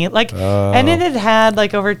 Same knee. And it had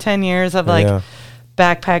like over 10 years of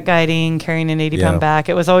backpack guiding, carrying an 80-pound back.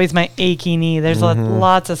 It was always my achy knee. There's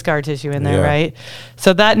lots of scar tissue in there, right?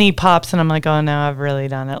 So that knee pops, and I'm like, oh no, I've really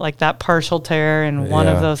done it. Like that partial tear and one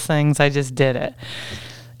of those things, I just did it.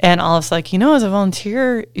 And Olive's like, you know, as a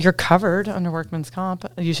volunteer, you're covered under workman's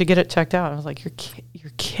comp. You should get it checked out. I was like,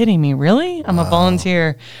 you're kidding me, really? I'm a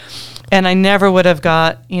volunteer. And I never would have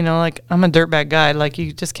got, you know, like, I'm a dirtbag guy. Like,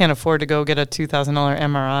 you just can't afford to go get a $2,000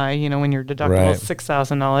 MRI, you know, when your deductible is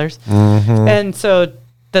 $6,000. And so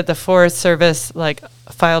that the Forest Service, like,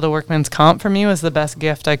 filed a workman's comp for me was the best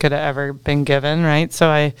gift I could have ever been given, right? So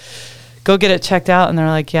I go get it checked out, and they're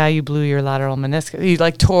like, yeah, you blew your lateral meniscus. You,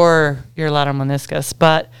 like, tore your lateral meniscus.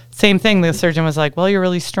 But same thing, the surgeon was like, well, you're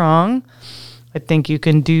really strong. I think you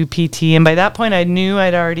can do PT. And by that point, I knew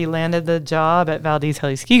I'd already landed the job at Valdez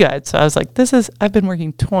Heli Ski Guide. So I was like, I've been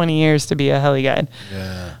working 20 years to be a heli guide.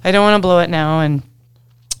 Yeah. I don't want to blow it now. And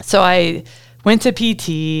so I went to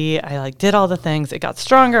PT. I like did all the things. It got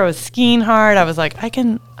stronger. I was skiing hard. I was like, I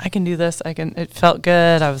can do this. It felt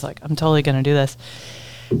good. I was like, I'm totally going to do this.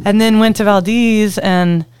 And then went to Valdez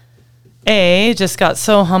and just got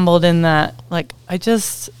so humbled in that, like,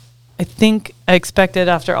 I think I expected,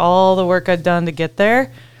 after all the work I'd done to get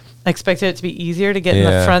there, I expected it to be easier to get in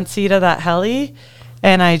the front seat of that heli.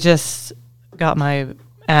 And I just got my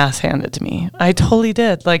ass handed to me. I totally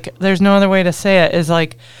did. Like, there's no other way to say it, is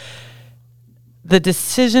like the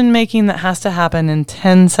decision making that has to happen in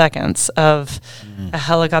 10 seconds of a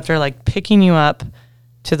helicopter like picking you up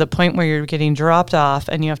to the point where you're getting dropped off,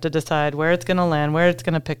 and you have to decide where it's going to land, where it's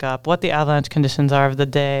going to pick up, what the avalanche conditions are of the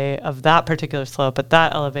day, of that particular slope, at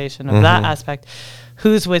that elevation, of that aspect,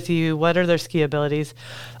 who's with you, what are their ski abilities.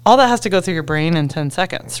 All that has to go through your brain in 10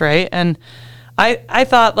 seconds, right? And I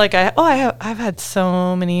thought, like, I've had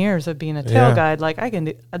so many years of being a tail guide, like, I can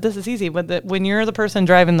do this, is easy. But when you're the person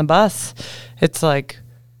driving the bus, it's like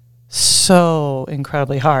so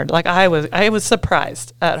incredibly hard. Like, I was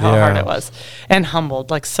surprised at how hard it was, and humbled,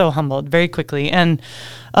 like so humbled very quickly. And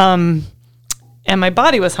my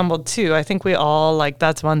body was humbled too. I think we all, like,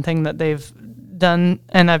 that's one thing that they've done,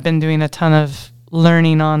 and I've been doing a ton of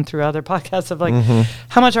learning on through other podcasts of like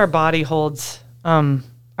how much our body holds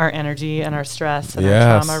our energy and our stress and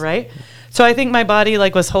our trauma, right? So I think my body,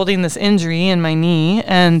 like, was holding this injury in my knee,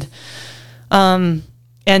 and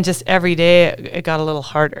just every day it got a little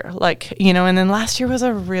harder, like, you know. And then last year was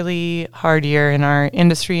a really hard year in our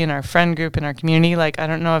industry, in our friend group, in our community. Like, I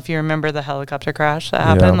don't know if you remember the helicopter crash that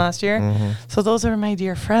happened last year. So those are my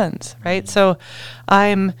dear friends, right? So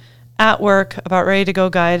I'm at work about ready to go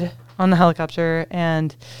guide on the helicopter,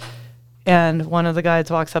 and one of the guides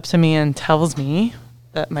walks up to me and tells me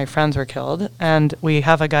that my friends were killed, and we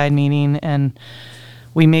have a guide meeting, and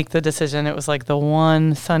we make the decision. It was like the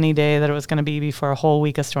one sunny day that it was going to be before a whole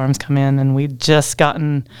week of storms come in, and we'd just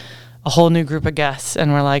gotten a whole new group of guests,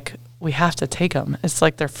 and we're like, we have to take them. It's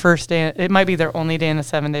like their first day. It might be their only day in a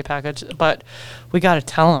 7-day package, but we got to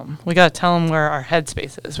tell them. We got to tell them where our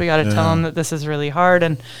headspace is. We got to tell them that this is really hard,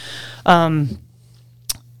 and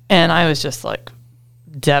I was just like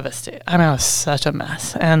devastated. I mean, I was such a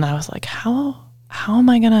mess, and I was like, how am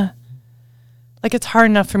I gonna, like, it's hard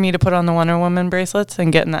enough for me to put on the Wonder Woman bracelets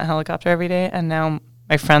and get in that helicopter every day, and now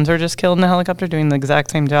my friends were just killed in the helicopter doing the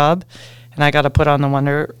exact same job, and I got to put on the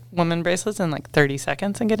Wonder Woman bracelets in like 30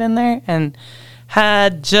 seconds and get in there, and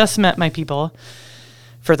had just met my people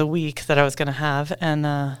for the week that I was gonna have,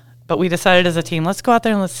 and but we decided as a team, let's go out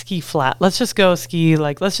there and let's ski flat. Let's just go ski,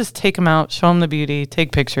 like, let's just take them out, show them the beauty,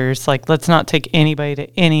 take pictures. Like, let's not take anybody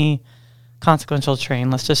to any consequential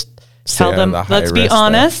terrain. Let's just tell them, let's be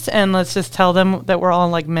honest, and let's just tell them that we're all,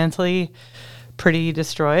 like, mentally pretty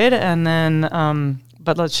destroyed, and then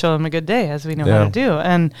but let's show them a good day, as we know how to do.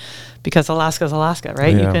 And because Alaska's Alaska,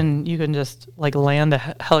 right? You can just, like, land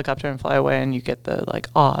a helicopter and fly away, and you get the, like,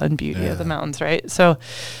 awe and beauty of the mountains, right? So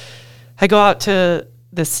I go out to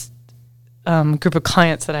this group of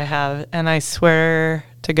clients that I have, and I swear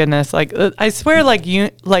to goodness, like, I swear, like,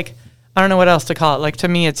 I don't know what else to call it. Like, to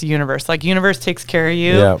me, it's universe. Like, universe takes care of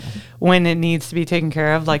you when it needs to be taken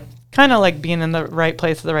care of. Like, kind of like being in the right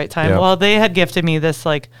place at the right time. Well, they had gifted me this,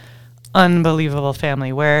 like, unbelievable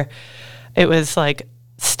family where it was, like,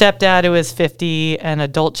 stepdad who was 50 and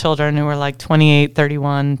adult children who were, like, 28,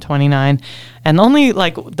 31, 29. And only,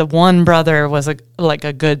 like, the one brother was, a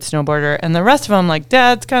good snowboarder. And the rest of them, like,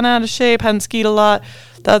 dad's kind of out of shape, hadn't skied a lot.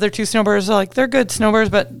 The other two snowboarders are, like, they're good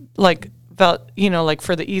snowboarders, but, like, about, you know, like,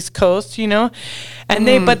 for the East Coast, you know, and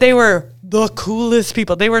they were the coolest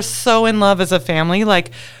people. They were so in love as a family.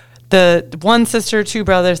 Like, the one sister, two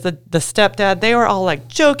brothers, the stepdad, they were all, like,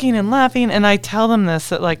 joking and laughing. And I tell them this,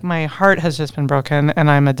 that, like, my heart has just been broken and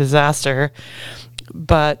I'm a disaster,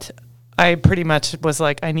 but I pretty much was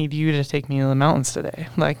like, I need you to take me to the mountains today.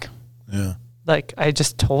 Like, like, I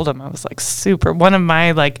just told him, I was like, super, one of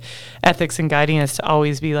my, like, ethics in guiding is to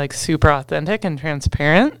always be, like, super authentic and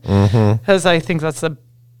transparent, because I think that's the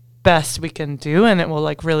best we can do. And it will,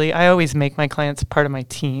 like, really, I always make my clients part of my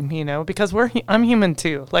team, you know, because I'm human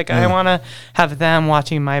too. Like, I want to have them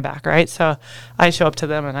watching my back, right? So I show up to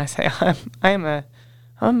them and I say, I'm a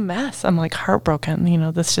mess. I'm, like, heartbroken. You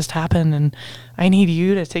know, this just happened, and I need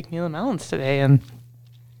you to take me to the mountains today.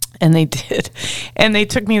 And they did. And they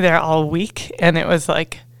took me there all week. And it was,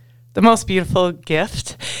 like, the most beautiful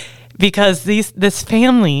gift, because this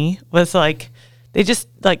family was, like, they just,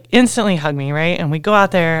 like, instantly hugged me, right? And we go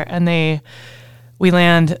out there, and we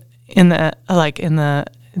land in the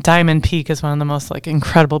Diamond Peak is one of the most, like,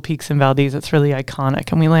 incredible peaks in Valdez. It's really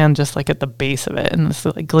iconic. And we land just, like, at the base of it in this,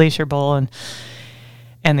 like, glacier bowl,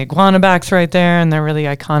 and the iguanabacks right there, and they're really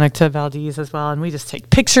iconic to Valdez as well. And we just take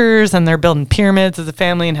pictures, and they're building pyramids as a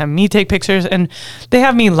family and have me take pictures, and they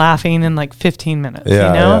have me laughing in, like, 15 minutes, you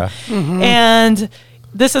know? And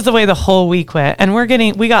this is the way the whole week went. And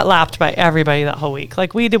we got lapped by everybody that whole week.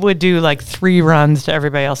 Like, we would do, like, 3 runs to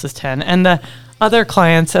everybody else's 10. And the other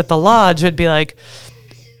clients at the lodge would be like,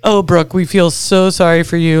 oh, Brooke, we feel so sorry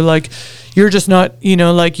for you. Like, you're just not, you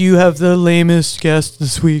know, like you have the lamest guest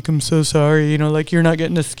this week. I'm so sorry. You know, like you're not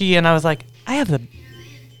getting to ski. And I was like, I have the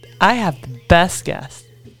best guest.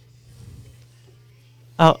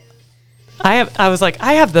 Oh, I was like,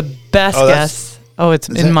 I have the best guest. Oh, it's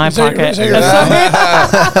in my pocket. What is that?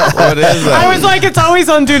 I was like, it's always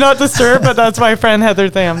on Do Not Disturb, but that's my friend Heather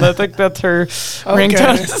Tham. That's her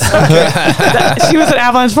ringtone. She was an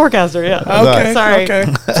avalanche forecaster. Yeah. Okay. Sorry. Okay.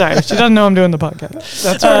 Sorry. She doesn't know I'm doing the podcast.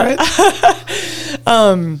 That's all right.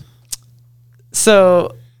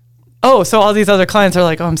 So all these other clients are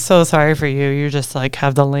like, oh, I'm so sorry for you. You just like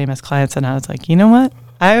have the lamest clients. And I was like, you know what?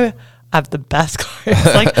 I have the best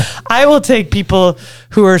clients. Like I will take people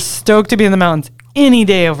who are stoked to be in the mountains any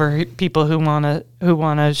day over people who wanna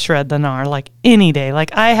shred the gnar, like any day.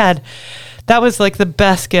 Like that was like the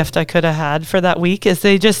best gift I could have had for that week, is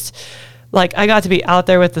they just like, I got to be out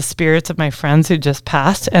there with the spirits of my friends who just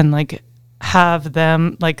passed and like have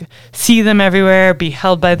them, like see them everywhere, be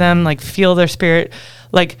held by them, like feel their spirit,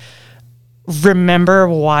 like remember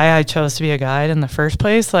why I chose to be a guide in the first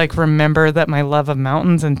place, like remember that my love of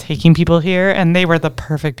mountains and taking people here, and they were the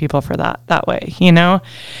perfect people for that way, you know?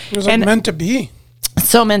 It was like meant to be.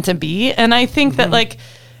 So meant to be. And I think that like,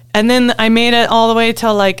 and then I made it all the way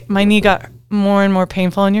till like my knee got more and more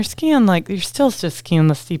painful, and you're skiing, like you're still just skiing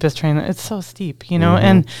the steepest train. It's so steep, you know?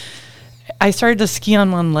 And I started to ski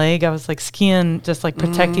on one leg. I was like skiing, just like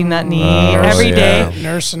protecting that knee every day.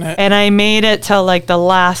 Nursing it. And I made it till like the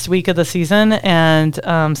last week of the season, and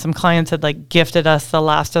some clients had like gifted us the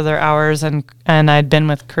last of their hours, and I'd been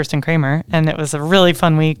with Kirsten Kramer, and it was a really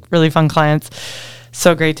fun week, really fun clients.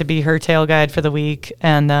 So great to be her tail guide for the week.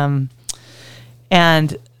 And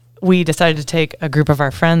we decided to take a group of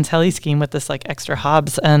our friends heli skiing with this like extra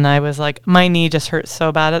hobs. And I was like, my knee just hurt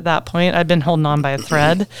so bad at that point. I'd been holding on by a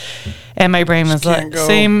thread, and my brain was like,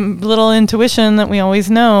 same little intuition that we always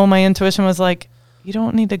know. My intuition was like, you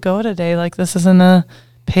don't need to go today. Like this isn't a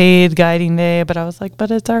paid guiding day. But I was like,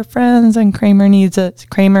 but it's our friends, and Kramer needs it.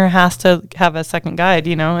 Kramer has to have a second guide,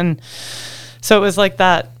 you know? And so it was like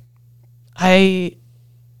that.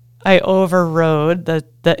 I overrode the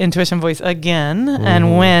intuition voice again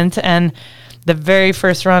and went, and the very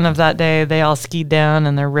first run of that day, they all skied down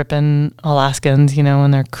and they're ripping Alaskans, you know,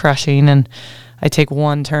 and they're crushing, and I take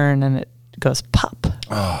one turn and it goes pop.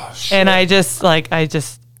 Oh, shit. And I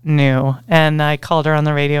just knew, and I called her on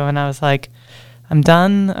the radio, and I was like, I'm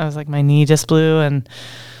done. I was like, my knee just blew, and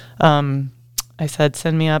I said,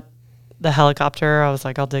 send me up the helicopter. I was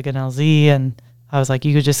like, I'll dig an LZ, and I was like,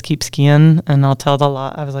 you could just keep skiing, and I'll tell the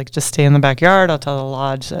lodge. I was like, just stay in the backyard. I'll tell the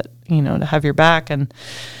lodge that, you know, to have your back.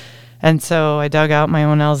 And so I dug out my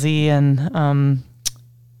own LZ,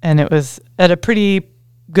 and it was at a pretty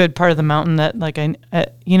good part of the mountain that like,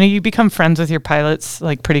 you know, you become friends with your pilots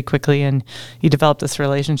like pretty quickly, and you develop this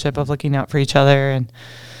relationship of looking out for each other. And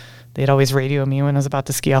they'd always radio me when I was about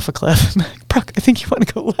to ski off a cliff. I'm like, Brock, I think you want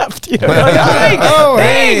to go left. You know, like,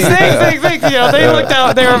 thanks. You know, they looked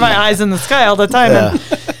out. They were my eyes in the sky all the time. Yeah.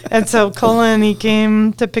 And so Colin, he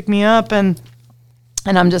came to pick me up, and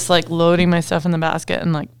I'm just like loading my stuff in the basket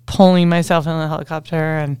and like pulling myself in the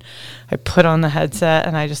helicopter. And I put on the headset,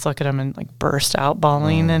 and I just look at him and like burst out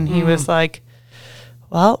bawling. And he was like,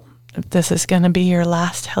 well, if this is going to be your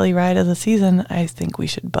last heli ride of the season, I think we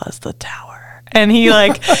should buzz the tower. And he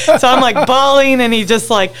like, so I'm like bawling, and he just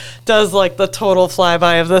like does like the total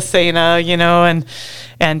flyby of the Sena, you know, and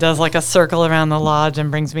does like a circle around the lodge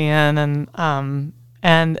and brings me in.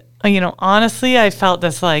 And you know, honestly, I felt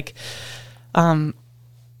this like, you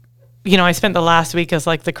know, I spent the last week as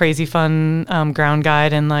like the crazy fun ground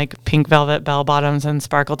guide in like pink velvet bell bottoms and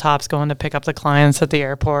sparkle tops, going to pick up the clients at the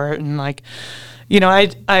airport, and like, you know,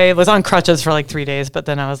 I was on crutches for like 3 days, but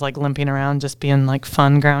then I was like limping around, just being like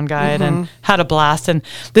fun ground guide, and had a blast. And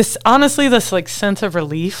this, honestly, this like sense of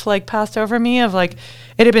relief like passed over me of like,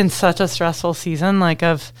 it had been such a stressful season, like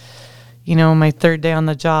of, you know, my third day on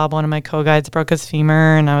the job, one of my co-guides broke his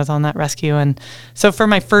femur, and I was on that rescue. And so for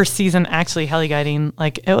my first season actually heli guiding,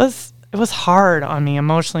 like it was hard on me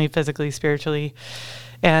emotionally, physically, spiritually.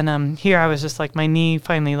 And here I was just like, my knee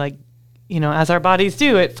finally, like, you know, as our bodies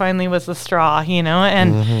do, it finally was the straw, you know,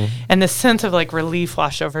 and this sense of like relief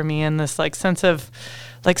washed over me, and this like sense of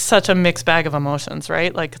like such a mixed bag of emotions,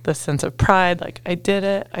 right? Like the sense of pride, like I did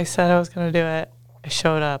it, I said I was going to do it, I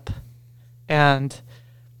showed up, and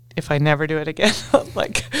if I never do it again,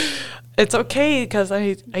 like it's okay, because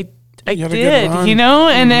I did, you know,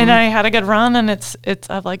 and I had a good run, and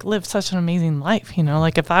I've like lived such an amazing life, you know,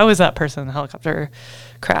 like if I was that person in the helicopter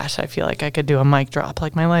crash, I feel like I could do a mic drop.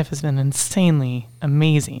 Like my life has been insanely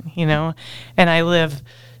amazing, you know, and I live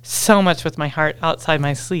so much with my heart outside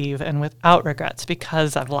my sleeve and without regrets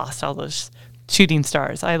because I've lost all those shooting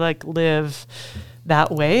stars. I like live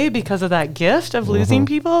that way because of that gift of losing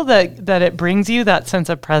people, that it brings you that sense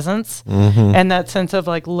of presence and that sense of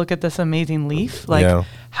like, look at this amazing leaf. Like,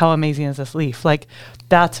 how amazing is this leaf? Like,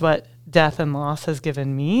 that's what death and loss has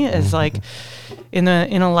given me is like in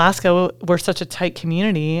Alaska, we're such a tight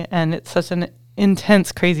community and it's such an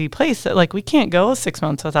intense, crazy place that like we can't go 6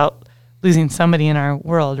 months without losing somebody in our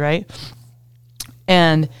world, right?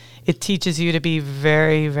 And it teaches you to be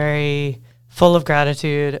very, very full of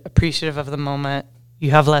gratitude, appreciative of the moment.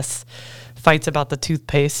 You have less fights about the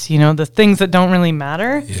toothpaste, you know, the things that don't really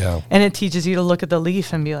matter. Yeah. And it teaches you to look at the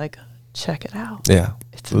leaf and be like, check it out. Yeah.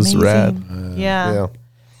 It's It was amazing. rad. Yeah.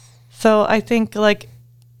 So I think like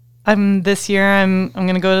I'm going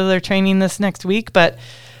to go to their training this next week, but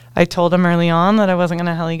I told them early on that I wasn't going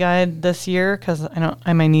to heli guide this year because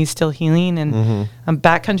my knee's still healing and I'm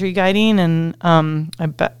backcountry guiding. And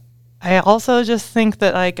I also just think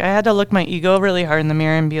that like I had to look my ego really hard in the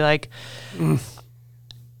mirror and be like,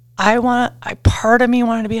 part of me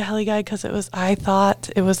wanted to be a heli guide because I thought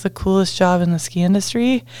it was the coolest job in the ski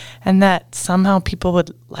industry and that somehow people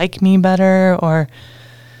would like me better or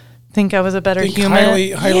think I was a better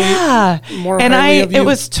human.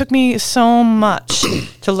 Took me so much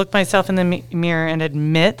to look myself in the mirror and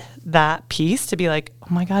admit that piece to be like, oh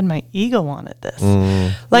my God, my ego wanted this.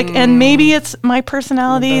 And maybe it's my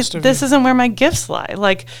personality. This isn't where my gifts lie.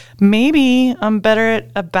 Like maybe I'm better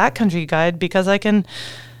at a backcountry guide because I can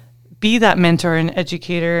be that mentor and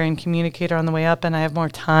educator and communicator on the way up and I have more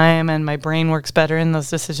time and my brain works better in those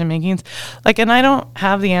decision makings. Like, and I don't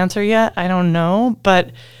have the answer yet. I don't know,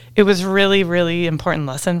 but it was really, really important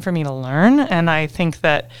lesson for me to learn. And I think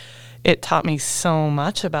that it taught me so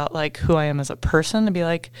much about like who I am as a person to be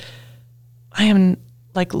like, I am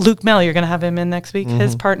like Luke Mel, you're going to have him in next week.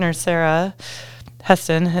 His partner, Sarah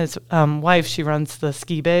Heston, his wife, she runs the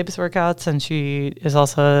Ski Babes workouts and she is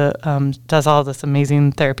also does all this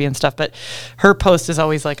amazing therapy and stuff. But her post is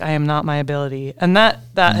always like, I am not my ability. And that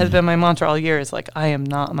has been my mantra all year is like, I am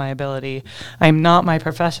not my ability. I am not my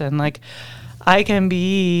profession. Like, I can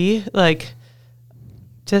be like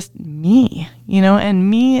just me, you know, and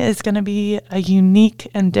me is going to be a unique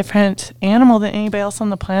and different animal than anybody else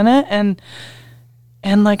on the planet.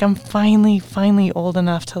 And like, I'm finally old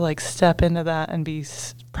enough to like step into that and be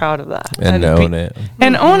proud of that. And own it.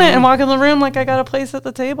 And own it and walk in the room like I got a place at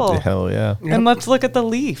the table. Hell yeah. And let's look at the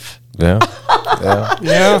leaf. Yeah.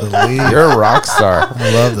 You're a rock star.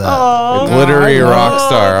 I love that. Oh, A glittery rock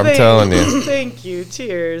star, I'm telling you. Thank you.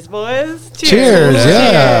 Cheers, boys. Cheers.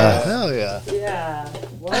 Yeah. Hell yeah. Yeah.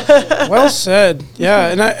 Well said. Yeah,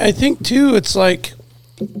 and I think too, it's like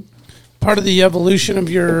part of the evolution of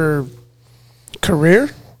your career.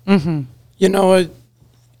 You know,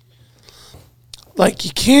 like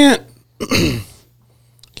you can't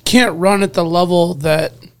run at the level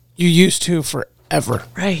that you used to forever.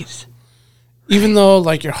 Right. Even though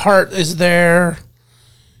like your heart is there,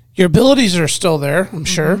 your abilities are still there, I'm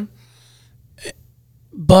sure.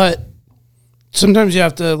 But sometimes you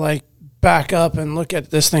have to like back up and look at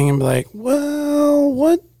this thing and be like, well,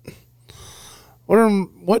 what are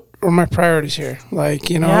my priorities here? Like,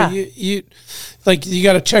 you know, you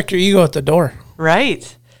got to check your ego at the door.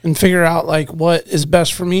 Right. And figure out like what is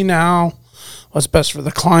best for me now, what's best for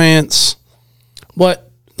the clients, what,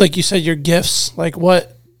 like you said, your gifts, like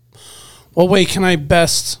what way can I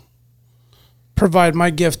best provide my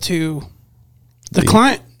gift to the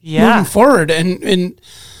client moving forward? And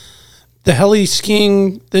the heli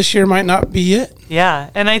skiing this year might not be it. Yeah.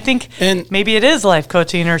 And I think maybe it is life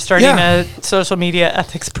coaching or starting a social media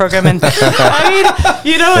ethics program. And I mean,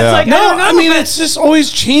 you know, it's like, I mean, it's just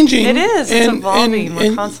always changing. It is. It's evolving.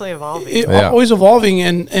 We're constantly evolving. Always evolving.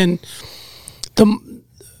 And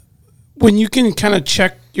when you can kind of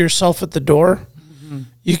check yourself at the door,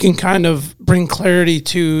 you can kind of bring clarity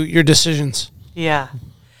to your decisions. Yeah.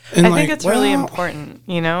 And I think it's really important,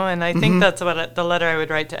 you know, and I think that's what the letter I would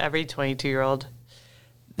write to every 22-year-old.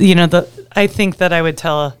 You know, I think that I would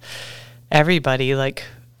tell everybody, like,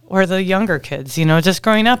 or the younger kids, you know, just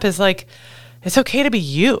growing up is like, it's okay to be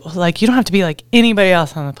you. Like, you don't have to be like anybody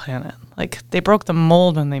else on the planet. Like, they broke the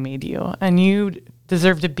mold when they made you, and you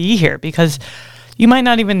deserve to be here because you might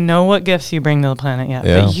not even know what gifts you bring to the planet yet,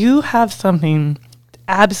 but you have something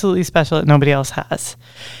absolutely special that nobody else has.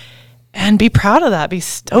 And be proud of that. Be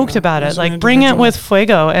stoked about it. Like, bring it with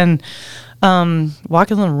fuego and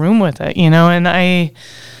walk in the room with it, you know? And I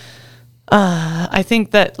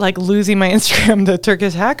think that, like, losing my Instagram to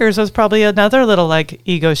Turkish hackers was probably another little, like,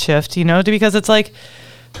 ego shift, you know? Because it's like,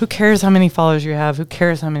 who cares how many followers you have? Who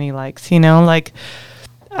cares how many likes, you know? Like,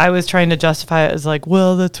 I was trying to justify it as like,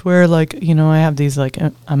 well, that's where like, you know, I have these like,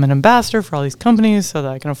 I'm an ambassador for all these companies so that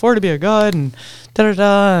I can afford to be a guide and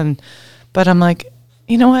but I'm like,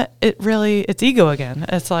 you know what? It's ego again.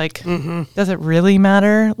 It's like, does it really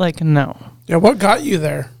matter? Like, no. Yeah. What got you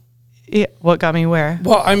there? Yeah, what got me where?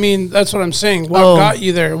 Well, I mean, that's what I'm saying. What got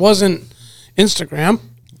you there? It wasn't Instagram.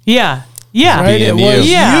 Yeah. Yeah. Right? It was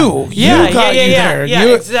you. Yeah. You got you there. Yeah,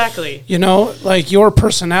 You- exactly. You know, like your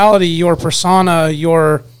personality, your persona,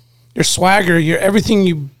 your swagger, your everything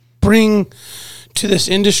you bring to this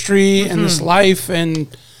industry and this life, and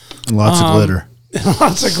Lots of glitter.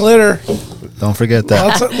 lots of glitter, Don't forget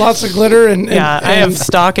that. lots of glitter, and I have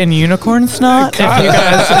stock in unicorn snot. If you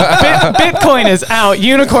guys, Bitcoin is out.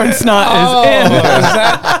 Unicorn snot is in. is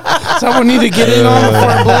that what we need to get in on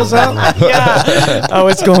before it blows up? Yeah. Oh,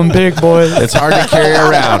 it's going big, boys. It's hard to carry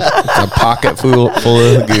around. It's a pocket full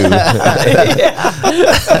of goo.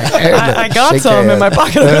 I got Shake some your in my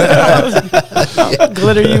pocket. I'll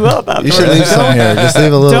glitter you up afterwards. You should leave some here. Just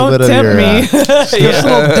leave a little Don't bit of tempt your. me. Just a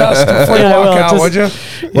little dust before you Yeah, I walk will. out, Just- would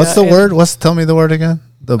you? What's the word? Tell me the word again.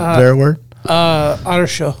 The bear word. Otter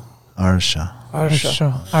show. Arsha. Otter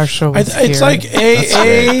show. Our show was It's here. like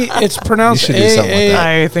It's pronounced You should do something with A. that.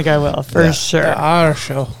 I think I will for sure. Otter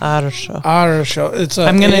show. Otter show. Otter show. It's a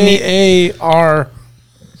I'm gonna need- AAR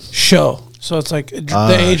show. So it's like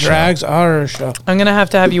the A drags Otter show. I'm gonna have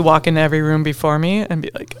to have you walk into every room before me and be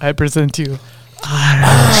like, "I present you."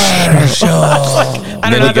 Otter show. I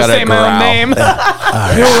don't Then know you how to gotta say my own growl. name. People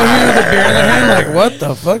look at the beer in their hand like, what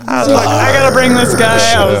the fuck? I was like, I gotta bring this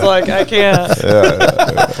guy. I was like, I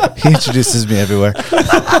can't. He introduces me everywhere.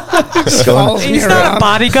 Follows me He's not a around.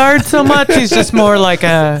 bodyguard so much. He's just more like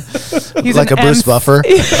a. He's Like an a Bruce MC. Buffer.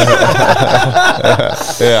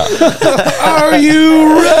 Are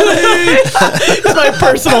you ready? He's my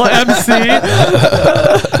personal MC.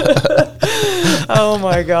 Oh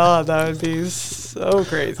my god, that would be so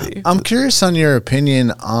crazy. I'm curious on your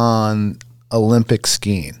opinion on Olympic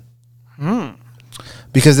skiing.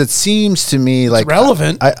 Because it seems to me like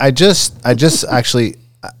relevant. I just actually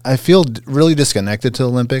I feel really disconnected to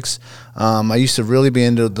Olympics. I used to really be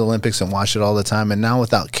into the Olympics and watch it all the time, and now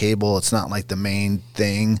without cable, it's not like the main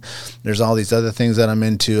thing. There's all these other things that I'm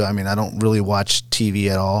into. I mean, I don't really watch TV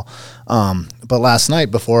at all. But last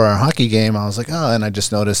night before our hockey game, I was like, oh, and I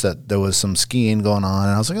just noticed that there was some skiing going on,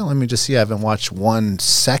 and I was like, oh, let me just see. I haven't watched 1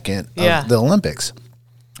 second of the Olympics,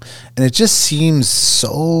 and it just seems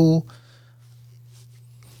so.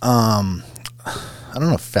 I don't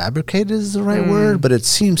know if fabricated is the right word, but it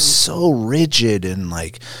seems so rigid and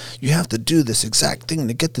like you have to do this exact thing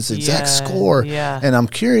to get this exact score. Yeah. And I'm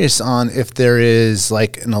curious on if there is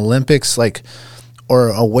like an Olympics, like, or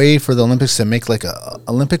a way for the Olympics to make like a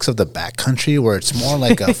Olympics of the backcountry where it's more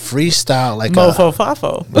like a freestyle, like Mofo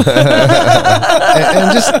fafo.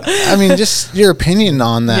 and just, I mean, just your opinion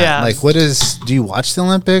on that. Yeah. Like, do you watch the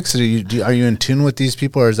Olympics? Or are you in tune with these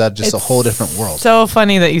people, or is that just a whole different world? So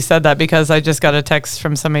funny that you said that because I just got a text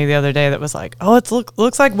from somebody the other day that was like, "Oh,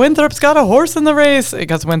 looks like Winthrop's got a horse in the race,"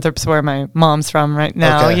 because Winthrop's where my mom's from right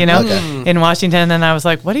now, Okay, you know, okay. in Washington. And I was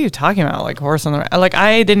like, "What are you talking about? Like horse in the race?" Like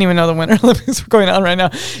I didn't even know the Winter Olympics were going on right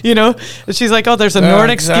now, you know. And she's like, "Oh, there's a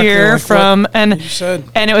Nordic exactly skier like from," what and you said.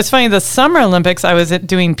 it was funny. The Summer Olympics, I was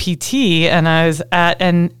doing PT, and I was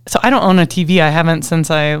and so I don't own a TV. I haven't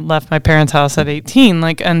since I left my parents' house at 18.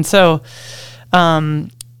 Like, and so,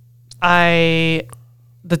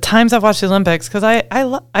 the times I've watched the Olympics, because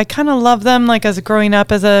I kind of love them. Like as growing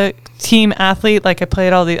up as a team athlete, like I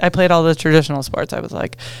played all the traditional sports. I was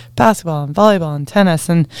like basketball and volleyball and tennis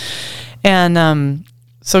and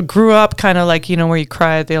so grew up kind of like, you know, where you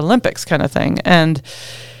cry at the Olympics kind of thing. And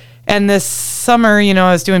this summer, you know,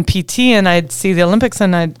 I was doing PT and I'd see the Olympics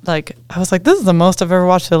and I was like, this is the most I've ever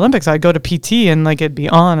watched the Olympics. I'd go to PT and like it'd be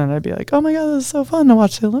on and I'd be like, oh my God, this is so fun to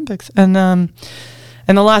watch the Olympics. And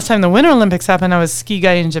the last time the Winter Olympics happened, I was ski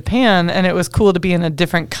guiding in Japan, and it was cool to be in a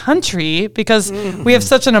different country because we have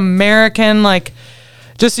such an American, like,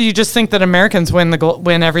 you just think that Americans win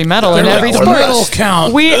every medal in They're every like, sport. the medal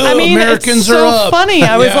count. I mean, Americans it's so are up. funny.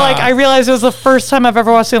 I was Yeah. like, I realized it was the first time I've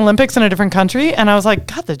ever watched the Olympics in a different country, and I was like,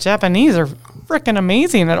 God, the Japanese are freaking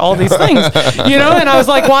amazing at all these things, you know. And I was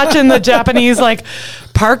like watching the Japanese like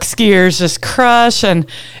park skiers just crush, and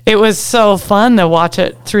it was so fun to watch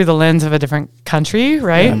it through the lens of a different country,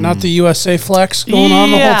 right? Not the USA flex going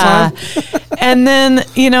on the whole time. And then,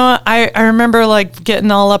 you know, I remember like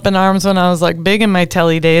getting all up in arms when I was like big in my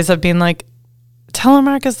telly days of being like,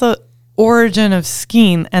 telemark is the origin of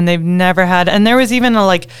skiing, and they've never had, and there was even a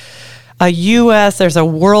there's a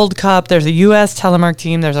World Cup, there's a U.S. telemark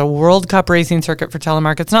team, there's a World Cup racing circuit for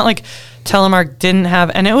telemark. It's not like telemark didn't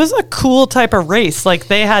have, and it was a cool type of race. Like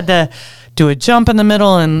they had to do a jump in the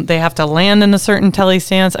middle and they have to land in a certain telly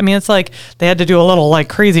stance. I mean, it's like they had to do a little like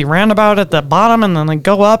crazy roundabout at the bottom and then like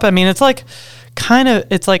go up. I mean, it's like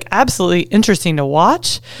it's like absolutely interesting to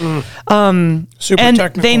watch. Super and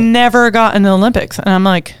technical. they never got in the Olympics. And I'm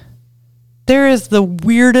like, there is the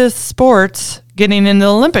weirdest sports getting in the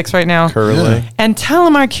Olympics right now. Curling. And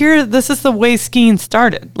telemark here, this is the way skiing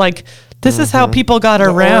started. Like, this is how people got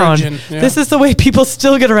around. origin, yeah. This is the way people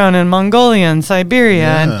still get around in Mongolia and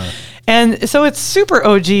Siberia. And so it's super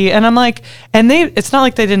OG. And I'm like, it's not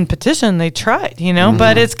like they didn't petition, they tried, you know,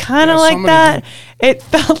 but it's kind of like somebody that. It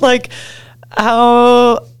felt like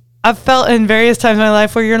how I've felt in various times in my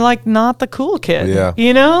life where you're like not the cool kid. Yeah.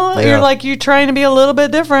 You know? Yeah. You're like, you're trying to be a little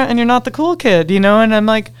bit different and you're not the cool kid, you know? And I'm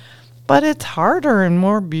like, but it's harder and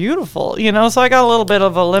more beautiful, you know? So I got a little bit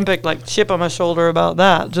of Olympic like chip on my shoulder about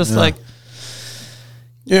that. Just like,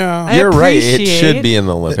 Yeah. I You're right. It appreciate- should be in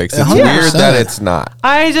the Olympics. It's 100%. weird that it's not.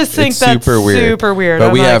 I just think It's that's super weird. But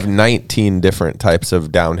I'm we like, have 19 different types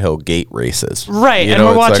of downhill gate races. right. You And know,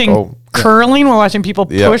 we're it's like, watching oh, curling. We're watching people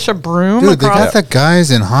Yep. push a broom Dude, they across. got the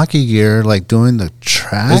guys in hockey gear like doing the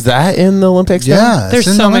track. is that in the Olympics? now? Yeah, it's There's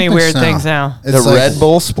in so the many Olympics weird things now. The It's like- Red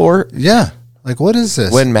Bull sport. Yeah, like what is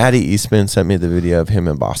this? When Matty Eastman sent me the video of him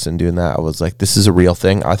in Boston doing that, I was like, this is a real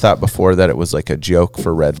thing. I thought before that it was like a joke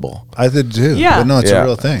for Red Bull. I did too. Yeah. but no, it's Yeah. a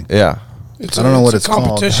real thing. Yeah. I don't know what it's a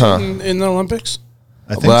called. competition in the Olympics.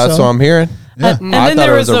 I think Well, that's so. what I'm hearing. Yeah. And I then thought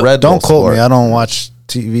there it was was a Red Bull Don't quote sport. me. I don't watch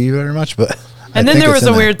TV very much, but And then there was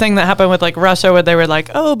a weird thing that happened with like Russia where they were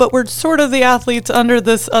like, oh, but we're sort of the athletes under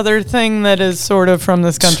this other thing that is sort of from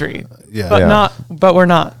this country. Yeah. But Yeah. but we're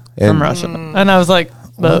not from And- Russia. And I was like,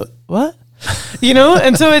 but what? You know?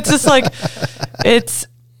 And so it's just like,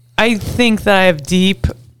 I think that I have deep,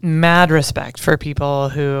 mad respect for people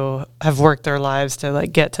who have worked their lives to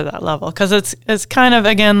like get to that level. Cause it's kind of,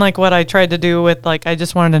 again, like what I tried to do with like, I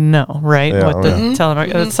just wanted to know, right? Yeah, What the yeah.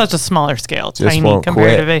 telemark, it's such a smaller scale, Just tiny won't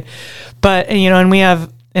comparatively. But, you know, and we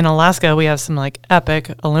have, in Alaska, we have some like epic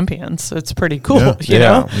Olympians. So it's pretty cool, Yeah. you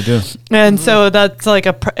know? we do. And so that's like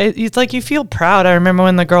it's like you feel proud. I remember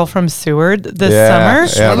when the girl from Seward this Yeah,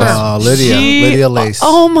 summer. yeah, Lydia Lace.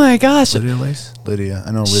 Oh my gosh. Lydia Lace. Lydia.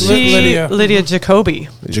 I know Lydia. Lydia Jacoby.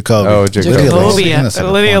 Jacoby. Oh, Jacoby. Lydia Lace. Jacoby. Yeah, that's like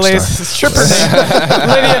a Lydia porn Lace star. stripper name.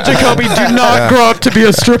 Lydia Jacoby, do not grow up to be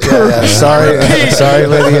a stripper. Yeah, sorry,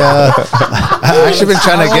 Lydia. I've actually been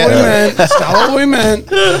trying to get. That's not what we meant.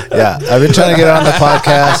 Yeah, I've been trying to get her on the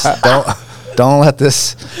podcast. Don't let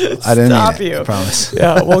this. I didn't Stop mean it, you. I promise.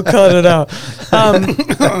 Yeah, we'll cut it out.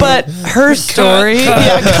 But her story.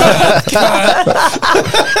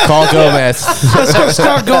 Call Gomez.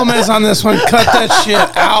 Scott Gomez on this one. Cut that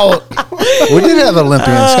shit out. We did have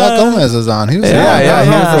Olympian. Scott Gomez was on. He was Yeah, on. yeah, he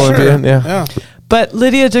Yeah, was sure. Olympian. Yeah. Yeah. But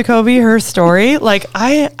Lydia Jacoby, her story, like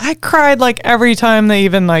I cried like every time they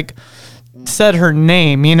even like said her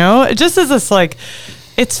name, you know? It just as this like,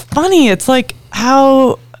 it's funny. It's like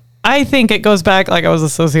how I think it goes back, like I was a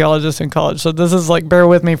sociologist in college. So this is like, bear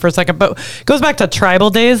with me for a second, but it goes back to tribal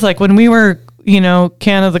days. Like when we were, you know,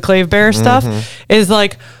 Can of the Clave Bear stuff is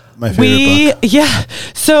like, My favorite book. yeah.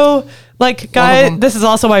 So like, guy, this is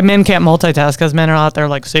also why men can't multitask because men are out there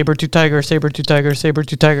like saber-tooth tiger, saber-tooth tiger,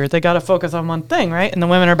 saber-tooth tiger. They got to focus on one thing, right? And the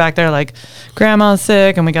women are back there like, grandma's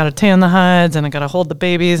sick and we got to tan the hides and I got to hold the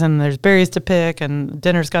babies and there's berries to pick and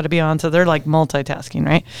dinner's got to be on. So they're like multitasking,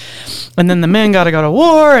 right? And then the men got to go to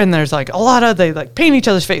war and there's like a lot of, they like paint each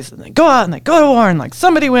other's faces and they go out and they go to war and like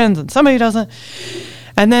somebody wins and somebody doesn't.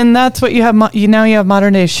 And then that's what you have. You have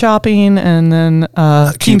modern day shopping, and then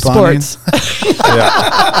team couponing. sports.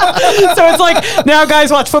 So it's like now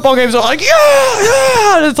guys watch football games. Are like,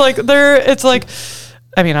 yeah. And it's like It's like,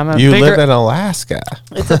 I mean, I'm a You bigger. live in Alaska.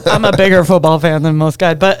 I'm a bigger football fan than most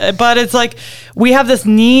guys, but it's like we have this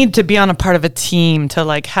need to be on a part of a team to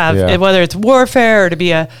like have Yeah. whether it's warfare or to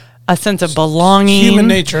be a sense of belonging. Human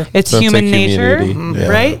nature. It's Sense of human nature, community. Yeah.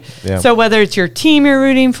 right? Yeah. So whether it's your team you're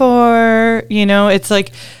rooting for, you know, it's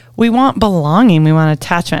like we want belonging, we want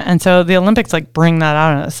attachment, and so the Olympics like bring that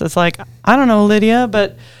out in us. It's like, I don't know, Lydia,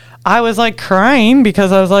 but I was like crying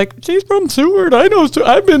because I was like, she's from Seward. I know.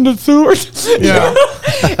 I've been to Seward. Yeah.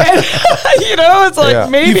 And, you know, it's like Yeah.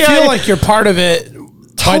 maybe You feel like you're part of it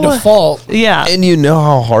by default. yeah. And you know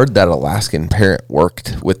how hard that Alaskan parent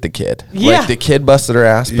worked with the kid. Yeah. Like the kid busted her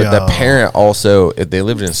ass, but the Yeah. parent also, they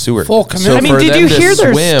lived in Seward. Full commitment. I mean, for did them you to hear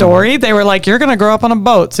their swim- story? They were like, "You're going to grow up on a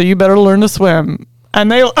boat, so you better learn to swim."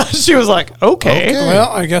 And she was like, "Okay." Well,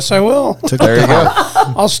 I guess I will. There you go.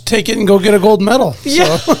 I'll take it and go get a gold medal.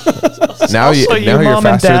 Yeah. So. Now show you you're Mom and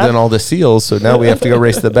faster Dad. than all the SEALs, so now we have to go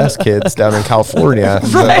race the best kids down in California.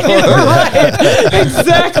 Right,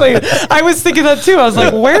 exactly. I was thinking that too. I was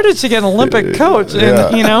like, where did she get an Olympic coach?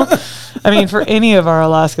 And, you know, I mean, for any of our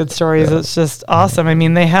Alaskan stories, it's just awesome. I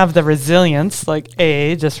mean, they have the resilience, like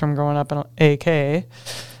just from growing up in AK.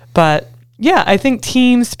 But yeah, I think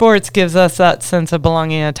team sports gives us that sense of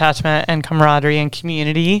belonging and attachment and camaraderie and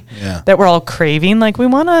community that we're all craving. Like we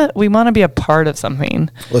wanna be a part of something.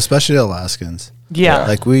 Well, especially Alaskans. Yeah.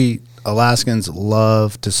 Like Alaskans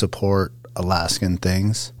love to support Alaskan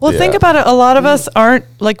things. Well, think about it. A lot of us aren't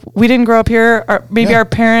like, we didn't grow up here. Maybe our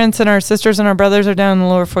parents and our sisters and our brothers are down in the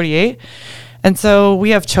lower 48. And so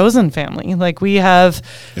we have chosen family. Like we have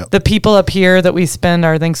the people up here that we spend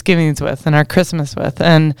our Thanksgivings with and our Christmas with.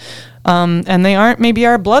 And they aren't maybe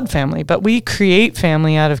our blood family, but we create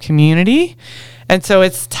family out of community. And so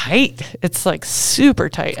it's tight. It's like super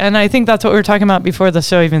tight. And I think that's what we were talking about before the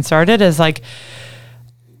show even started is like,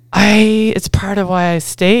 it's part of why I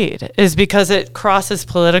stayed is because it crosses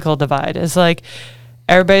political divide. It's like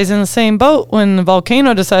everybody's in the same boat when the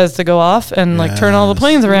volcano decides to go off and like turn all the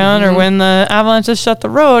planes around or when the avalanches shut the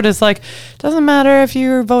road. It's like, doesn't matter if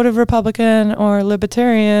you voted Republican or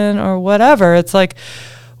Libertarian or whatever. It's like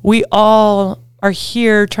we all are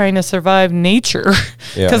here trying to survive nature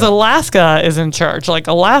because Alaska is in charge. Like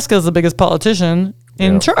Alaska is the biggest politician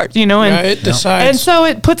in charge, you know, and it decides. And so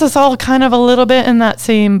it puts us all kind of a little bit in that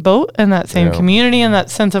same boat and that same community and that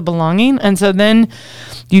sense of belonging. And so then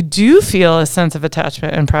you do feel a sense of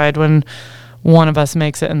attachment and pride when one of us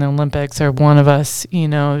makes it in the Olympics or one of us, you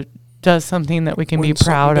know, does something that we can be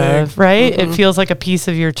proud of, right? It feels like a piece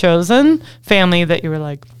of your chosen family that you were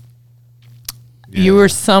like, you were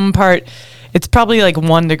some part. It's probably like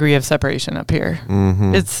 1 degree of separation up here.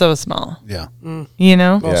 It's so small. Yeah. You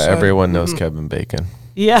know? Everyone knows Kevin Bacon.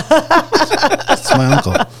 Yeah. That's my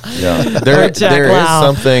uncle. Yeah, there is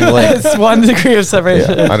something like it's 1 degree of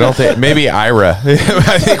separation. I don't think maybe Ira.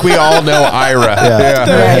 I think we all know Ira.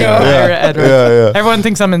 Ira Edwards. Everyone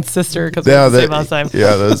thinks I'm his sister because we had the same last name.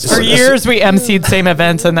 For years we emceed same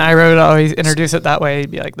events, and Ira would always introduce it that way.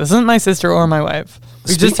 He'd be like, "This isn't my sister or my wife.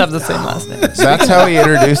 We just have the same last name." That's how he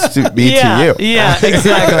introduced me to you. Yeah,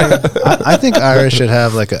 exactly. I think Ira should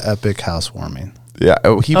have like an epic housewarming. Yeah,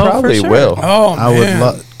 he probably for sure. will. Oh, I would man.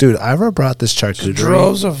 love, dude. Ira brought this charcuterie.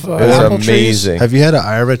 Droves of It's apple trees. amazing. Have you had an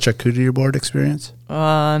Ira charcuterie board experience?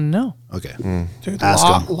 No. Okay, Dude, ask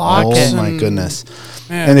him. locks Oh my and- goodness!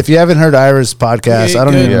 Man. And if you haven't heard Ira's podcast, I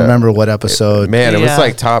don't even Yeah. remember what episode. Man, it was Yeah.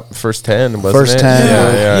 like top first 10, wasn't First it?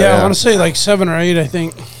 10. Yeah, I want to say like 7 or 8, I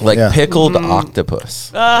think. Like Yeah. pickled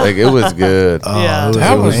octopus. Like it was good. Yeah. it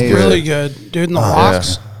That was amazing. really good. Dude, and the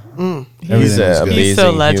locks. He's Everything was an good. amazing He's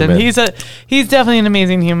so legend. human. He's definitely an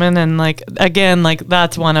amazing human, and like again, like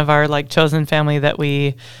that's one of our like chosen family that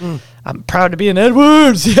we. I'm proud to be an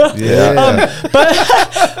Edwards. Yeah.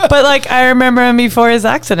 But like I remember him before his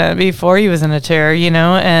accident, before he was in a chair, you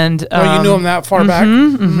know, and Oh, you knew him that far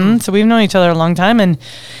back? So we've known each other a long time, and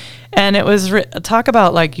it was talk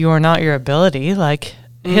about like you are not your ability. Like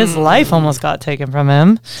his life almost got taken from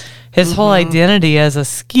him. His whole identity as a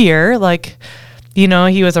skier, like. You know,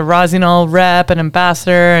 he was a Rossignol rep and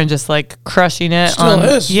ambassador and just like crushing it. Still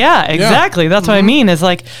is. Yeah, exactly. That's what I mean. Is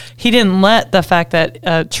like he didn't let the fact that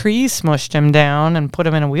a tree smushed him down and put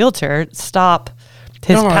him in a wheelchair stop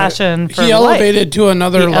his No, passion for he life. elevated to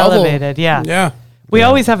another level. Elevated, yeah. Yeah. We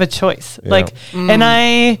always have a choice. Like, and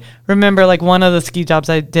I remember like one of the ski jobs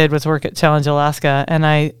I did was work at Challenge Alaska. And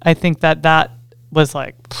I think that was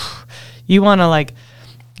like, you want to like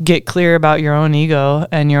get clear about your own ego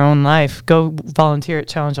and your own life. Go volunteer at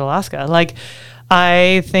Challenge Alaska. Like,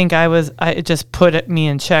 I think it just put me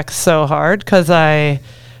in check so hard because I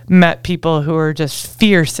met people who were just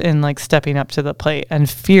fierce in like stepping up to the plate and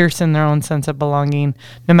fierce in their own sense of belonging,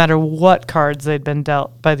 no matter what cards they'd been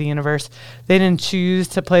dealt by the universe. They didn't choose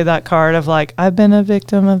to play that card of like, I've been a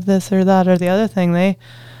victim of this or that or the other thing. They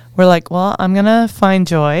were like, well, I'm going to find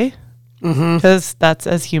joy because that's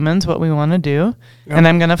as humans what we want to do. And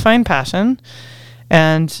I'm going to find passion.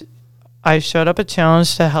 And I showed up at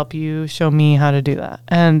Challenge to help you show me how to do that.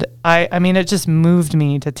 And I mean, it just moved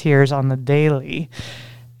me to tears on the daily,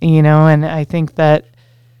 you know, and I think that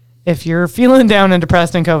if you're feeling down and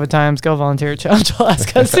depressed in COVID times, go volunteer at Challenge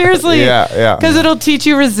Alaska. Seriously. Yeah. Because it'll teach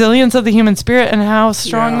you resilience of the human spirit and how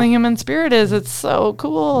strong the human spirit is. It's so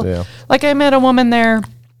cool. Yeah. Like I met a woman there,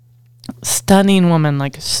 stunning woman,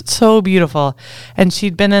 like so beautiful. And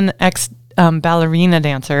she'd been an ballerina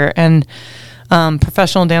dancer and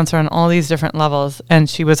professional dancer on all these different levels. And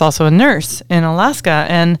she was also a nurse in Alaska.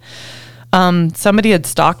 And somebody had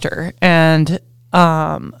stalked her and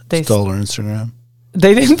they Stole her Instagram.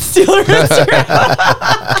 They didn't steal her Instagram.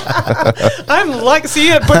 I'm lucky. See,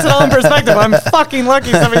 it puts it all in perspective. I'm fucking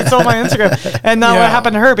lucky somebody stole my Instagram. And now what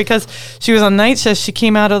happened to her, because she was on night shift, she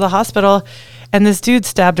came out of the hospital and this dude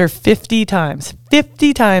stabbed her 50 times.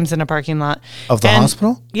 50 times in a parking lot. Of the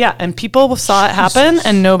hospital? Yeah, and people saw it happen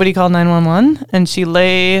and nobody called 911. And she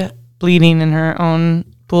lay bleeding in her own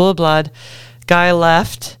pool of blood. Guy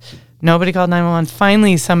left. Nobody called 911.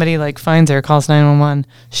 Finally, somebody like finds her, calls 911.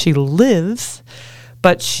 She lives,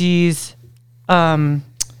 but she's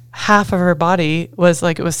half of her body was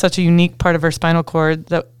like, it was such a unique part of her spinal cord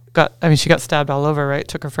that she got stabbed all over, right? It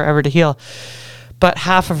took her forever to heal. But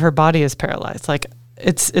half of her body is paralyzed. Like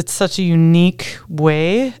it's such a unique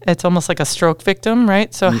way. It's almost like a stroke victim,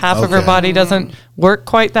 right? So half of her body doesn't work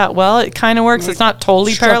quite that well. It kind of works. Like, it's not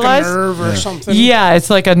totally paralyzed. A nerve or something. Yeah, it's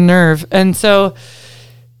like a nerve. And so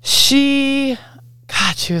she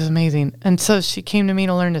was amazing. And so she came to me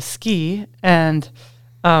to learn to ski and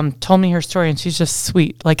told me her story. And she's just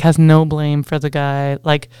sweet, like has no blame for the guy,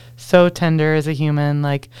 like so tender as a human,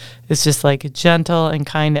 like is just like gentle and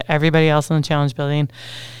kind to everybody else in the challenge building.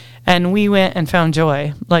 And we went and found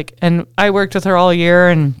joy. Like, and I worked with her all year,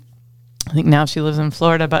 and I think now she lives in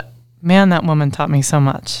Florida. But man, that woman taught me so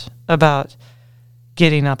much about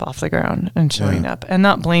getting up off the ground and showing up and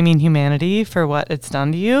not blaming humanity for what it's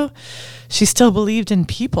done to you. She still believed in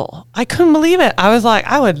people. I couldn't believe it. I was like,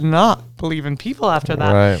 I would not believe in people after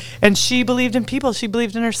that. Right. And she believed in people. She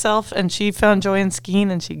believed in herself, and she found joy in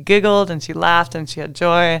skiing, and she giggled and she laughed and she had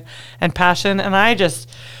joy and passion. And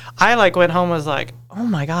I like went home and was like, oh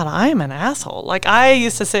my God, I'm an asshole. Like I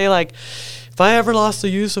used to say, like, if I ever lost the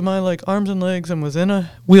use of my like arms and legs and was in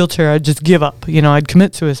a wheelchair, I'd just give up. You know, I'd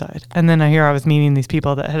commit suicide. And then I was meeting these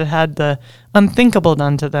people that had had the unthinkable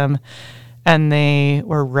done to them, and they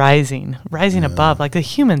were rising above, like the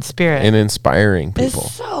human spirit. And inspiring people.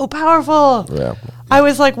 It's so powerful. Yeah. I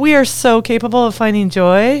was like, we are so capable of finding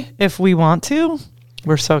joy if we want to.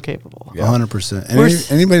 We're so capable. 100%.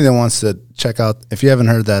 And anybody that wants to check out, if you haven't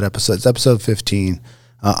heard that episode, it's episode 15.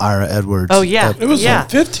 Ira Edwards. Oh, yeah. It was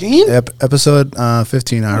 15? Episode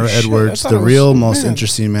 15, Ira Edwards, the real most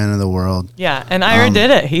interesting man in the world. Yeah, and Ira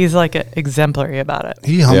did it. He's like exemplary about it.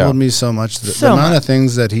 He humbled me so much. The amount of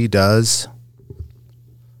things that he does,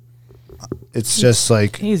 it's just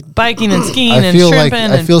like... He's biking and skiing and feel shrimping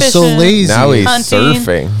and I feel so fishing, lazy. Now he's hunting,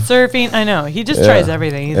 surfing. Surfing, I know. He just tries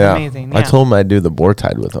everything. He's amazing. Yeah. I told him I'd do the board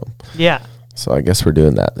tide with him. Yeah. So I guess we're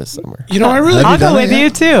doing that this summer. You know, I'll go with you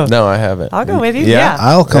too. No, I haven't. I'll go with you. Yeah.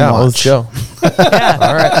 I'll come watch. Let's go. Yeah.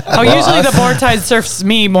 All right. Oh, usually the board tide surfs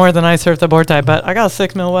me more than I surf the board tide, but I got a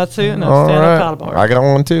 6 mil wetsuit and a stand-up paddleboard. I got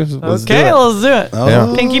one too. Let's do it. Oh.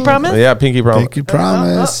 Yeah. Pinky promise? Yeah, pinky promise. Pinky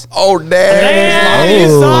promise. Oh, damn. Damn, you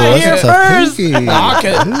saw it here that's a first. pinky. Lock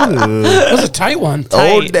it. That was a tight one.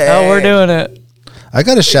 Oh, Tight. damn. Oh, we're doing it. I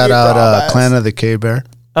got to shout out Clan of the Cave Bear,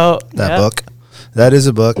 Oh, that book. That is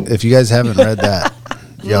a book. If you guys haven't read that,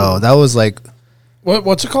 yo, that was like...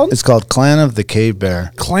 What's it called? It's called Clan of the Cave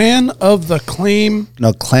Bear. Clan of the Claim.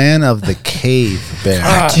 No, Clan of the Cave Bear.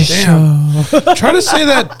 God damn. Try to say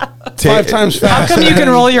that 5 times How fast. come you can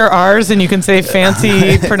roll your R's and you can say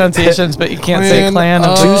fancy pronunciations, but you can't say clan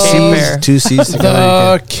of Clan the of- Cave Bear? Two C's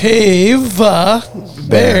together. The Cave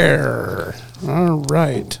Bear. All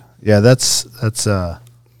right. Yeah, that's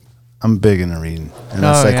I'm big into reading, and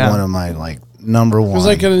that's like one of my like number one. It was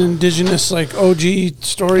like an indigenous like OG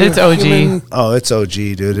story. It's of OG. human- Oh, it's OG,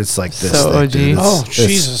 dude. It's like this. So thick, OG. dude. Oh,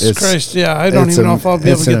 Jesus Christ. Yeah, I don't even know if I'll be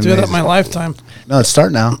able to get through that in my lifetime. No, it's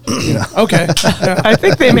start now. You know. Okay. Yeah. I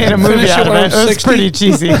think they made a movie Finish out it of when it. I'm It was 60. pretty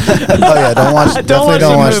cheesy. Oh yeah, don't watch. Definitely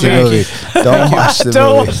don't watch the movie. Don't watch the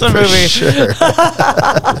Don't movie. watch the for movie.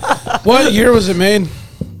 Sure. What year was it made?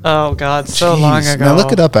 Oh, God, so long Jeez. ago. Now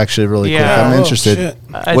look it up actually really Yeah. quick. I'm Oh, interested. shit.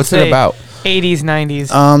 I'd What's it say about? 80s, 90s.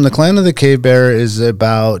 The Clan of the Cave Bear is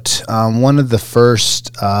about one of the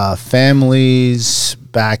first families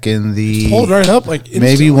back in the Hold right up. Like maybe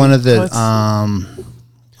instantly. one of the What's-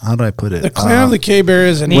 how do I put it? The Clan of the Cave Bear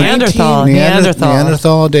is a Neanderthal. 19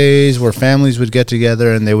 Neanderthal days where families would get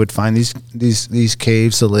together and they would find these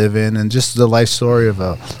caves to live in, and just the life story of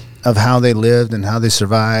how they lived and how they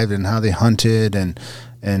survived and how they hunted and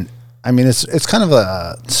I mean it's kind of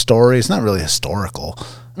a story. It's not really historical.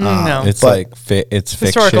 No. It's But- like it's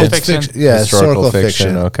Historical fiction. fiction. Yeah, historical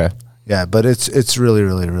fiction. Okay. Yeah, but it's really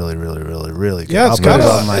really really really really really good. Yeah, I'll it's put it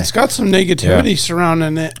on my- got some negativity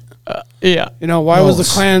surrounding it. Yeah. You know, why was the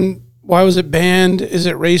Well, Klan? Why was it banned? Is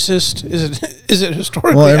it racist? Is it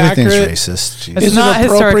historically well, everything's accurate? racist. Jeez. It's Is it not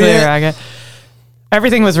historically appropriate? accurate.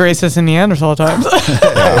 everything was racist in Neanderthal times.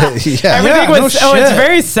 Yeah. Everything no was. shit. It's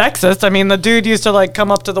very sexist. I mean, the dude used to like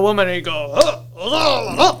come up to the woman and he'd go,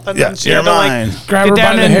 and then she had to like Grab get her by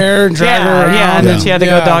down the and- hair and drag her around. Yeah, and then she had to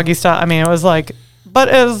Yeah. go doggy style. I mean, it was like, but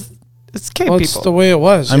it's cave Well, it's people. the way it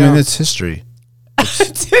was. I mean, it's history.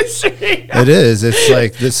 It's history. It is. It's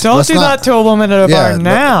like this. Don't let's do not- that to a woman at a bar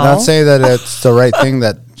now. Not say that it's the right thing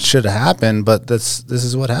that should have happened, but this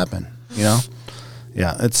is what happened. You know.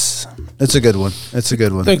 Yeah, it's a good one. It's a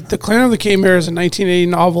good one. The Clan of the Cave Bear is a 1980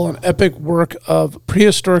 novel, an epic work of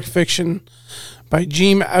prehistoric fiction by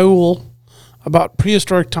Jim Owl about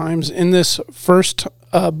prehistoric times. In this first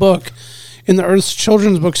book in the Earth's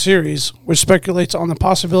Children's Book series, which speculates on the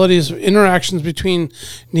possibilities of interactions between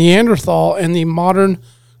Neanderthal and the modern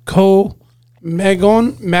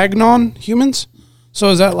Magnon humans. So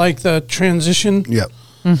is that like the transition? Yep.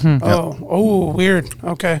 Oh, weird.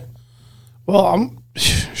 Okay. Well,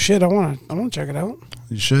 shit. I want to check it out.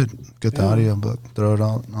 You should get the audio book. Throw it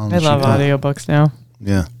out. I love audiobooks now.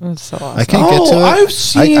 Yeah. It's so awesome. I can't get to it. I've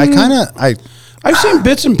seen. I've seen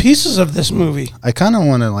bits and pieces of this movie. I kind of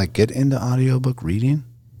want to like get into audiobook reading,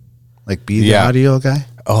 like be the Yeah. audio guy,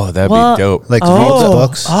 Oh, that'd Well, be dope. like read the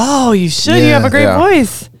books. Oh, you should. You have a great Yeah.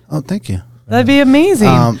 voice. Oh, thank you. That'd be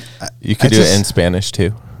amazing. You could I do just- it in Spanish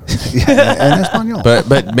too. Yeah, en español.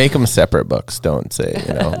 But make them separate books. Don't say,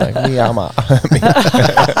 like mi ama.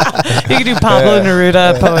 You could do Pablo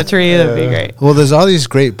Neruda poetry. That'd be great. Well, there's all these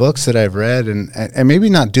great books that I've read, and maybe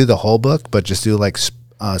not do the whole book, but just do like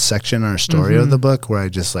a section or a story of the book where I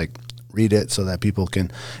just like read it so that people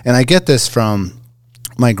can. And I get this from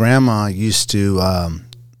my grandma. Used to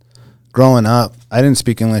growing up. I didn't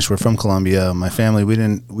speak English. We're from Colombia. My family we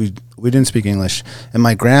didn't speak English, and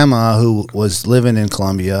my grandma, who was living in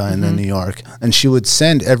Colombia and then New York, and she would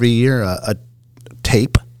send every year a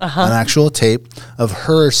tape. An actual tape of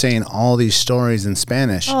her saying all these stories in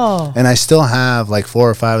Spanish, and I still have like 4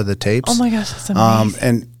 or 5 of the tapes. Oh my gosh, that's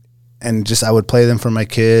amazing. And just I would play them for my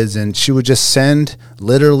kids, and she would just send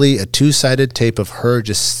literally a 2-sided tape of her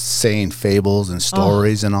just saying fables and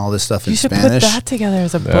stories and all this stuff You in should Spanish. put that together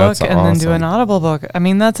as a book That's and then do an awesome. Audible book. I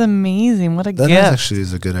mean, that's amazing. What a That gift. actually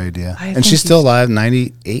is a good idea. I And think she's you still alive,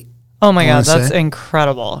 98. Oh my I God, wanna that's say.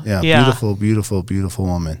 incredible. Yeah, Yeah. beautiful, beautiful, beautiful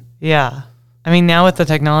woman. Yeah. I mean, now with the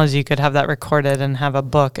technology, you could have that recorded and have a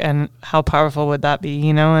book. And how powerful would that be,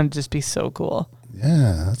 and just be so cool.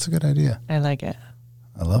 Yeah, that's a good idea. I like it.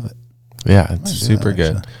 I love it. Yeah, it's do super that,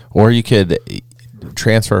 good. actually. Or you could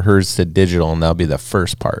transfer hers to digital, and that'll be the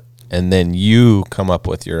first part. And then you come up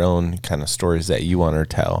with your own kind of stories that you want to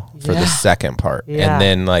tell for Yeah. the second part. Yeah. And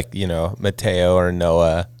then, like, Mateo or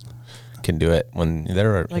Noah can do it when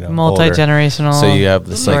they're Like older. multi-generational So you have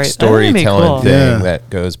this like story. That'd be storytelling cool. thing Yeah. that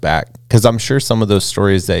goes back, because I'm sure some of those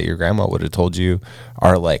stories that your grandma would have told you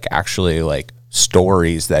are like actually like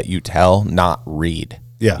stories that you tell, not read.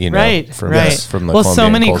 Yeah. Right, from right. from the Well, so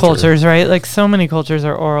Colombian many culture. cultures, right? Like so many cultures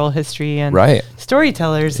are oral history and Right.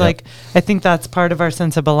 storytellers. Yep. Like I think that's part of our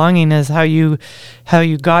sense of belonging is how you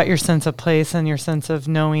got your sense of place and your sense of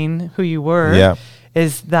knowing who you were. Yeah.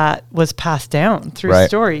 Is that was passed down through Right.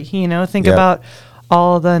 story. Think Yep. about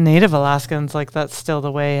all the Native Alaskans. Like that's still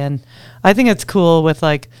the way, and I think it's cool with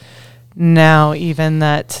like now even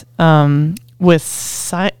that. With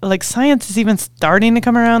science is even starting to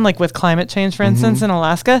come around, like with climate change, for instance, in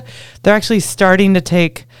Alaska, they're actually starting to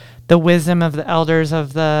take the wisdom of the elders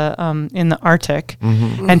of the in the Arctic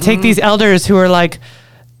and take these elders who are like,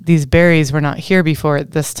 these berries were not here before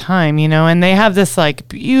at this time, and they have this like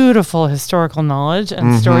beautiful historical knowledge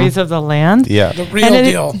and stories of the land. Yeah. The real And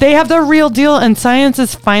deal. they have the real deal, and science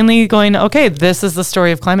is finally going, okay, this is the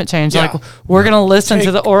story of climate change. Yeah. Like, we're going to listen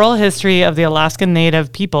to the oral history of the Alaskan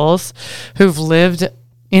Native peoples who've lived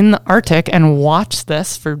in the Arctic and watch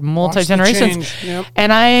this for multi-generations. change, yep.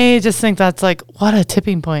 And I just think that's like, what a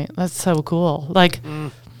tipping point. That's so cool. Like,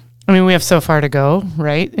 I mean, we have so far to go,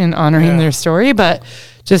 right, in honoring Yeah. their story, but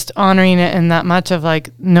just honoring it in that much of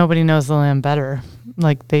like, nobody knows the land better.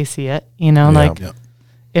 Like, they see it, like, Yep.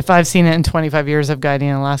 if I've seen it in 25 years of guiding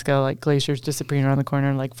in Alaska, like glaciers disappearing around the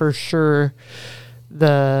corner, like for sure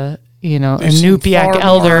the, They've seen Inupiaq far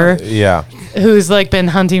elder Yeah. who's like been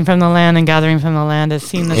hunting from the land and gathering from the land has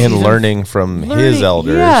seen the And seasons. learning from his Learning-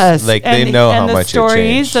 elders. Yes. Like and, they know how and the much stories it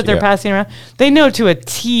changed. that they're Yeah. passing around. They know to a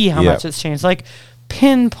T how Yeah. much it's changed. Like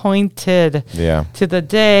pinpointed Yeah. to the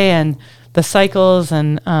day and the cycles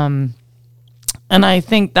and I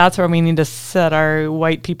think that's where we need to set our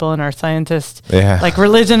white people and our scientists Yeah. like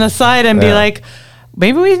religion aside and be Yeah. like,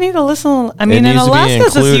 maybe we need to listen. I mean, in needs to be Alaska,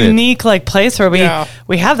 it's this included. unique like place where we Yeah.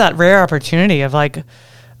 have that rare opportunity of like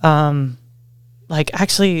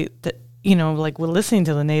actually like we're listening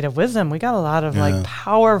to the native wisdom, we got a lot of like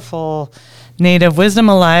powerful native wisdom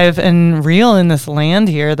alive and real in this land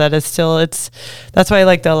here that is still, that's why I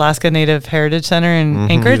like the Alaska Native Heritage Center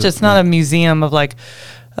in Anchorage. It's not a museum of like,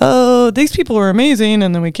 oh, these people were amazing,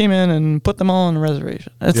 and then we came in and put them all on a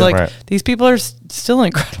reservation. It's these people are still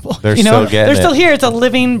incredible. They're still here. It's a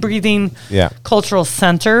living, breathing cultural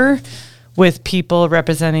center with people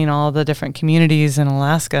representing all the different communities in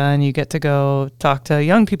Alaska, and you get to go talk to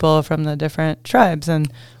young people from the different tribes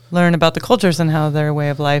and learn about the cultures and how their way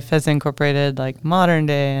of life has incorporated like modern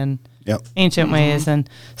day and ancient ways and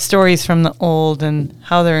stories from the old and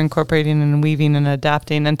how they're incorporating and weaving and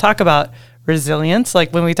adapting, and talk about resilience.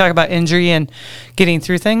 Like when we talk about injury and getting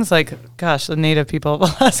through things, like, gosh, the native people of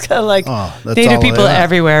Alaska, like native people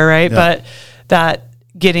everywhere, right? Yeah. But that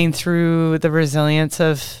getting through the resilience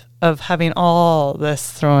of having all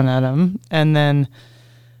this thrown at them, and then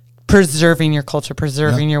preserving your culture,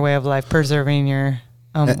 preserving your way of life, preserving your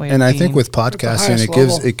way and of I being. think with podcasting,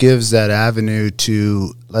 it gives that avenue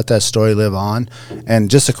to let that story live on. And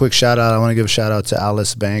just a quick shout out, I want to give a shout out to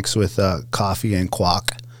Alice Banks with Coffee and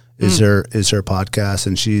Quack. Is her podcast,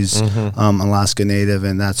 and she's Alaska Native,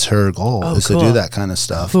 and that's her goal is to do that kind of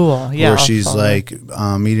stuff. Cool, yeah. Where she's like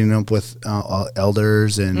meeting up with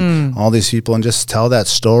elders and all these people, and just tell that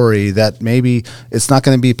story that maybe it's not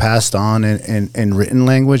going to be passed on in written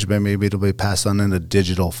language, but maybe it'll be passed on in a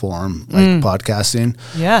digital form, like podcasting.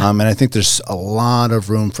 Yeah. And I think there's a lot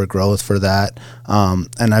of room for growth for that.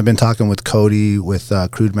 And I've been talking with Cody with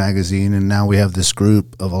Crude Magazine, and now we have this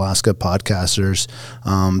group of Alaska podcasters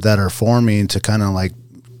that are forming to kind of like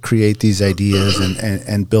create these ideas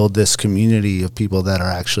and build this community of people that are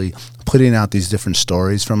actually putting out these different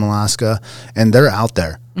stories from Alaska, and they're out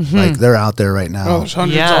there. Like they're out there right now. Oh, there's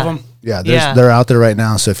hundreds of them. Yeah, they're out there right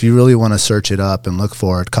now. So if you really want to search it up and look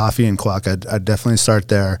for it, Coffee and Quack, I'd definitely start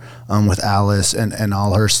there with Alice and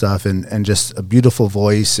all her stuff, and just a beautiful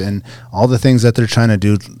voice and all the things that they're trying to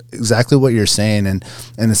do, exactly what you're saying. And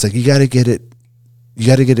it's like, you got to get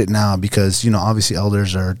it now, because, obviously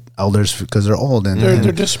elders are elders because they're old and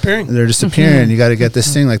they're disappearing. They're disappearing. You got to get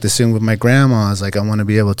this thing, like this thing with my grandma. Is like, I want to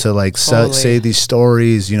be able to like say these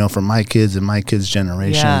stories, from my kids and my kids'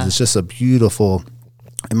 generations. Yeah. It's just a beautiful.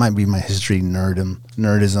 It might be my history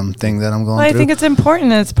nerdism thing that I'm going through. I think it's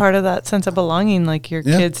important. It's part of that sense of belonging. Like your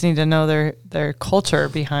kids need to know their culture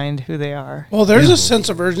behind who they are. Well, there's a sense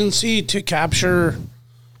of urgency to capture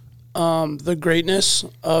the greatness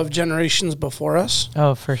of generations before us.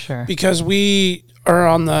 Oh, for sure. Because we are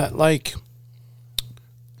on the like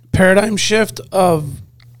paradigm shift of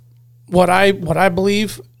what I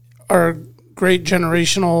believe are great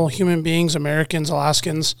generational human beings, Americans,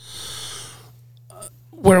 Alaskans,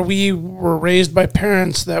 where we were raised by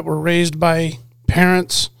parents that were raised by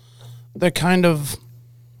parents that kind of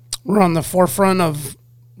were on the forefront of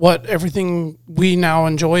what everything we now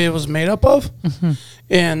enjoy was made up of.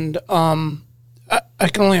 And I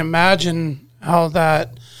can only imagine how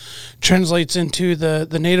that translates into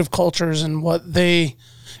the native cultures and what they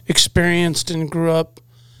experienced and grew up,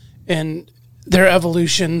 and their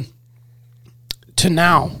evolution to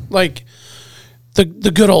now, like the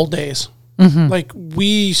good old days. Like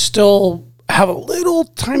we still have a little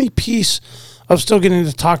tiny piece of still getting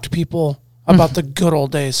to talk to people about the good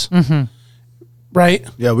old days. Right?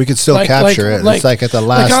 Yeah, we could still capture it. It's like at the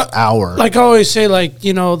last hour. Like I always say, like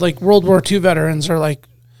World War II veterans are like,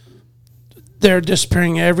 they're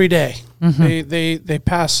disappearing every day. They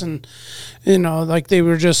pass, and like they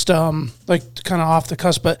were just like kind of off the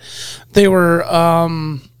cusp, but they were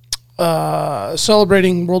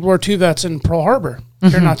celebrating World War II vets in Pearl Harbor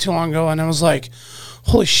here not too long ago, and I was like,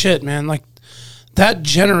 holy shit, man! Like that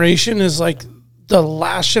generation is like the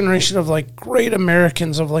last generation of like great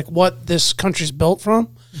Americans of like what this country's built from.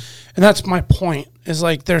 And that's my point, is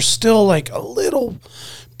like there's still like a little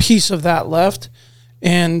piece of that left,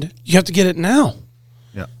 and you have to get it now.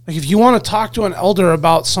 Yeah. Like if you want to talk to an elder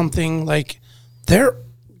about something, like they're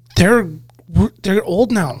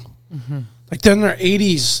old now. Like they're in their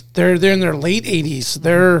 80s. They're in their late 80s.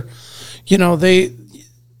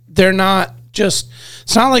 They're not just,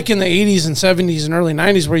 it's not like in the 80s and 70s and early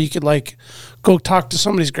 90s where you could like go talk to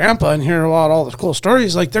somebody's grandpa and hear about all the cool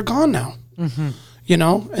stories. Like they're gone now.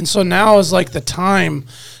 And so now is like the time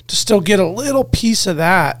to still get a little piece of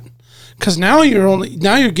that, because now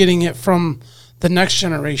you're getting it from the next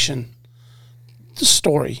generation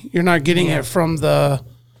story. You're not getting it from the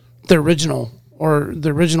original, or the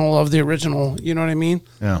original of the original. You know what I mean?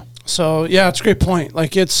 Yeah. So yeah, it's a great point.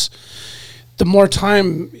 Like it's, the more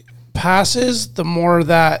time passes, the more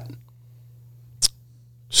that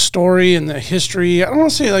story and the history, I don't want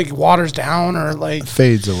to say like waters down or like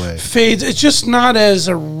Fades away. It's just not as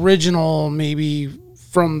original, maybe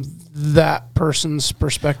from that person's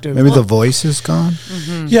perspective. Maybe the voice is gone.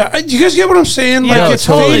 Yeah, you guys get what I'm saying? Yeah, like it's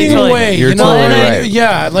totally, fading totally. away. You're you know? totally And right.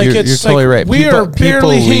 yeah, like You're it's totally like right. we People- are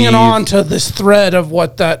barely people hanging leave- on to this thread of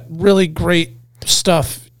what that really great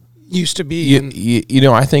stuff used to be. And You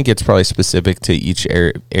know, I think it's probably specific to each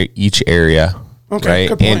area, Okay, right?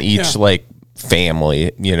 good point, And each yeah. like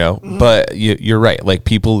family, you know. But you're right. Like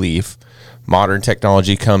people leave. Modern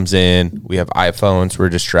technology comes in. We have iPhones. We're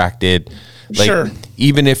distracted. Like Sure.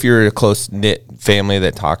 even if you're a close knit family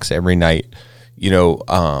that talks every night, you know,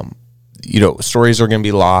 stories are going to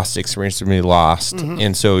be lost, experiences are going to be lost,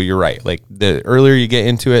 and so you're right. Like the earlier you get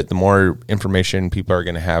into it, the more information people are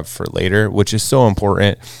going to have for later, which is so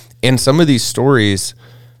important. And some of these stories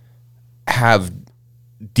have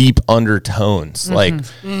deep undertones, like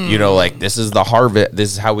you know, like this is the harvest.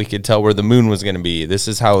 This is how we could tell where the moon was going to be. This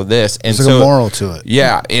is how this. And There's like a moral to it.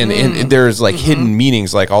 yeah, and there's like hidden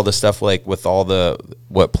meanings, like all the stuff, like with all the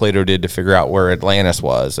what Plato did to figure out where Atlantis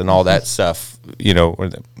was, and all that stuff. You know, or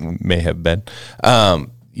that may have been.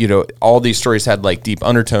 You know, all these stories had like deep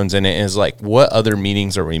undertones in it. And it's like, what other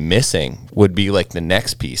meanings are we missing? Would be like the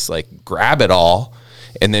next piece. Like, grab it all,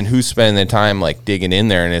 and then who's spending the time like digging in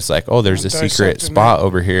there? And it's like, oh, there's a secret Dissecting spot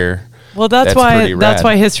over here. Well, that's pretty rad.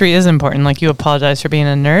 why history is important. Like, you apologize for being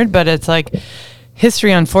a nerd, but it's like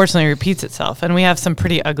history unfortunately repeats itself, and we have some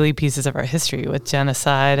pretty ugly pieces of our history with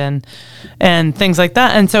genocide and things like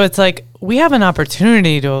that. And so it's like we have an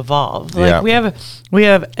opportunity to evolve. Like Yeah. we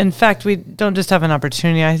have. In fact, we don't just have an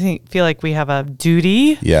opportunity. I feel like we have a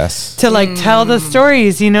duty Yes. to like tell the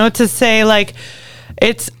stories. You know, to say like.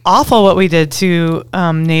 It's awful what we did to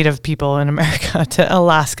Native people in America, to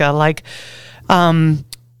Alaska. Like,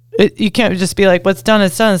 you can't just be like, what's done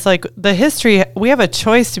is done. It's like the history, we have a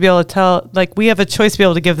choice to be able to tell, like we have a choice to be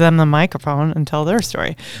able to give them the microphone and tell their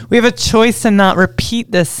story. We have a choice to not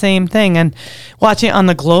repeat the same thing. And watching it on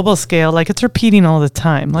the global scale, like it's repeating all the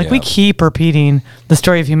time. Like we Yeah. keep repeating the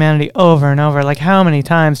story of humanity over and over. Like how many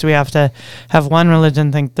times do we have to have one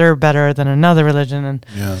religion think they're better than another religion and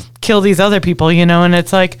kill these other people, you know? And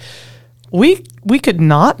it's like, we could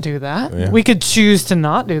not do that. Yeah. We could choose to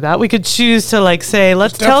not do that. We could choose to like say,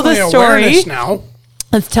 let's tell this definitely story. awareness now.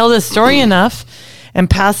 Let's tell this story enough and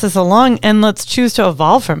pass this along, and let's choose to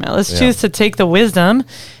evolve from it. Let's choose to take the wisdom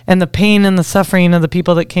and the pain and the suffering of the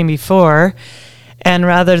people that came before, and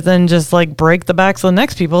rather than just like break the backs of the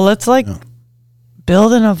next people, let's like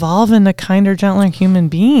build and evolve into kinder, gentler human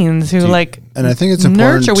beings who like And I think it's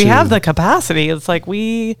important nurture. We to- have the capacity. It's like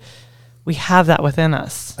we have that within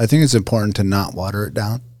us. I think it's important to not water it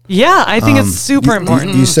down. Yeah, I think it's super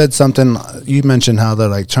important. You said something. You mentioned how they're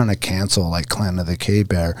like trying to cancel like Clan of the Cave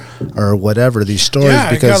Bear or whatever these stories Yeah,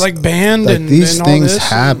 it because got, like, banned like, and these all things this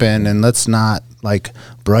happen and let's not like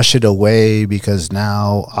brush it away because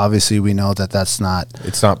now obviously we know that that's not.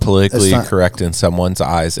 It's not politically It's not- correct in someone's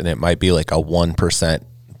eyes, and it might be like a 1%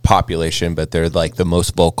 population, but they're like the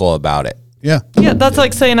most vocal about it. Yeah. Yeah, that's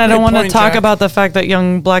like saying I don't Good want to point, talk Jack. about the fact that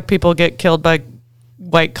young black people get killed by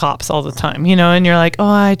white cops all the time, you know, and you're like, oh,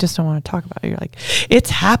 I just don't want to talk about it. You're like, it's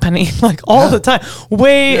happening like all the time,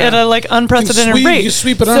 way at a like unprecedented rate. You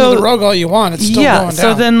sweep it under the rug all you want. It's still going down.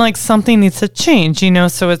 So then like something needs to change, you know?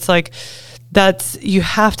 So it's like, you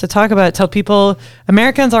have to talk about it. Tell people,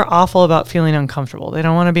 Americans are awful about feeling uncomfortable. They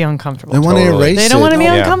don't want to be uncomfortable. They want to Totally. erase They don't it. want to be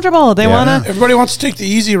Yeah. uncomfortable. They Yeah. want to, Everybody wants to take the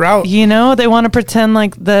easy route. you know, they want to pretend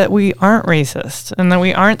like that we aren't racist and that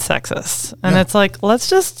we aren't sexist. And it's like, let's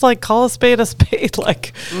just like call a spade a spade.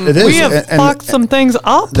 Like It is. we have And- fucked some things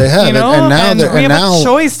up. They have, you know, and now they're- we and have now- a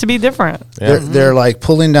choice to be different. They're like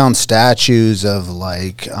pulling down statues of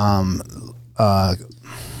like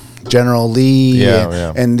General Lee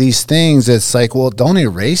Yeah. and these things. It's like, well, don't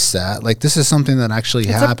erase that. Like this is something that actually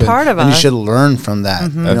a happened, part of and you us. should learn from that.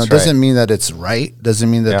 You know, That's it doesn't right. mean that it's right. Doesn't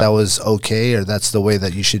mean that Yeah. that was okay or that's the way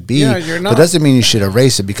that you should be. Yeah, you're But not- doesn't mean you should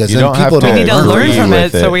erase it because You then don't have people to We don't need to agree learn from it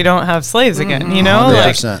with so it. we don't have slaves again, you know?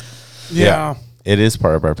 Like, 100%. Yeah. It is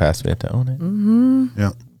part of our past. We have to own it.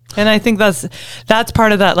 Yeah. and I think that's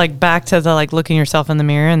part of that, like back to the like looking yourself in the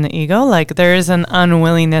mirror and the ego. Like there is an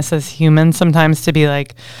unwillingness as humans sometimes to be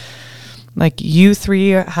like you three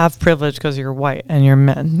have privilege because you're white and you're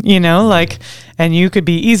men, you know, like, and you could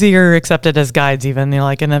be easier accepted as guides even, you know,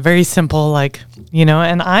 like in a very simple, like, you know,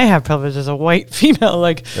 and I have privilege as a white female,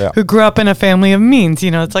 like who grew up in a family of means, you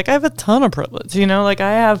know, it's like I have a ton of privilege, you know, like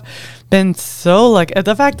I have been so like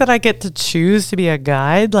the fact that I get to choose to be a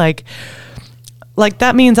guide, like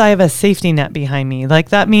that means I have a safety net behind me. Like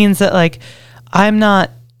that means that like I'm not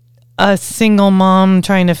a single mom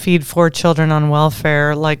trying to feed 4 children on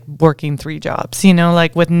welfare, like working 3 jobs, you know,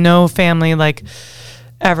 like with no family, like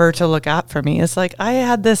ever to look out for me. It's like I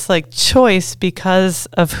had this like choice because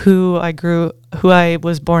of who I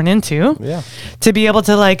was born into. Yeah. To be able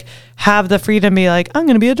to like have the freedom to be like, I'm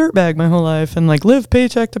going to be a dirtbag my whole life and like live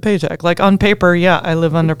paycheck to paycheck. Like on paper, yeah, I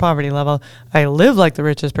live under poverty level. I live like the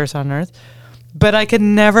richest person on earth, but I could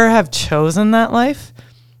never have chosen that life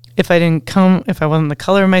if I wasn't the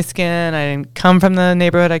color of my skin, I didn't come from the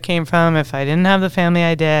neighborhood I came from, if I didn't have the family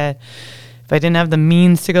I did, if I didn't have the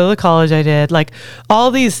means to go to the college I did, like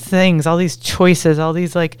all these things, all these choices, all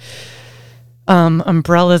these like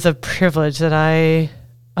umbrellas of privilege that I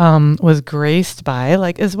was graced by,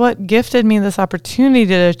 like is what gifted me this opportunity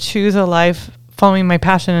to choose a life following my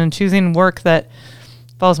passion and choosing work that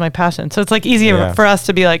follows my passion. So it's like easier for us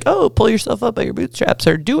to be like, oh, pull yourself up by your bootstraps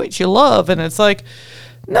or do what you love. And it's like,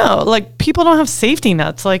 no, like people don't have safety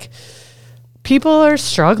nets. Like people are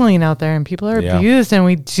struggling out there and people are abused, and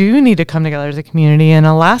we do need to come together as a community. In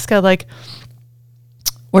Alaska, like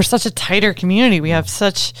we're such a tighter community. We have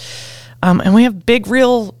such, and we have big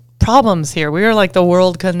real problems here. We are like the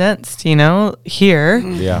world condensed, you know, here.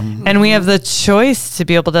 Yeah. And we have the choice to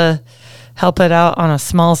be able to help it out on a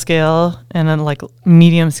small scale and a like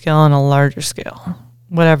medium scale and a larger scale,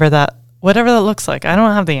 whatever that looks like. I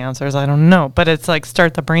don't have the answers. I don't know, but it's like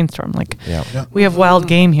start the brainstorm. Like we have wild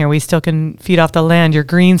game here. We still can feed off the land. Your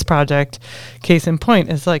Greens project, case in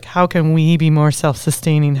point, is like, how can we be more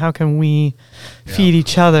self-sustaining? How can we feed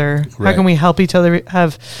each other? How can we help each other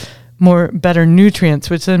have better nutrients,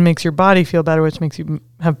 which then makes your body feel better, which makes you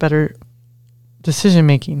have better decision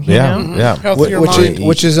making. You know?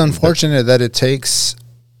 Which is unfortunate that it takes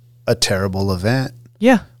a terrible event.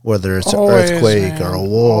 Yeah. Whether it's an earthquake or a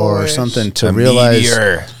war or something to realize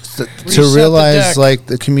like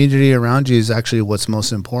the community around you is actually what's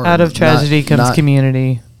most important. Out of tragedy comes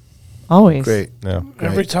community. Always. Great. Yeah.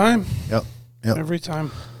 Every time. Yep. Every time.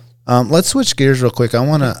 Let's switch gears real quick. I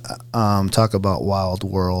want to talk about Wild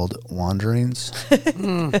World Wanderings.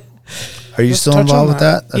 Are you still involved with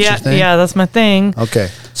that? That's your thing? Yeah, that's my thing. Okay.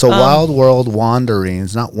 So Wild World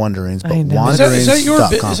Wanderings, not Wanderings, but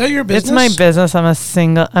Wanderings.com. Is that your business? It's my business. I'm a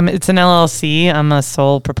single, it's an LLC. I'm a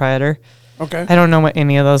sole proprietor. Okay. I don't know what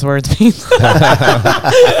any of those words mean. Sounds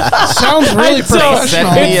really professional.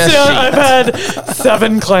 I've had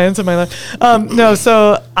 7 clients in my life.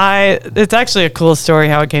 It's actually a cool story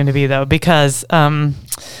how it came to be though, because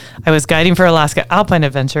I was guiding for Alaska Alpine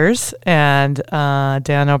Adventures, and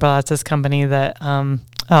Dan Oberlatz's company that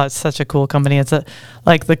it's such a cool company. It's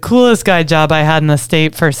like the coolest guide job I had in the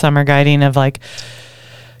state for summer guiding, of like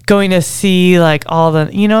going to see like all the,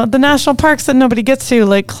 you know, the national parks that nobody gets to,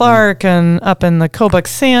 Lake Clark and up in the Kobuk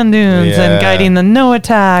sand dunes, and guiding the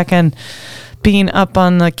Noatak and being up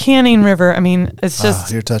on the Canning River. I mean, it's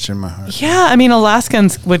just you're touching my heart. Yeah, I mean,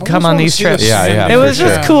 Alaskans would come on these trips. Yeah, it was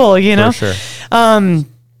just cool, you know. For sure.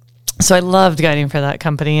 So I loved guiding for that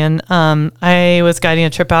company, and I was guiding a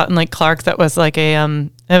trip out in Lake Clark that was like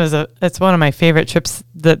it's one of my favorite trips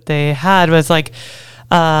that they had. Was like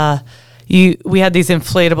we had these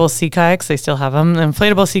inflatable sea kayaks. They still have them,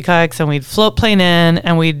 inflatable sea kayaks, and we'd float plane in,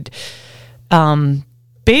 and we'd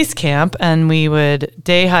base camp, and we would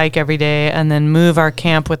day hike every day, and then move our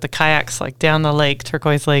camp with the kayaks like down the lake,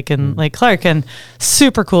 Turquoise Lake in Lake Clark, and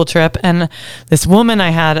super cool trip. And this woman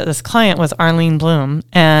I had, this client, was Arlene Bloom,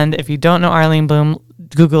 and if you don't know Arlene Bloom,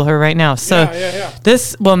 Google her right now. So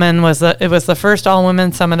this woman was the first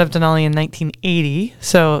all-women summit of Denali in 1980.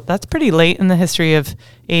 So that's pretty late in the history of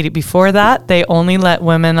 80. Before that, they only let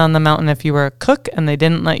women on the mountain if you were a cook, and they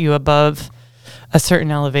didn't let you above a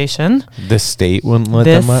certain elevation. The state wouldn't let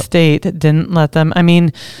them up? This state didn't let them. I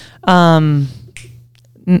mean, who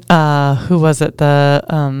was it?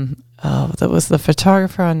 That was the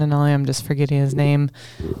photographer on Denali. I'm just forgetting his name.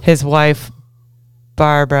 His wife,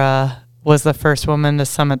 Barbara, was the first woman to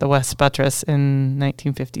summit the West Buttress in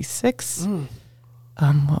 1956.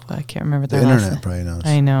 I can't remember the last internet probably knows.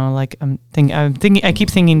 I know. Like I'm thinking. I keep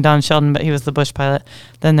thinking Don Sheldon, but he was the bush pilot.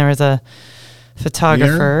 Then there was a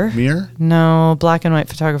photographer. Muir? No, black and white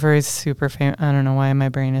photographer. He's super famous. I don't know why my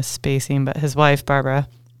brain is spacing, but his wife, Barbara,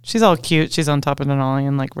 she's all cute. She's on top of Denali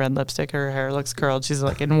in like red lipstick. Her hair looks curled. She's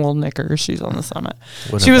like in wool knickers. She's on the summit.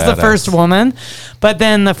 She was the first woman, but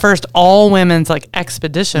then the first all women's like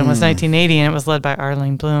expedition was 1980, and it was led by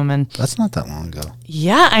Arlene Bloom. And that's not that long ago.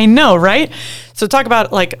 Yeah, I know, right? So talk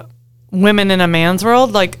about like women in a man's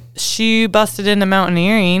world. Like she busted into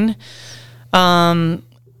mountaineering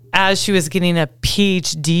as she was getting a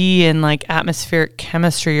PhD in like atmospheric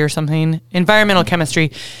chemistry or something, environmental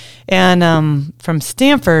chemistry, and from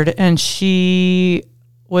Stanford. And she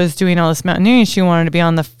was doing all this mountaineering, she wanted to be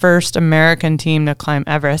on the first American team to climb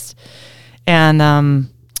Everest. And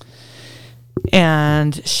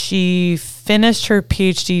she finished her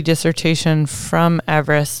PhD dissertation from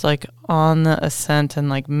Everest, like on the ascent, and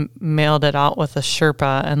like mailed it out with a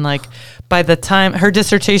Sherpa. And like by the time her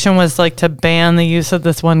dissertation was like to ban the use of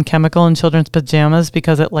this one chemical in children's pajamas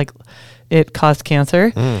because it caused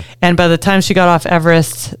cancer. And by the time she got off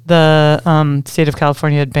Everest, the state of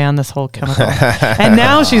California had banned this whole chemical. And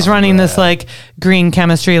now she's running this like green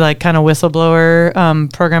chemistry, like kind of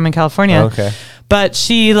whistleblower program in California. Okay. But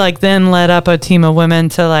she like then led up a team of women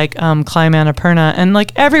to like climb Annapurna, and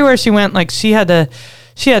like everywhere she went, like she had to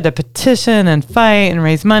petition and fight and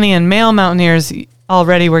raise money, and male mountaineers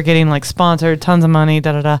already were getting like sponsored tons of money,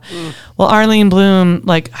 Well, Arlene Bloom,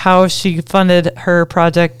 like how she funded her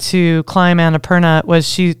project to climb Annapurna was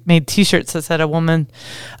she made t-shirts that said a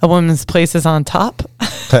woman's place is on top.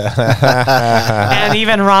 And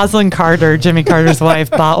even Rosalind Carter, Jimmy Carter's wife,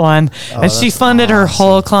 bought one. And she funded her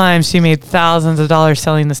whole climb. She made thousands of dollars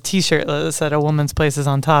selling this t-shirt that said a woman's place is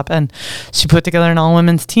on top. And she put together an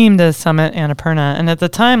all-women's team to summit Annapurna. And at the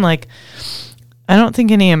time, like, I don't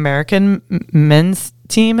think any American men's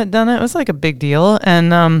team had done it. It was like a big deal.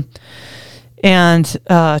 And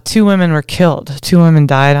 2 women were killed. 2 women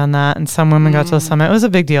died on that, and some women got to the summit. It was a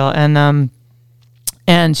big deal.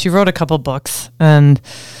 And she wrote a couple books. And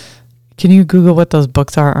can you Google what those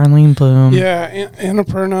books are, Arlene Bloom? Yeah,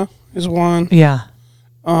 Annapurna is one. Yeah.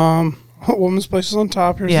 Woman's Place is on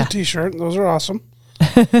top. Here's Yeah. a T-shirt. Those are awesome.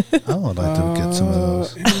 I would like to get some of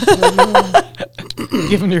those.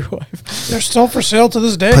 Give them to your wife. They're still for sale to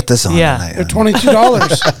this day. Put this on Yeah. tonight. They're honey.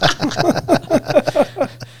 $22.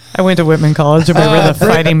 I went to Whitman College, and we were the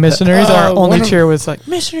fighting missionaries. Our only one of- cheer was like,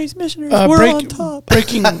 missionaries, we're on top.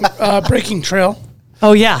 Breaking Trail.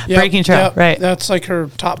 Oh, yeah. Yep, Breaking Trail. yep. Right. That's like her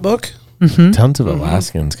top book. Tons of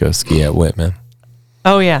Alaskans go ski at Whitman.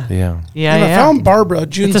 Oh, yeah. Yeah. Yeah, And I yeah. found Barbara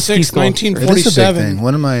June It's a ski 6, school. It is a big 1947. thing.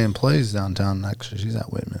 One of my employees downtown, actually, she's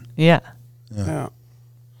at Whitman. Yeah. Yeah.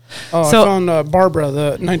 Oh, So- I found Barbara,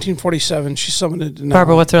 the 1947. She summited. in that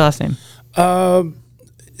Barbara, one. what's her last name?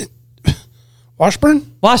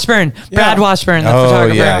 Washburn? Washburn. Brad Yeah. Washburn, the Oh,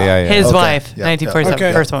 photographer. yeah. His Okay. wife, Yeah, 1947.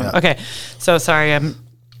 yeah. First one. Yeah. Okay. So sorry, I'm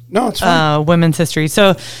No, it's fine. women's history.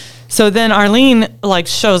 So then Arlene like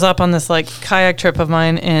shows up on this like kayak trip of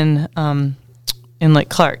mine in Lake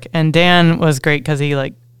Clark, and Dan was great because he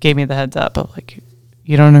like gave me the heads up of like,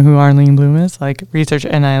 you don't know who Arlene Bloom is, like research,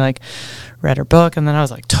 and I like read her book, and then I was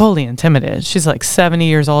like totally intimidated. She's like 70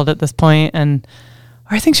 years old at this point, and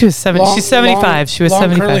or I think she was 70. She's 75. She was long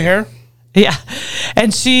 75. curly hair. Yeah.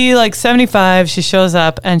 And she like 75, she shows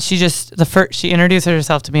up and she just she introduced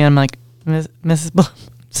herself to me, and I'm like, Mrs. Bloom,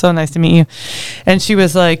 so nice to meet you. And she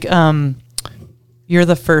was like, you're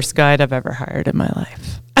the first guide I've ever hired in my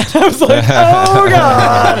life. And I was like, oh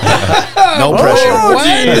God. No pressure. Oh,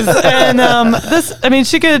 jeez.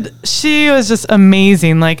 And she was just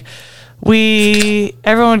amazing. Like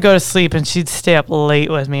everyone would go to sleep, and she'd stay up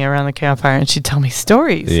late with me around the campfire, and she'd tell me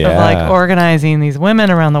stories of like organizing these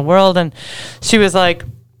women around the world. And she was like,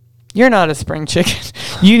 you're not a spring chicken.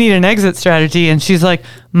 You need an exit strategy. And she's like,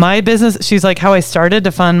 my business, she's like, how I started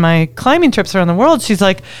to fund my climbing trips around the world. She's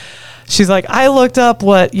like, I looked up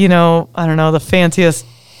what, I don't know, the fanciest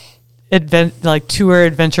tour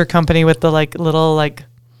adventure company with the like little like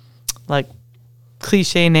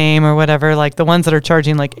cliche name or whatever, like the ones that are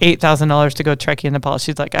charging like $8,000 to go trekking in Nepal.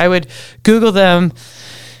 She's like, I would Google them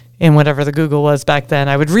in whatever the Google was back then.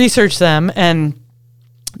 I would research them, and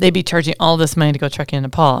they'd be charging all this money to go trekking in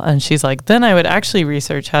Nepal. And she's like, then I would actually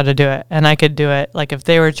research how to do it. And I could do it. Like if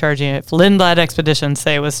Lindblad Expeditions,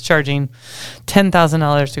 say, was charging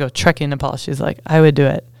 $10,000 to go trekking in Nepal, she's like, I would do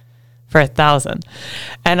it for $1,000.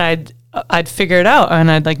 And I'd figure it out,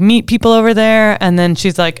 and I'd like meet people over there. And then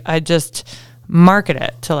she's like, I'd just market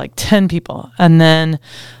it to like 10 people. And then,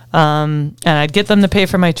 and I'd get them to pay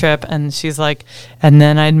for my trip. And she's like, and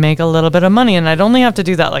then I'd make a little bit of money, and I'd only have to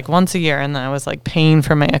do that like once a year. And then I was like paying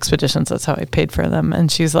for my expeditions. That's how I paid for them. And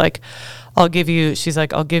she's like, I'll give you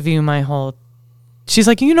my whole, she's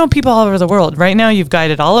like, people all over the world. Right now you've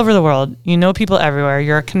guided all over the world. You know people everywhere.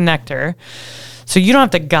 You're a connector. So you don't have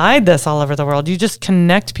to guide this all over the world. You just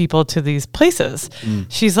connect people to these places.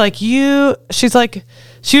 She's like, she was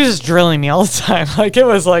just drilling me all the time. Like it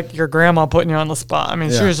was like your grandma putting you on the spot. I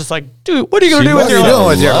mean, she was just like, dude, what are you going to do with your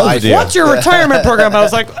life? What's your retirement program? I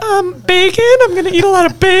was like, bacon. I'm going to eat a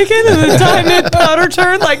lot of bacon and then dine in powder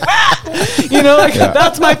turn. Like, You know, like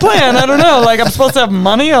that's my plan. I don't know. Like I'm supposed to have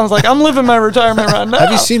money. I was like, I'm living my retirement right now.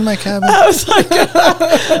 Have you seen my cabin? I was like,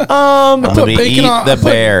 I'm going to eat the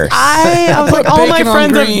bear. I was like, all my bacon on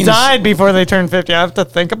friends have greens. died before they turned 50. I have to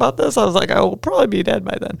think about this. I was like, I will probably be dead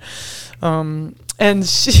by then. And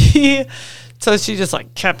she just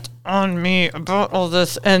like kept on me about all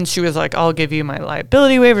this. And she was like, I'll give you my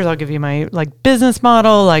liability waivers. I'll give you my like business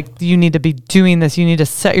model. Like you need to be doing this. You need to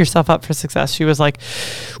set yourself up for success. She was like,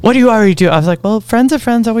 what do you already do? I was like, well, friends of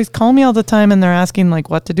friends always call me all the time and they're asking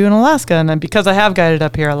like what to do in Alaska. And because I have guided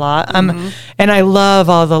up here a lot, and I love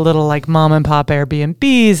all the little like mom and pop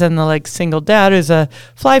Airbnbs and the like single dad who's a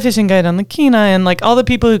fly fishing guide on the Kenai and like all the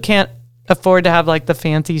people who can't afford to have like the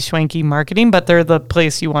fancy schwanky marketing, but they're the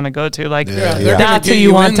place you want to go to. Like they're gonna that's who get you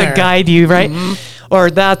you want in to there. guide you, right? Or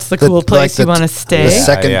that's the cool place you want to stay. The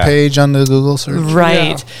second Yeah. page on the Google search.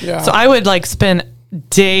 Right. Yeah. So I would like spend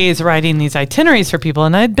days writing these itineraries for people,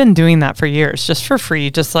 and I'd been doing that for years, just for free,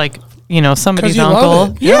 just like, you know, somebody's 'Cause you uncle.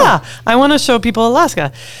 love it. Yeah. I want to show people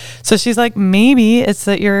Alaska. So she's like, maybe it's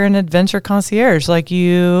that you're an adventure concierge, like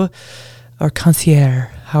you, or concierge,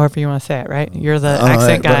 however you want to say it, right? You're the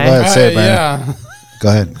accent right, guy. go ahead. Say it, Brandon. Yeah. Go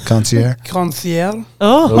ahead, concierge. Concierge.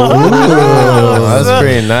 Oh, That's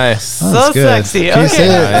pretty nice. so That's good. sexy. Can you Okay. say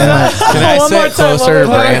it? Can I One more sit time, closer to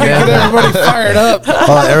one more time. Get Brandon? everybody fired up.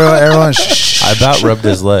 Oh, everyone, shh. I about rubbed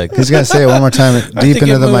his leg. He's gonna say it one more time, deep think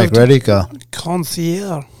into it the mic. moved. Ready, go.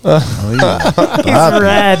 Concierge. Oh, yeah. He's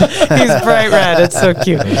red. He's bright red. It's so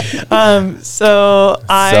cute. So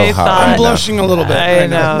I hot thought right I'm now. blushing a little bit. I right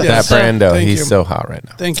now. know. That So- Brando, Thank he's you. so hot right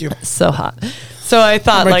now. Thank you. so hot. So I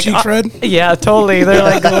thought, My like, cheeks red? yeah, totally. They're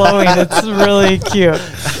like glowing. It's really cute.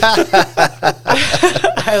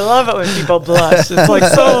 I love it when people blush. It's like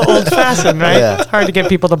so old fashioned, right? Yeah. It's hard to get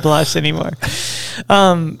people to blush anymore.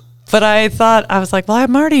 But I thought, I was like, well,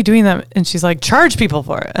 I'm already doing that. And she's like, charge people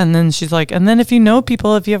for it. And then she's like, and then if you know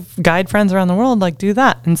people, if you have guide friends around the world, like do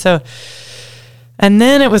that. And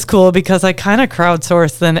then it was cool because I kind of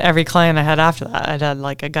crowdsourced then every client I had after that. I had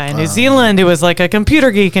like a guy in New Zealand who was like a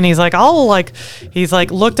computer geek, and he's like,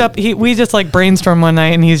 looked up, we just like brainstormed one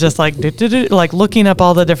night, and he's just like, like looking up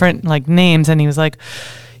all the different like names, and he was like,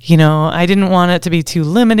 you know, I didn't want it to be too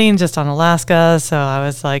limiting just on Alaska. So I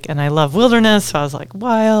was like, and I love wilderness. So I was like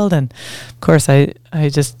wild. And of course I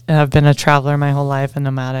just have been a traveler my whole life and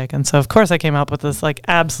nomadic. And so of course I came up with this like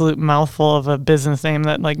absolute mouthful of a business name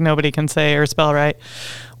that like nobody can say or spell right.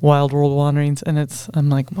 Wild World Wanderings. And I'm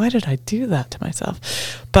like, why did I do that to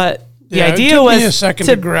myself? But the Yeah, idea it took was me a second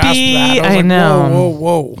to grasp that. I was I like, know.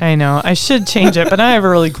 Whoa. I know. I should change it, but I have a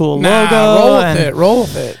really cool Nah, logo. roll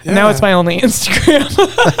with it. And now Yeah. it's my only Instagram.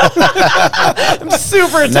 I'm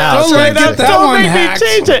super attached it's right gonna now. get that Don't one make hacked. me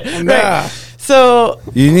change it. Nah. Right. So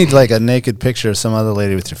You need like a naked picture of some other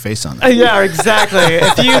lady with your face on it. yeah, exactly.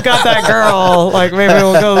 If you got that girl, like maybe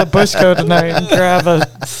we'll go to the Bushco tonight and grab a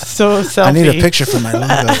selfie. I need a picture for my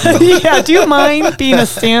logo. Yeah, do you mind being a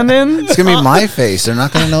stand-in? It's gonna be my face. They're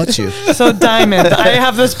not gonna know it's you. So Diamond, I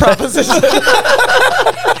have this proposition.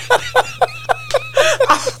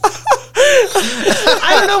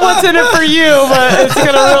 I don't know what's in it for you, but it's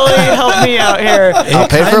gonna really help me out here. I'll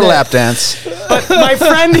pay for a lap dance. But my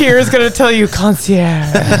friend here is gonna tell you concierge.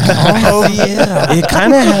 Oh yeah. It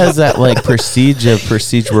kind of has that like prestige of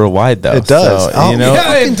Prestige Worldwide, though. It does. So, Oh, you know,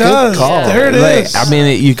 Yeah, it does. call. There it like, is. I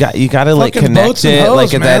mean, you got to like Fucking connect boats and it. hoes,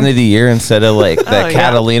 Like at the end man. of the year, instead of like the Oh, yeah.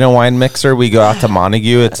 Catalina wine mixer, we go out to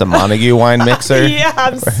Montague. It's a Montague wine mixer. Yeah,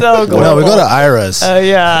 I'm so global. No, we go to Ira's.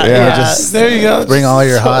 Yeah. just there you go. Bring all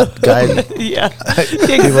your hot guide Yeah.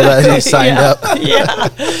 people that he signed Yeah. up. Yeah.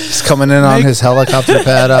 He's coming in on his helicopter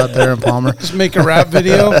pad out there in Palmer. Just make a rap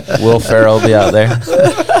video. Will Ferrell be out there?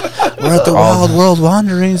 We're at the Wild World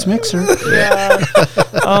Wanderings mixer. Yeah.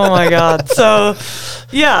 Oh my God. So,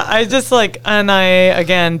 yeah, I just like, and I,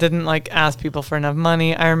 again, didn't like ask people for enough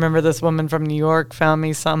money. I remember this woman from New York found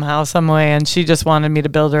me somehow, some way, and she just wanted me to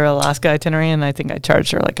build her Alaska itinerary. And I think I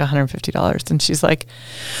charged her like $150. And she's like,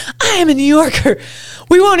 I am a New Yorker.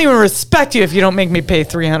 We won't even respect you if you don't make me pay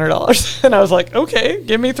 $300. And I was like, okay,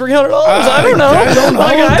 give me $300. I don't know. I don't know.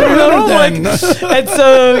 Like, I don't know. 300 Like, then. and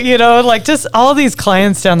so, you know, like just all these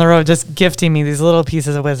clients down the road just gifting me these little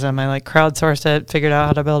pieces of wisdom. I like crowdsourced it, figured out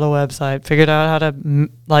how to build a website, figured out how to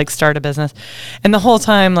like start a business. And the whole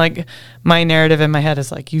time, like my narrative in my head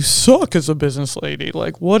is like, you suck as a business lady.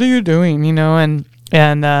 Like, what are you doing? You know? And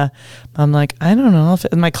I'm like, I don't know if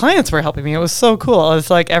my clients were helping me. It was so cool. It's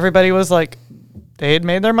like, everybody was like, they had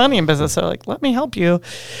made their money in business. So like, let me help you.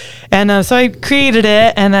 And so I created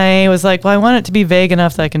it, and I was like, well, I want it to be vague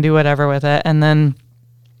enough that I can do whatever with it. And then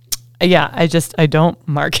I don't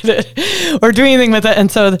market it or do anything with it.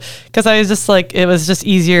 And so, because I was just like, it was just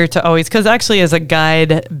easier to always, because actually as a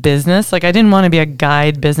guide business, like I didn't want to be a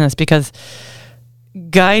guide business because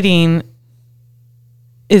guiding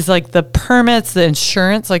is like the permits, the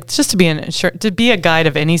insurance, like just to be a guide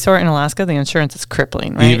of any sort in Alaska, the insurance is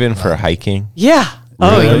crippling, right? Even for hiking. Yeah.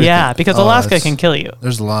 Really? Oh yeah, because Alaska it's- can kill you.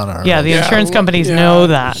 There's a lot of Yeah, the insurance companies know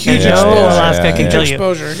that. They Huge know exposure. Alaska can kill you.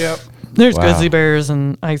 Exposure, yep. There's Wow. grizzly bears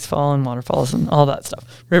and icefall and waterfalls and all that stuff,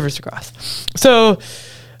 rivers to cross. So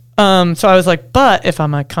I was like, but if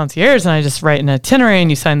I'm a concierge and I just write an itinerary and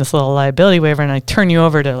you sign this little liability waiver and I turn you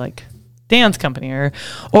over to like Dan's company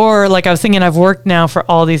or like I was thinking I've worked now for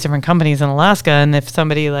all these different companies in Alaska, and if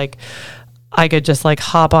somebody like I could just like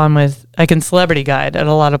hop on with, I can celebrity guide at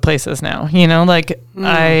a lot of places now, you know, like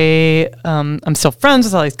I'm still friends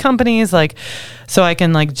with all these companies. Like, so I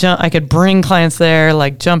can like I could bring clients there,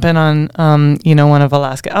 like jump in on, you know, one of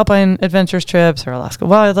Alaska Alpine Adventures trips or Alaska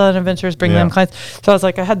Wildlife Adventures, bring them clients. So I was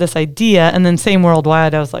like, I had this idea, and then same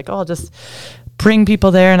worldwide, I was like, oh, I'll just bring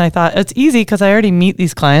people there. And I thought it's easy because I already meet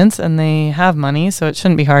these clients and they have money, so it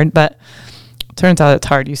shouldn't be hard. But it turns out it's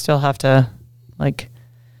hard. You still have to like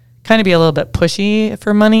kind of be a little bit pushy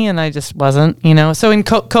for money, and I just wasn't, you know. So when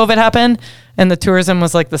COVID happened and the tourism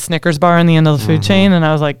was like the Snickers bar in the end of the food chain, and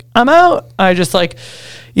I was like, I'm out. I just like,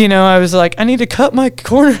 you know, I was like, I need to cut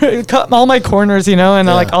all my corners, you know, and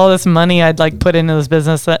like all this money I'd like put into this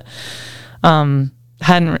business that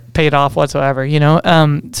hadn't paid off whatsoever, you know.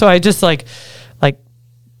 So I just like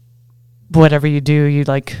whatever you do, you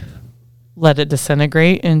like let it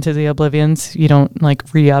disintegrate into the oblivions. You don't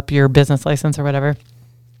like re-up your business license or whatever.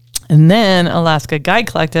 And then Alaska Guide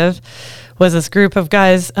Collective was this group of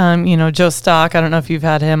guys, you know, Joe Stock, I don't know if you've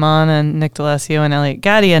had him on, and Nick D'Alessio and Elliot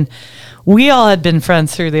Gaddy. And we all had been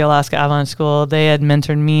friends through the Alaska Avalanche School. They had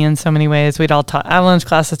mentored me in so many ways. We'd all taught avalanche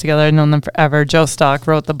classes together. I'd known them forever. Joe Stock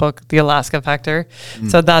wrote the book, The Alaska Factor.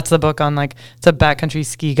 So that's the book on like, it's a backcountry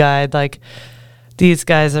ski guide. Like, these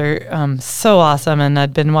guys are so awesome, and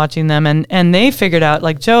I'd been watching them, and they figured out,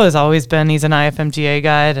 like Joe has always been, he's an IFMGA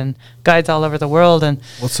guide and guides all over the world. And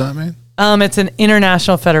What's that mean? it's an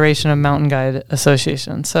International Federation of Mountain Guide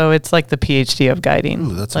Association. So it's like the PhD of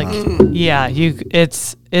guiding. Ooh, that's like, awesome. yeah,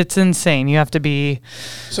 it's insane. You have to be,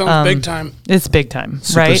 Sounds big time. it's big time,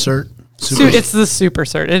 Super right? cert? It's the super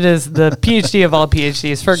cert. It is the PhD of all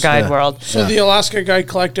PhDs for Guide World. So the Alaska Guide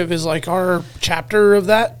Collective is like our chapter of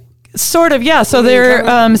that? Sort of, yeah. So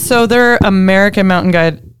they're American Mountain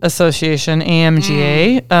Guide Association,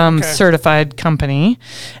 AMGA, certified company,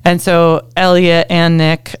 and so Elliot and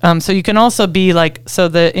Nick. So you can also be like,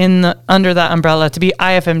 under that umbrella, to be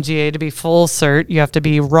IFMGA, to be full cert, you have to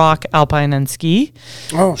be rock, alpine, and ski.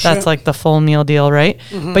 Oh, shit. That's like the full meal deal, right?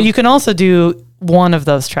 But you can also do one of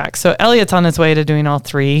those tracks. So Elliot's on his way to doing all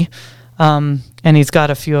three. And he's got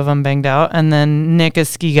a few of them banged out. And then Nick is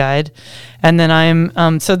ski guide. And then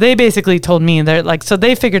I'm, so they basically told me they're like, so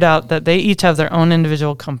they figured out that they each have their own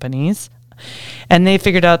individual companies. And they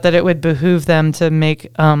figured out that it would behoove them to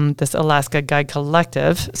make this Alaska Guide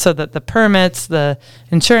Collective, so that the permits, the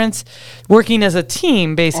insurance, working as a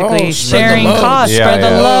team, basically sharing costs, spread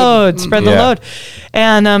the load.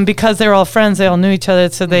 And because they were all friends, they all knew each other,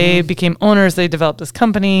 so they became owners. They developed this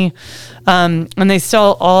company, and they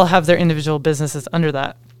still all have their individual businesses under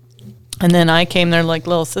that. And then I came there like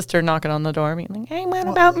little sister knocking on the door, being like, "Hey, what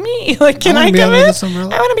about me? Like, can I come in?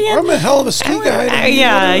 I want to be in." I'm a hell of a ski guide.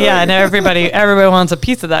 Yeah. And everybody wants a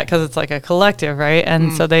piece of that because it's like a collective, right?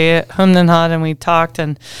 And so they hummed and hawed, and we talked,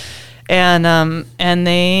 and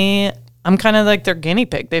I'm kind of like their guinea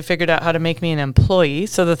pig. They figured out how to make me an employee.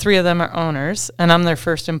 So the three of them are owners, and I'm their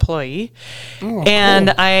first employee. And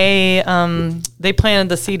cool. They planted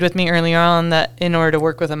the seed with me earlier on that in order to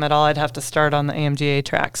work with them at all, I'd have to start on the AMGA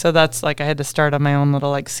track. So that's like I had to start on my own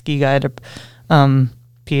little like ski guide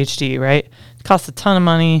PhD, right? It costs a ton of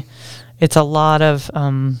money. It's a lot of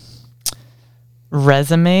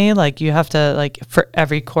resume. Like you have to, like, for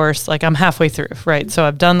every course, like I'm halfway through, right? So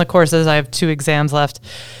I've done the courses. I have 2 exams left.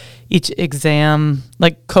 Each exam,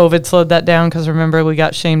 like COVID slowed that down because remember we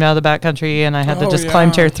got shamed out of the backcountry and I had to just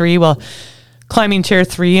climb chair 3. Well, climbing chair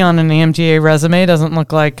 3 on an AMGA resume doesn't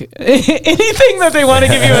look like anything that they want to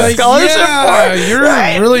give you a scholarship for.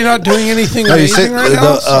 You're really not doing anything amazing right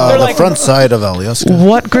now. The like, front side of Alyeska.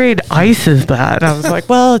 What grade ice is that? I was like,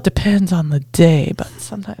 well, it depends on the day, but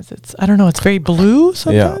sometimes it's, I don't know, it's very blue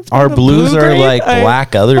sometimes. Yeah, our blues are grade. like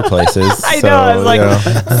black other places. I know, I was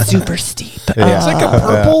like, super steep. Yeah. It's like a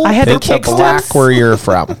purple. I had to It's a kick black steps. where you're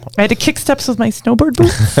from. I had to kick steps with my snowboard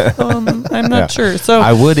boots. I'm not sure. So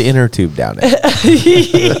I would inner tube down it.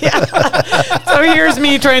 So here's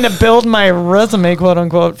me trying to build my resume, quote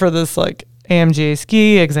unquote, for this like AMGA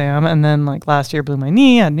ski exam. And then like last year blew my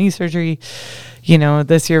knee, had knee surgery,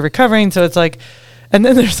 this year recovering. So it's like, and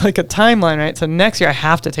then there's like a timeline, right? So next year I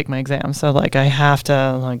have to take my exam. So like I have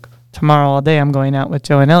to like tomorrow all day I'm going out with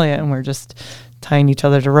Joe and Elliot and we're just tying each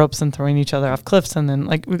other to ropes and throwing each other off cliffs. And then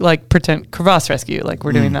like pretend crevasse rescue, like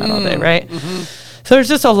we're doing that all day, right? So there's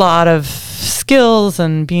just a lot of skills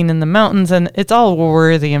and being in the mountains, and it's all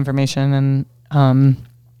worthy information. And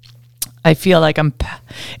I feel like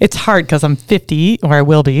it's hard because I'm 50, or I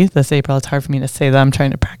will be this April. It's hard for me to say that. I'm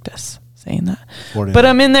trying to practice saying that. 49. But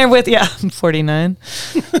I'm in there with, I'm 49.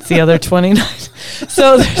 It's the other 29.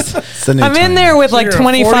 So I'm in there with like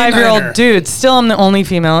 25-year-old dudes. Still, I'm the only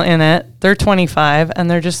female in it. They're 25,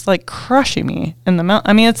 and they're just like crushing me in the mountain.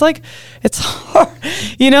 I mean, it's like, it's hard,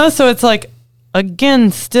 so it's like,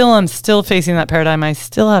 again, I'm still facing that paradigm. I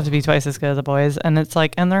still have to be twice as good as the boys. And it's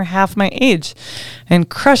like, and they're half my age and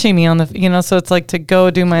crushing me on the, so it's like to go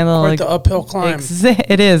do my little, quite the uphill climb.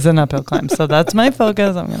 It is an uphill climb. So that's my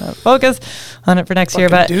focus. I'm going to focus on it for next year.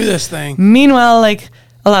 But do this thing. Meanwhile, like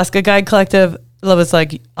Alaska Guide Collective was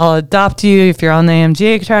like, I'll adopt you if you're on the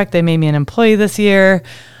AMGA track. They made me an employee this year.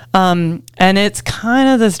 And it's kind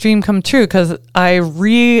of this dream come true because I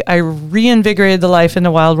reinvigorated the life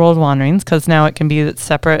into Wild World Wanderings because now it can be a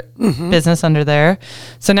separate business under there.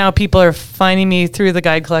 So now people are finding me through the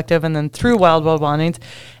Guide Collective and then through Wild World Wanderings.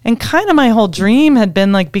 And kind of my whole dream had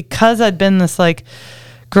been like, because I'd been this like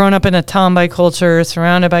grown up in a tomboy culture,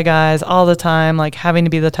 surrounded by guys all the time, like having to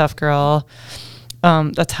be the tough girl.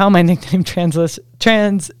 That's how my nickname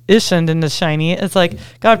transitioned into Shiny. It's like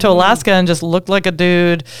got up to Alaska and just looked like a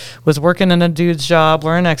dude, was working in a dude's job,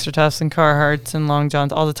 wearing extra tufts and Carhartts and long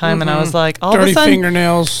johns all the time. And I was like, all dirty of a sudden,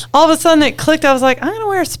 fingernails. All of a sudden it clicked. I was like, I'm gonna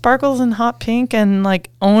wear sparkles and hot pink and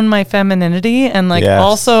like own my femininity and like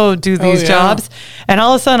also do these jobs. And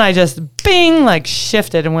all of a sudden I just like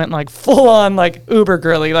shifted and went like full on like uber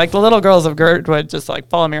girly. Like the little girls of Girdwood just like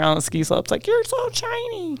follow me around the ski slopes like, you're so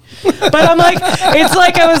shiny. But I'm like, it's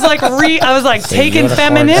like I was like taking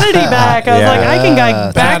femininity back. I was like, I can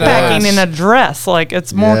go backpacking in a dress. Like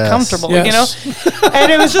it's more comfortable, And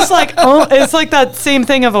it was just like, it's like that same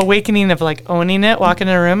thing of awakening of like owning it, walking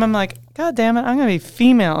in a room. I'm like, God damn it, I'm going to be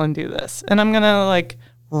female and do this. And I'm going to like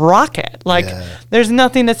rock it. Like there's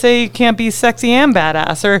nothing to say you can't be sexy and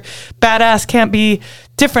badass, or badass can't be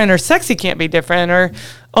different, or sexy can't be different, or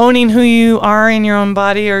owning who you are in your own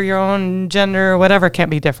body or your own gender or whatever can't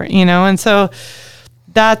be different, And so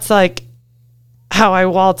that's like how I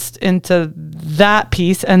waltzed into that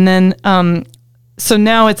piece. And then, so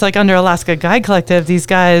now it's like under Alaska Guide Collective, these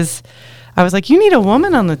guys, I was like, you need a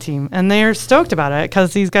woman on the team. And they're stoked about it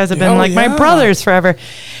because these guys have been like my brothers forever.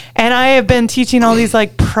 And I have been teaching all these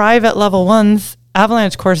like private level ones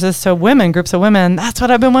avalanche courses to women, groups of women. That's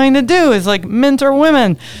what I've been wanting to do, is like mentor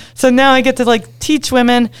women. So now I get to like teach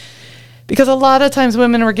women, because a lot of times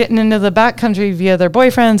women were getting into the backcountry via their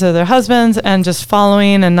boyfriends or their husbands and just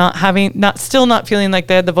following and still not feeling like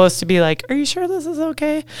they had the voice to be like, are you sure this is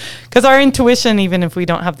okay? Because our intuition, even if we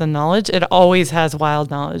don't have the knowledge, it always has wild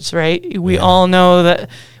knowledge, right? We all know that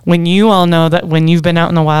when you've been out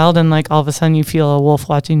in the wild and like all of a sudden you feel a wolf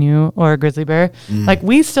watching you or a grizzly bear, like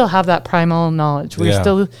we still have that primal knowledge. We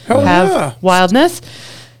still have wildness.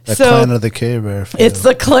 The clan of the cave bear. It's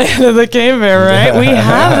the clan of the cave bear, right? We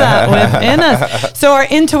have that within us. So our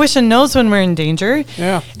intuition knows when we're in danger.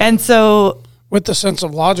 Yeah. And so with the sense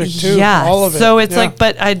of logic too. Yeah. All of it. So it's like,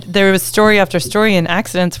 but there was story after story in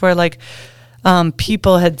accidents where like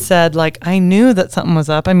people had said like, I knew that something was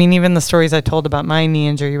up. I mean, even the stories I told about my knee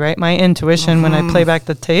injury, right? My intuition, when I play back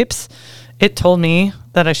the tapes, it told me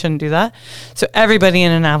that I shouldn't do that. So everybody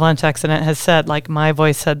in an avalanche accident has said like, my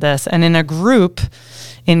voice said this. And in groupthink,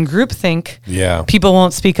 people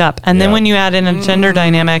won't speak up. And then when you add in a gender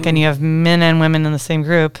dynamic and you have men and women in the same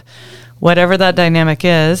group, whatever that dynamic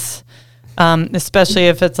is, especially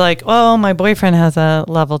if it's like, oh, my boyfriend has a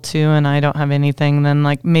level 2 and I don't have anything, then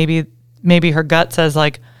like maybe her gut says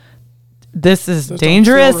like, this is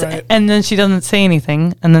dangerous, right. And then she doesn't say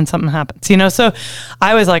anything, and then something happens, So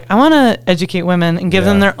I was like, I want to educate women and give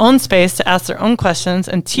them their own space to ask their own questions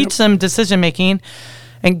and teach them decision making,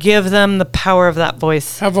 and give them the power of that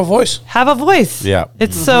voice. Have a voice. Yeah,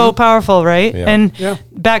 it's so powerful, right? Yeah. And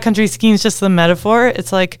backcountry skiing is just the metaphor.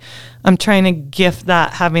 It's like I'm trying to gift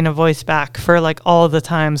that having a voice back for like all of the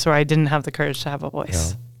times where I didn't have the courage to have a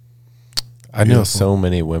voice. Yeah. I know so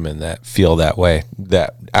many women that feel that way,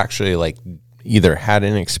 that actually like either had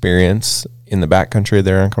an experience in the backcountry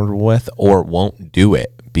they're uncomfortable with, or won't do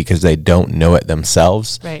it because they don't know it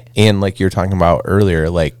themselves. Right. And like you're talking about earlier,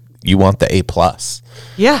 like you want the A plus.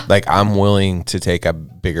 Yeah. Like, I'm willing to take a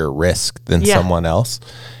bigger risk than Yeah. someone else.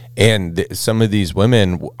 And some of these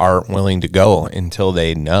women aren't willing to go until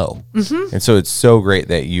they know. Mm-hmm. And so it's so great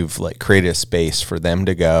that you've like created a space for them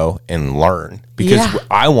to go and learn, because Yeah.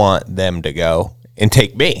 I want them to go and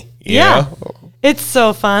take me. You Yeah. know? It's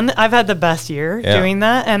so fun. I've had the best year Yeah. doing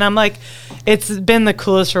that. And I'm like, it's been the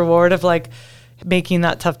coolest reward of like making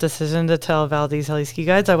that tough decision to tell Valdez Heli Ski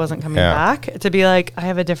Guides I wasn't coming Yeah. back, to be like, I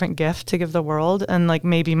have a different gift to give the world. And like,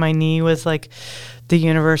 maybe my knee was like the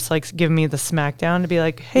universe, like giving me the smackdown to be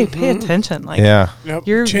like, hey, pay attention. Like, Yeah. Yep.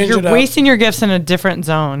 you're Change it up. wasting your gifts in a different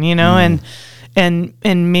zone, you know, and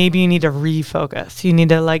maybe you need to refocus. You need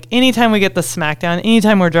to, like, anytime we get the smackdown,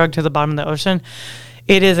 anytime we're dragged to the bottom of the ocean,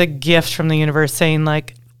 it is a gift from the universe saying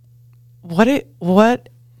like, what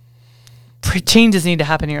changes need to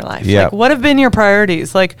happen in your life? Yeah. Like, what have been your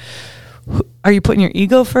priorities? Like, are you putting your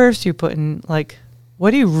ego first? You putting like,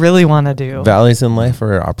 what do you really want to do? Valleys in life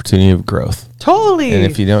are an opportunity of growth. Totally. And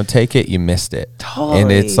if you don't take it, you missed it. Totally.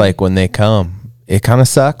 And it's like when they come, it kind of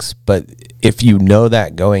sucks. But if you know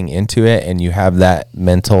that going into it and you have that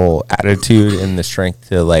mental attitude and the strength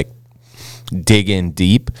to like dig in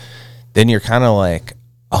deep, then you're kind of like,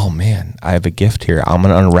 oh man, I have a gift here. I'm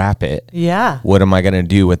going to unwrap it. yeah. What am I going to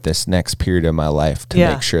do with this next period of my life to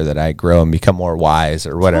Yeah. make sure that I grow and become more wise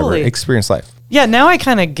or whatever? Totally. Experience life. Yeah, now I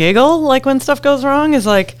kind of giggle like when stuff goes wrong. Is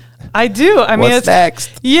like, I do. I mean, What's it's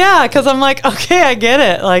next? Yeah, because I'm like, okay, I get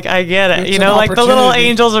it. Like, I get it. It's You an know, like the little opportunity.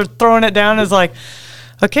 angels are throwing it down. Is like,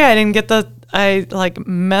 okay, I like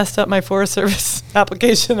messed up my Forest Service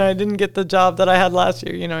application. I didn't get the job that I had last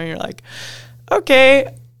year. You know, and you're like,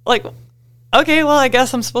 okay, well, I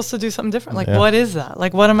guess I'm supposed to do something different. Like, Yeah. what is that?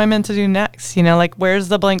 Like, what am I meant to do next? You know, like, where's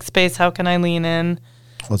the blank space? How can I lean in?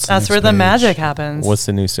 What's the That's next where the page? magic happens. What's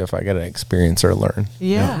the new stuff I got to experience or learn?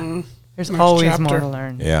 Yeah. There's Next always more chapter. to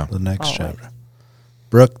learn. Yeah. The next Always. chapter.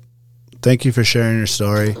 Brooke, thank you for sharing your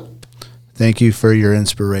story. Thank you for your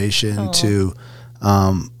inspiration to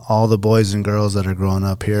all the boys and girls that are growing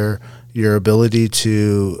up here. Your ability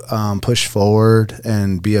to push forward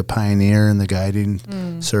and be a pioneer in the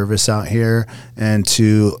guiding service out here, and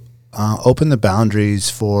to open the boundaries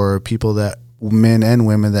for people, that men and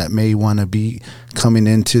women that may want to be coming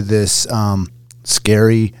into this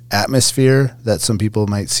scary atmosphere that some people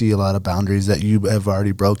might see a lot of boundaries that you have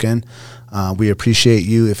already broken. We appreciate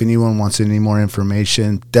you. If anyone wants any more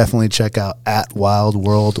information, definitely check out at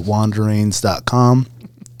wildworldwanderings.com.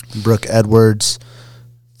 Brooke Edwards,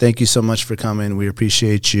 thank you so much for coming. We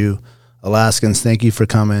appreciate you. Alaskans, thank you for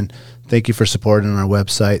coming. Thank you for supporting our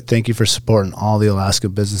website. Thank you for supporting all the Alaska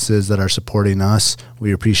businesses that are supporting us.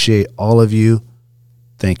 We appreciate all of you.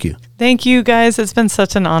 Thank you. Thank you, guys. It's been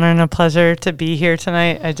such an honor and a pleasure to be here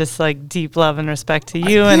tonight. I just like deep love and respect to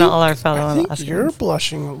you and all our fellow I think Alaskans. you're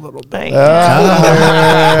blushing a little bit. Thank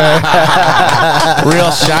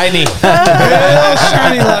Real shiny. Real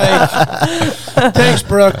shiny light. Thanks,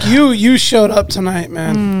 Brooke. You showed up tonight,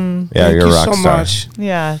 man. Yeah, Thank you're a you rock so star. much. you.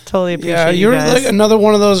 Yeah, totally appreciate Yeah, you you're guys. like another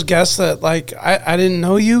one of those guests that like I didn't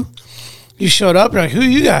know you. You showed up, you're like, who are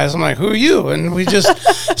you guys? I'm like, who are you? And we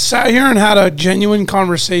just sat here and had a genuine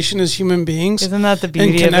conversation as human beings. Isn't that the and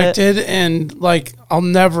beauty of it? connected, and like I'll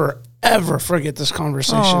never ever forget this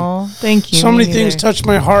conversation. Aw, thank you. So many Me things neither. touched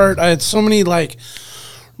my heart. I had so many like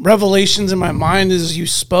revelations in my mind as you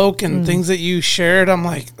spoke and things that you shared. I'm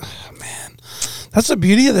like, oh, man, that's the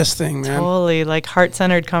beauty of this thing, man. Totally, like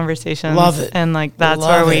heart-centered conversations. Love it. And like that's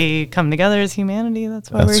Love where we come together as humanity. That's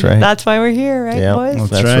why That's we're right. That's why we're here, right, Yeah. boys?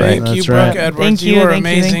 That's right. right. Thank you, That's Brooke right. Edwards. Thank you. You are thank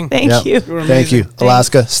amazing. Thank Yep. you. You are Thank you. amazing.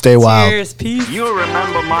 Alaska, stay wild. Cheers. Peace. You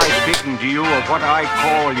remember my speaking to you of what I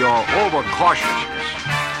call your overcautiousness.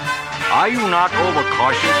 Are you not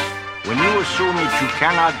overcautious when you assume that you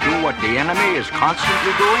cannot do what the enemy is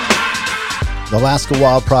constantly doing? The Alaska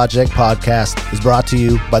Wild Project podcast is brought to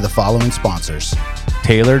you by the following sponsors.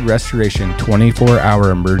 Tailored Restoration 24-hour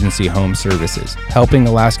emergency home services, helping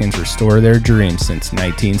Alaskans restore their dreams since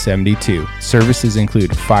 1972. Services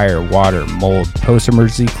include fire, water, mold,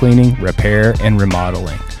 post-emergency cleaning, repair, and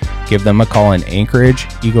remodeling. Give them a call in Anchorage,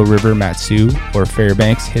 Eagle River, Matsu, or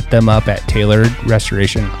Fairbanks. Hit them up at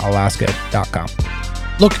tailoredrestorationalaska.com.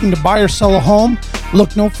 Looking to buy or sell a home?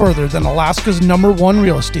 Look no further than Alaska's #1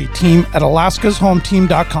 real estate team at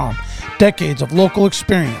alaskashometeam.com. Decades of local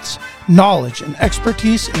experience, knowledge, and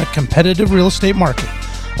expertise in a competitive real estate market.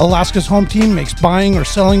 Alaska's Home Team makes buying or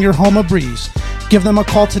selling your home a breeze. Give them a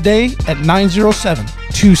call today at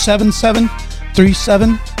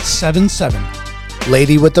 907-277-3777.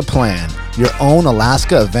 Lady with a Plan, your own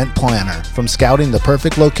Alaska event planner. From scouting the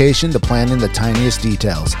perfect location to planning the tiniest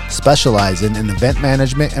details, specializing in event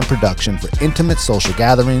management and production for intimate social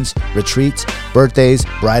gatherings, retreats, birthdays,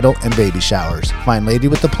 bridal, and baby showers. Find Lady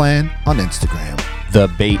with the Plan on Instagram. The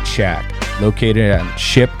Bait Shack, located on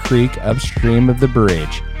Ship Creek upstream of the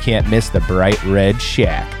bridge. Can't miss the bright red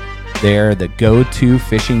shack. They're the go-to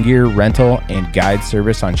fishing gear rental and guide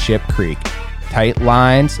service on Ship Creek. Tight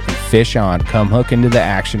lines and fish on. Come hook into the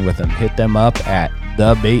action with them. Hit them up at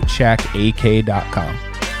thebaitshackak.com.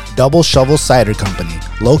 Double Shovel Cider Company,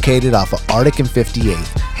 located off of Arctic and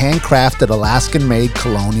 58th, handcrafted Alaskan-made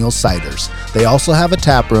colonial ciders. They also have a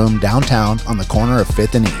tap room downtown on the corner of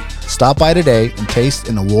 5th and E. Stop by today and taste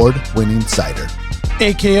an award-winning cider.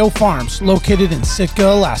 AKO Farms, located in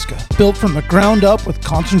Sitka, Alaska, built from the ground up with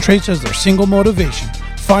concentrates as their single motivation.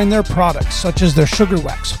 Find their products such as their sugar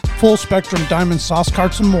wax, full spectrum diamond sauce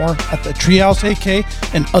carts and more at the Treehouse AK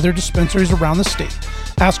and other dispensaries around the state.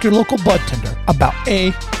 Ask your local bud tender about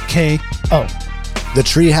AKO.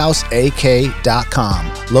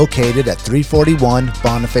 TheTreehouseAK.com, located at 341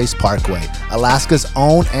 Boniface Parkway, Alaska's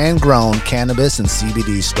own and grown cannabis and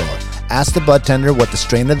CBD store. Ask the bud tender what the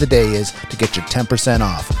strain of the day is to get your 10%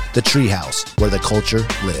 off. The Treehouse, where the culture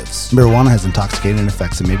lives. Marijuana has intoxicating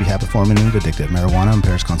effects and may be habit-forming and addictive. Marijuana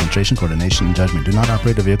impairs concentration, coordination, and judgment. Do not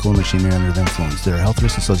operate a vehicle or machinery under the influence. There are health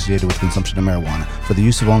risks associated with consumption of marijuana. For the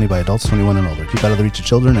use of only by adults 21 and older. Keep out of the reach of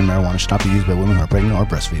children, and marijuana should not be used by women who are pregnant or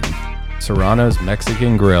breastfeeding. Serrano's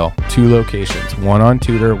Mexican Grill, 2 locations, one on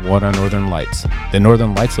Tudor, one on Northern Lights. The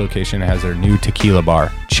Northern Lights location has their new tequila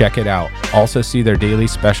bar. Check it out. Also see their daily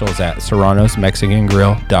specials at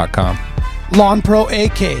serranosmexicangrill.com. Lawn Pro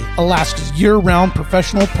AK, Alaska's year-round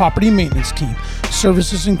professional property maintenance team.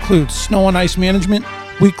 Services include snow and ice management,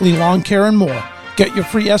 weekly lawn care, and more. Get your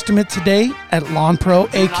free estimate today at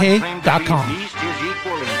lawnproak.com. East is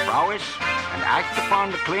equal in prowess and act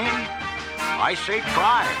upon the clean. I say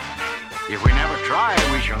try. If we never try,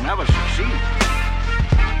 we shall never succeed.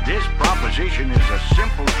 This proposition is a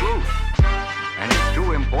simple truth, and it's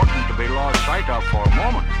too important to be lost sight of for a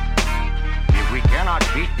moment. If we cannot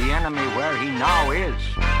beat the enemy where he now is,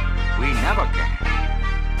 we never can.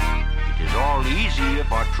 It is all easy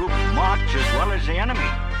if our troops march as well as the enemy,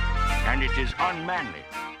 and it is unmanly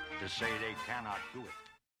to say they cannot do it.